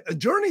 Excellent point. A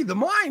journey of the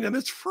mind, and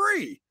it's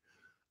free,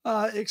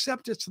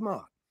 except it's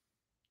not.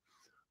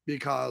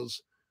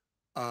 Because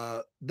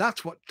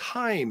that's what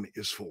time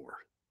is for,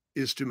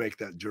 is to make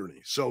that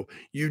journey. So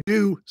you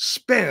do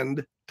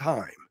spend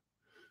time,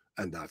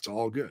 and that's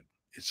all good.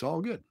 It's all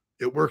good.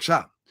 It works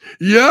out.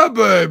 Yeah,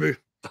 baby.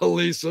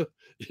 Elisa.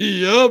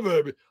 Yeah,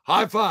 baby.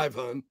 High five,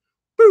 hun.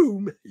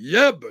 Boom.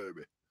 Yeah,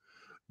 baby.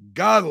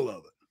 Gotta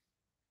love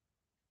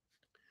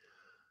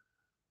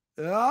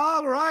it.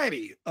 All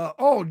righty.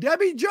 Oh,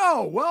 Debbie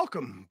Joe,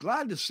 welcome.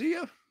 Glad to see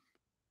you.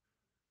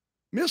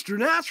 Mr.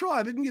 Natural,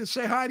 I didn't get to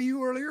say hi to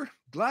you earlier.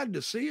 Glad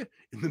to see you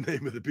in the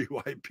name of the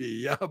BYP.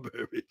 Yeah,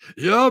 baby.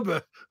 Yeah,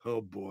 baby.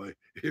 Oh, boy.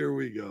 Here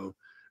we go.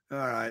 All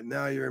right.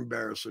 Now you're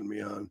embarrassing me,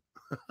 hon.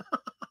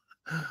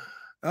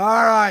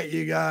 All right,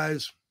 you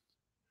guys.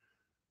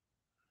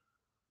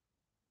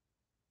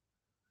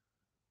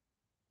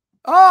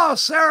 Oh,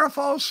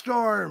 Serapho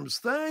Storms.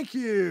 Thank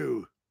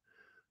you.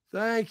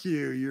 Thank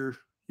you.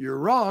 You're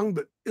wrong,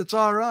 but it's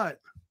all right.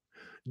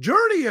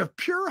 Journey of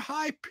pure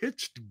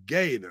high-pitched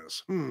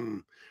gayness.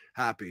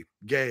 Happy,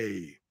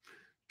 gay,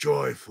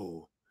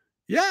 joyful.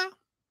 Yeah,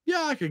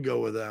 I could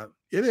go with that.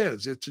 It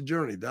is. It's a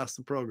journey. That's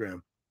the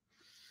program.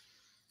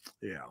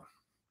 Yeah.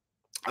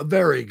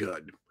 Very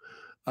good.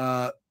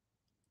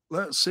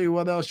 Let's see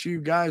what else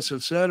you guys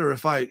have said, or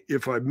if I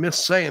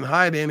missed saying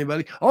hi to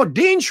anybody. Oh,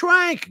 Dean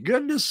Schwank,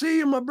 good to see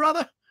you, my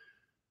brother.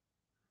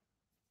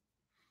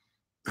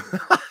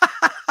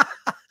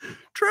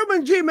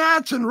 Truman G.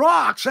 Madsen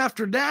rocks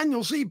after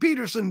Daniel C.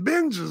 Peterson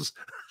binges.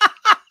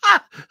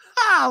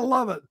 I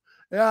love it.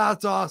 Yeah,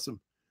 that's awesome.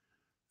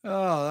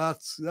 Oh,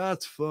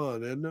 that's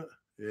fun, isn't it?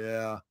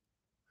 Yeah.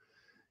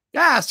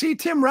 Yeah, see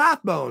Tim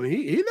Rathbone.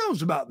 He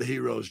knows about the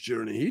hero's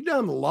journey. He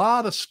done a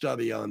lot of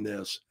study on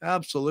this.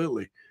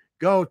 Absolutely.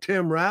 Go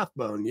Tim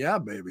Rathbone. Yeah,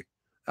 baby.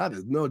 That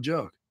is no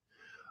joke.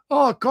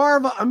 Oh,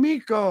 Carva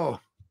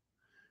Amico.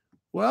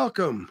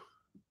 Welcome.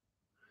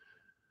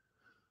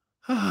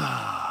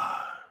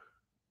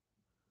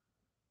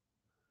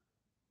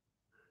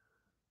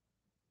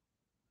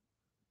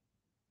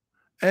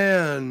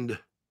 And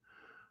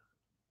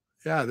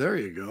yeah, there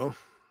you go.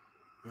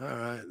 All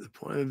right. The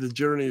point of the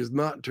journey is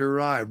not to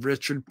arrive.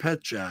 Richard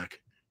Petchak.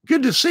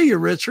 Good to see you,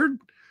 Richard.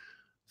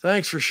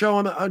 Thanks for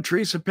showing up.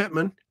 Teresa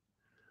Pittman.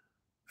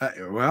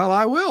 Well,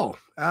 I will.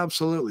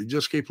 Absolutely.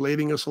 Just keep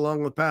leading us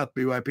along the path,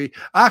 BYP.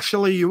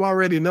 Actually, you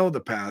already know the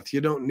path. You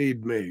don't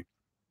need me.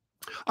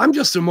 I'm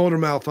just a motor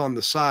mouth on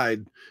the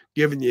side,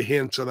 giving you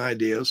hints and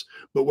ideas.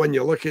 But when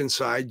you look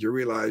inside, you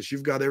realize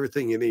you've got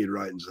everything you need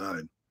right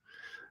inside.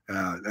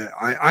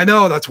 I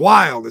know that's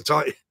wild. It's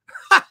all,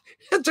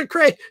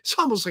 it's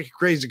almost like a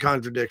crazy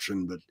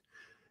contradiction, but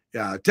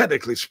yeah,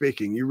 technically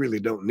speaking, you really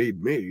don't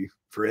need me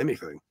for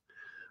anything.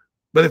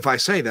 But if I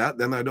say that,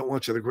 then I don't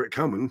want you to quit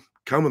coming.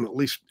 Come and at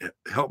least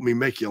help me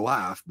make you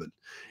laugh. But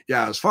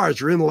yeah, as far as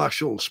your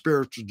intellectual and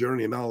spiritual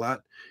journey and all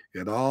that,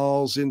 it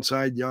all's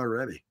inside you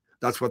already.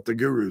 That's what the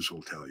gurus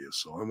will tell you.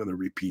 So I'm going to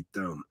repeat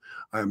them.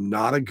 I'm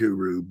not a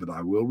guru, but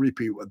I will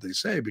repeat what they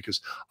say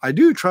because I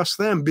do trust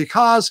them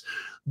because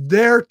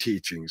their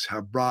teachings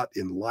have brought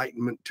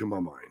enlightenment to my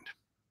mind.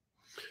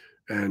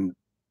 And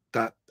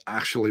that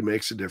actually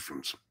makes a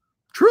difference.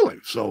 Truly.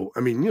 So, I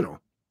mean,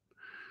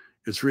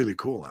 it's really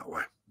cool that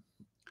way.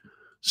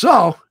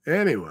 So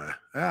anyway,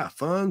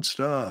 fun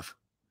stuff.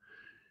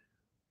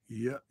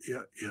 Yeah.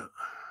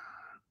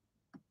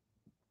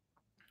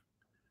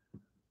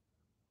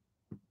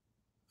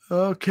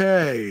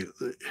 Okay.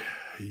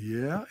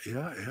 Yeah.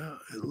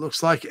 It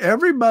looks like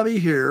everybody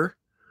here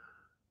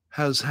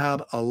has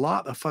had a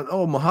lot of fun.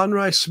 Oh,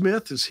 Mahanrai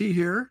Smith, is he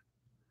here?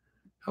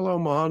 Hello,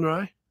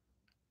 Mahanrai.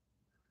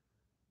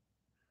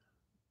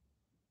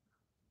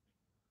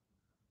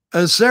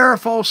 As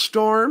Serapho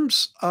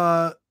Storms,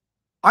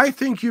 I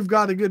think you've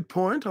got a good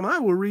point, and I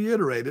will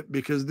reiterate it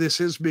because this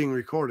is being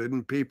recorded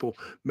and people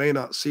may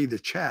not see the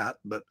chat,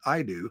 but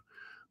I do.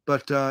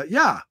 But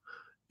yeah,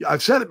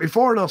 I've said it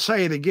before and I'll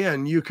say it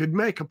again. You could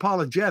make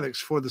apologetics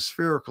for the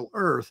spherical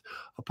earth.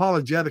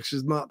 Apologetics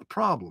is not the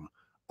problem.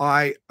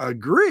 I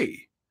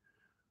agree.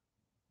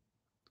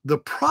 The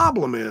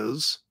problem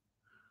is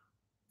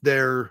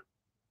They're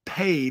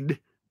paid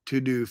to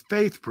do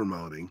faith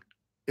promoting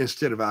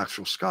instead of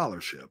actual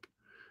scholarship.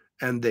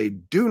 And they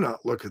do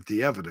not look at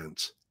the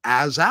evidence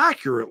as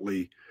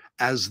accurately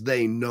as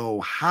they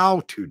know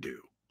how to do.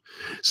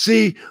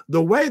 See,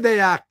 the way they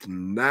act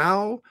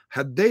now,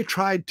 had they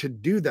tried to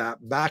do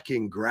that back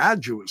in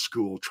graduate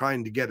school,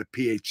 trying to get a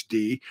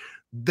PhD,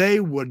 they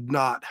would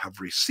not have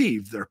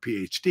received their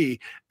PhD.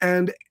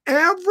 And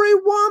every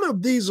one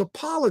of these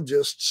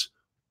apologists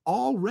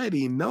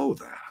already know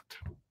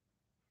that.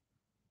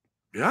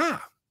 Yeah.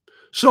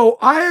 So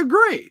I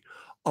agree.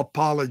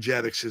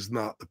 Apologetics is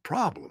not the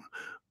problem,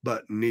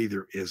 but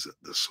neither is it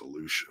the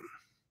solution.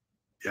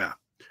 Yeah.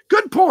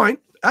 Good point.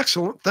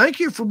 Excellent. Thank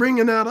you for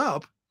bringing that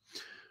up.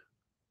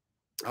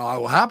 I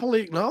will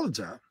happily acknowledge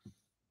that.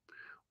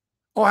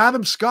 Oh,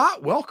 Adam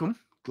Scott, welcome.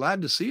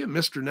 Glad to see you,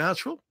 Mr.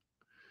 Natural.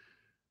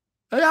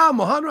 Yeah,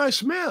 Mahanrai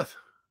Smith.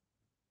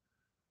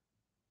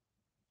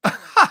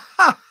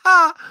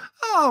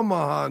 Oh,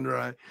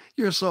 Mahanrai,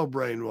 you're so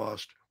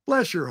brainwashed.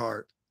 Bless your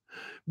heart.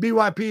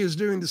 BYP is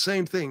doing the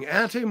same thing.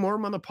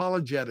 Anti-Mormon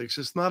apologetics.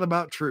 It's not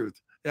about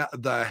truth. Yeah,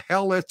 the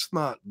hell it's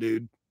not,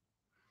 dude.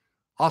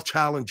 I'll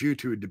challenge you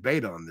to a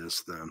debate on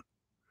this then.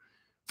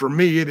 For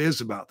me, it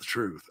is about the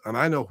truth. And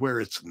I know where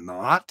it's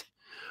not.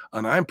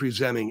 And I'm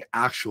presenting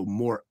actual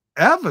more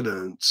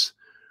evidence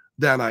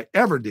than I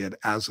ever did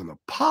as an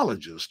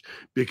apologist,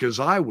 because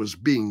I was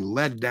being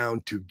led down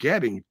to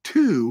getting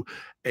to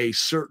a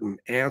certain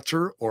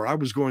answer, or I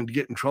was going to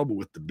get in trouble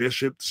with the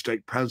bishop, the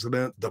stake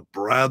president, the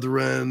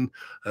brethren,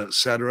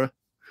 etc.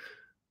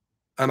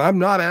 And I'm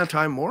not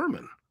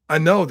anti-Mormon. I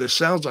know this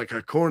sounds like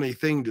a corny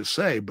thing to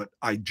say, but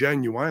I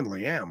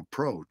genuinely am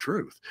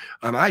pro-truth.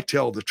 And I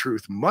tell the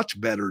truth much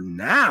better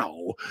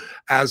now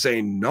as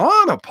a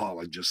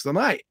non-apologist than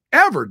I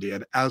ever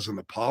did as an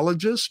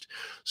apologist.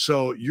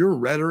 So your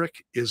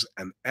rhetoric is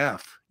an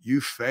F.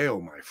 You fail,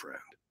 my friend.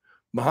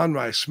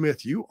 Mahanrai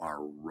Smith, you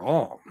are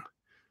wrong.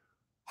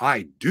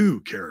 I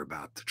do care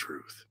about the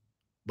truth,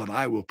 but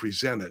I will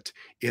present it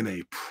in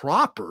a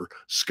proper,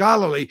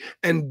 scholarly,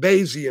 and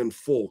Bayesian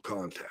full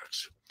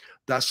context.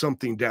 That's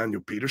something Daniel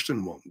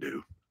Peterson won't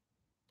do.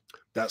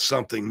 That's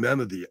something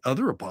none of the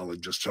other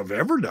apologists have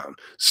ever done.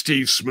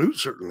 Steve Smoot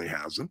certainly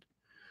hasn't.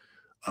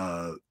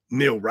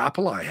 Neil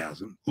Rapalai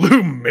hasn't.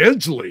 Lou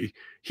Midgley,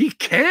 he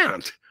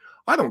can't.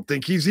 I don't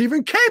think he's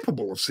even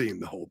capable of seeing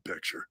the whole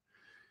picture.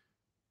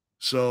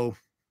 So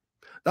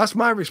that's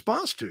my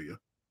response to you.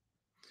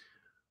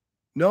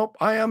 Nope,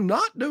 I am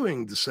not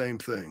doing the same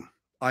thing.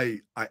 I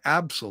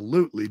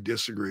absolutely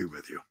disagree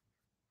with you.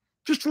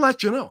 Just to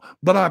let you know.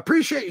 But I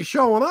appreciate you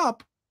showing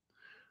up.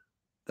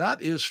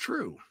 That is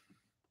true.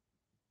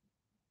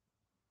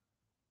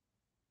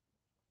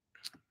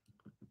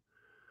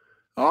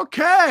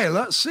 Okay,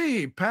 let's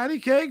see. Patty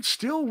Cake,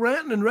 still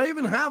ranting and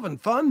raving, having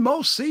fun.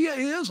 Mo Sia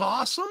is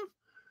awesome.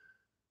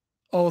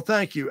 Oh,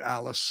 thank you,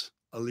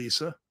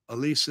 Elisa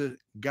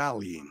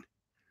Galline.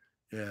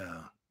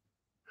 Yeah.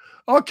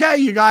 Okay,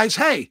 you guys.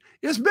 Hey,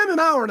 it's been an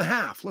hour and a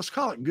half. Let's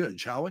call it good,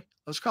 shall we?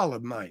 Let's call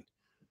it a night.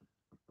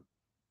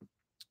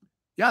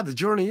 Yeah, the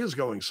journey is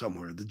going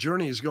somewhere. The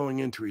journey is going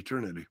into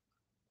eternity.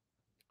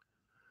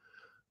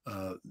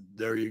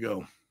 There you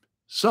go.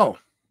 So,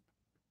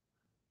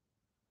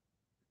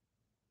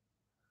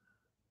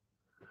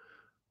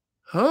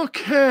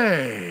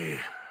 okay.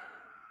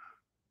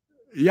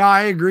 Yeah,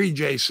 I agree,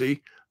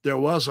 JC. There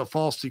was a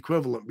false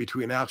equivalent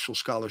between actual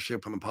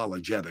scholarship and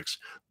apologetics.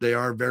 They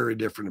are very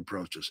different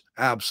approaches.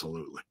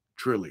 Absolutely.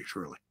 Truly,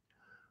 truly.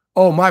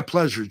 Oh, my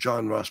pleasure,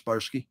 John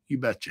Rosbarsky. You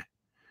betcha.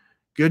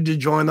 Good to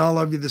join all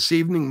of you this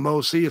evening,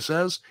 Mo Sia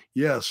says.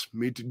 Yes,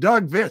 me too.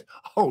 Doug Vincent.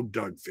 Oh,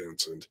 Doug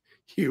Vincent.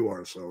 You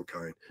are so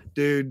kind.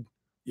 Dude,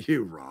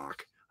 you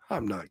rock.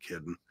 I'm not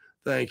kidding.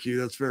 Thank you.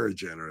 That's very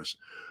generous.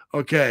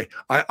 Okay.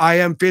 I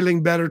am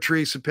feeling better,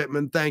 Teresa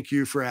Pittman. Thank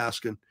you for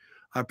asking.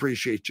 I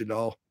appreciate you,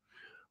 doll.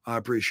 I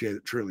appreciate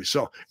it, truly.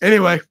 So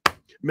anyway,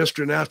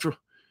 Mr. Natural,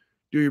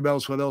 do your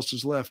bells. What else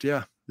is left?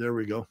 Yeah, there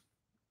we go.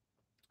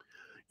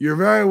 You're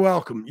very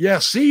welcome.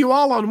 Yes, see you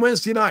all on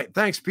Wednesday night.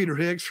 Thanks, Peter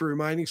Higgs, for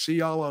reminding. See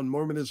y'all on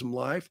Mormonism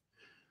Live.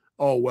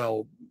 Oh,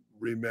 well,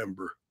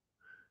 remember.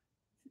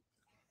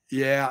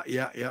 Yeah.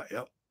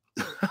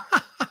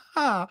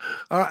 All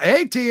right.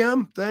 Hey,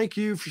 TM, thank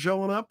you for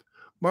showing up.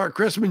 Mark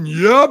Chrisman,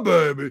 yeah,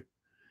 baby.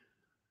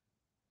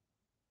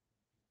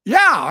 Yeah,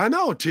 I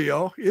know,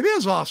 T.O. It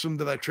is awesome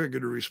that I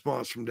triggered a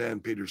response from Dan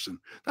Peterson.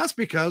 That's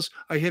because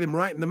I hit him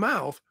right in the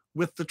mouth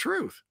with the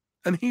truth,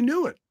 and he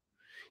knew it.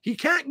 He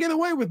can't get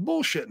away with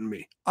bullshitting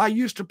me. I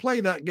used to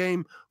play that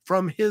game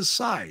from his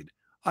side.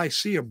 I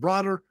see a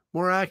broader,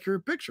 more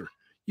accurate picture.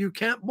 You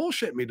can't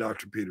bullshit me,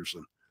 Dr.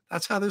 Peterson.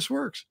 That's how this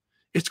works.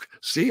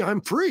 See,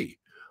 I'm free.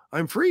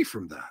 I'm free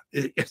from that.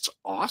 It's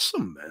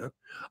awesome, man.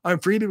 I'm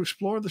free to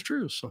explore the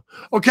truth. So,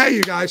 okay,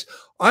 you guys,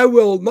 I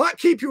will not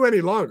keep you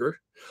any longer.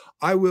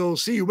 I will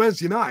see you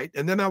Wednesday night,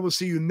 and then I will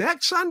see you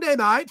next Sunday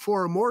night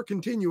for a more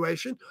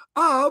continuation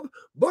of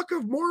Book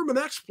of Mormon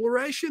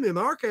exploration in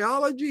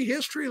archaeology,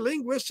 history,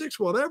 linguistics,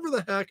 whatever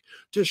the heck,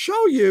 to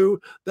show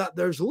you that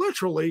there's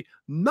literally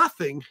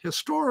nothing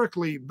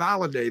historically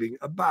validating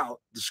about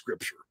the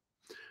scripture,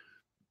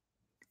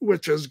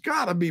 which has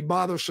got to be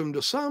bothersome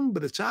to some,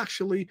 but it's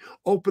actually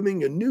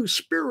opening a new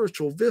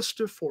spiritual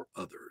vista for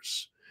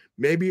others.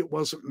 Maybe it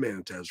wasn't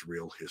meant as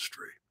real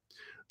history.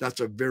 That's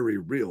a very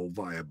real,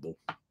 viable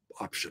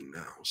option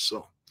now.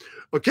 So,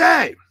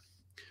 okay,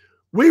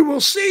 we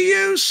will see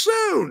you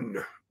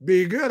soon.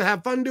 Be good,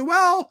 have fun, do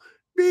well,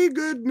 be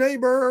good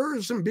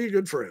neighbors, and be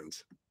good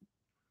friends.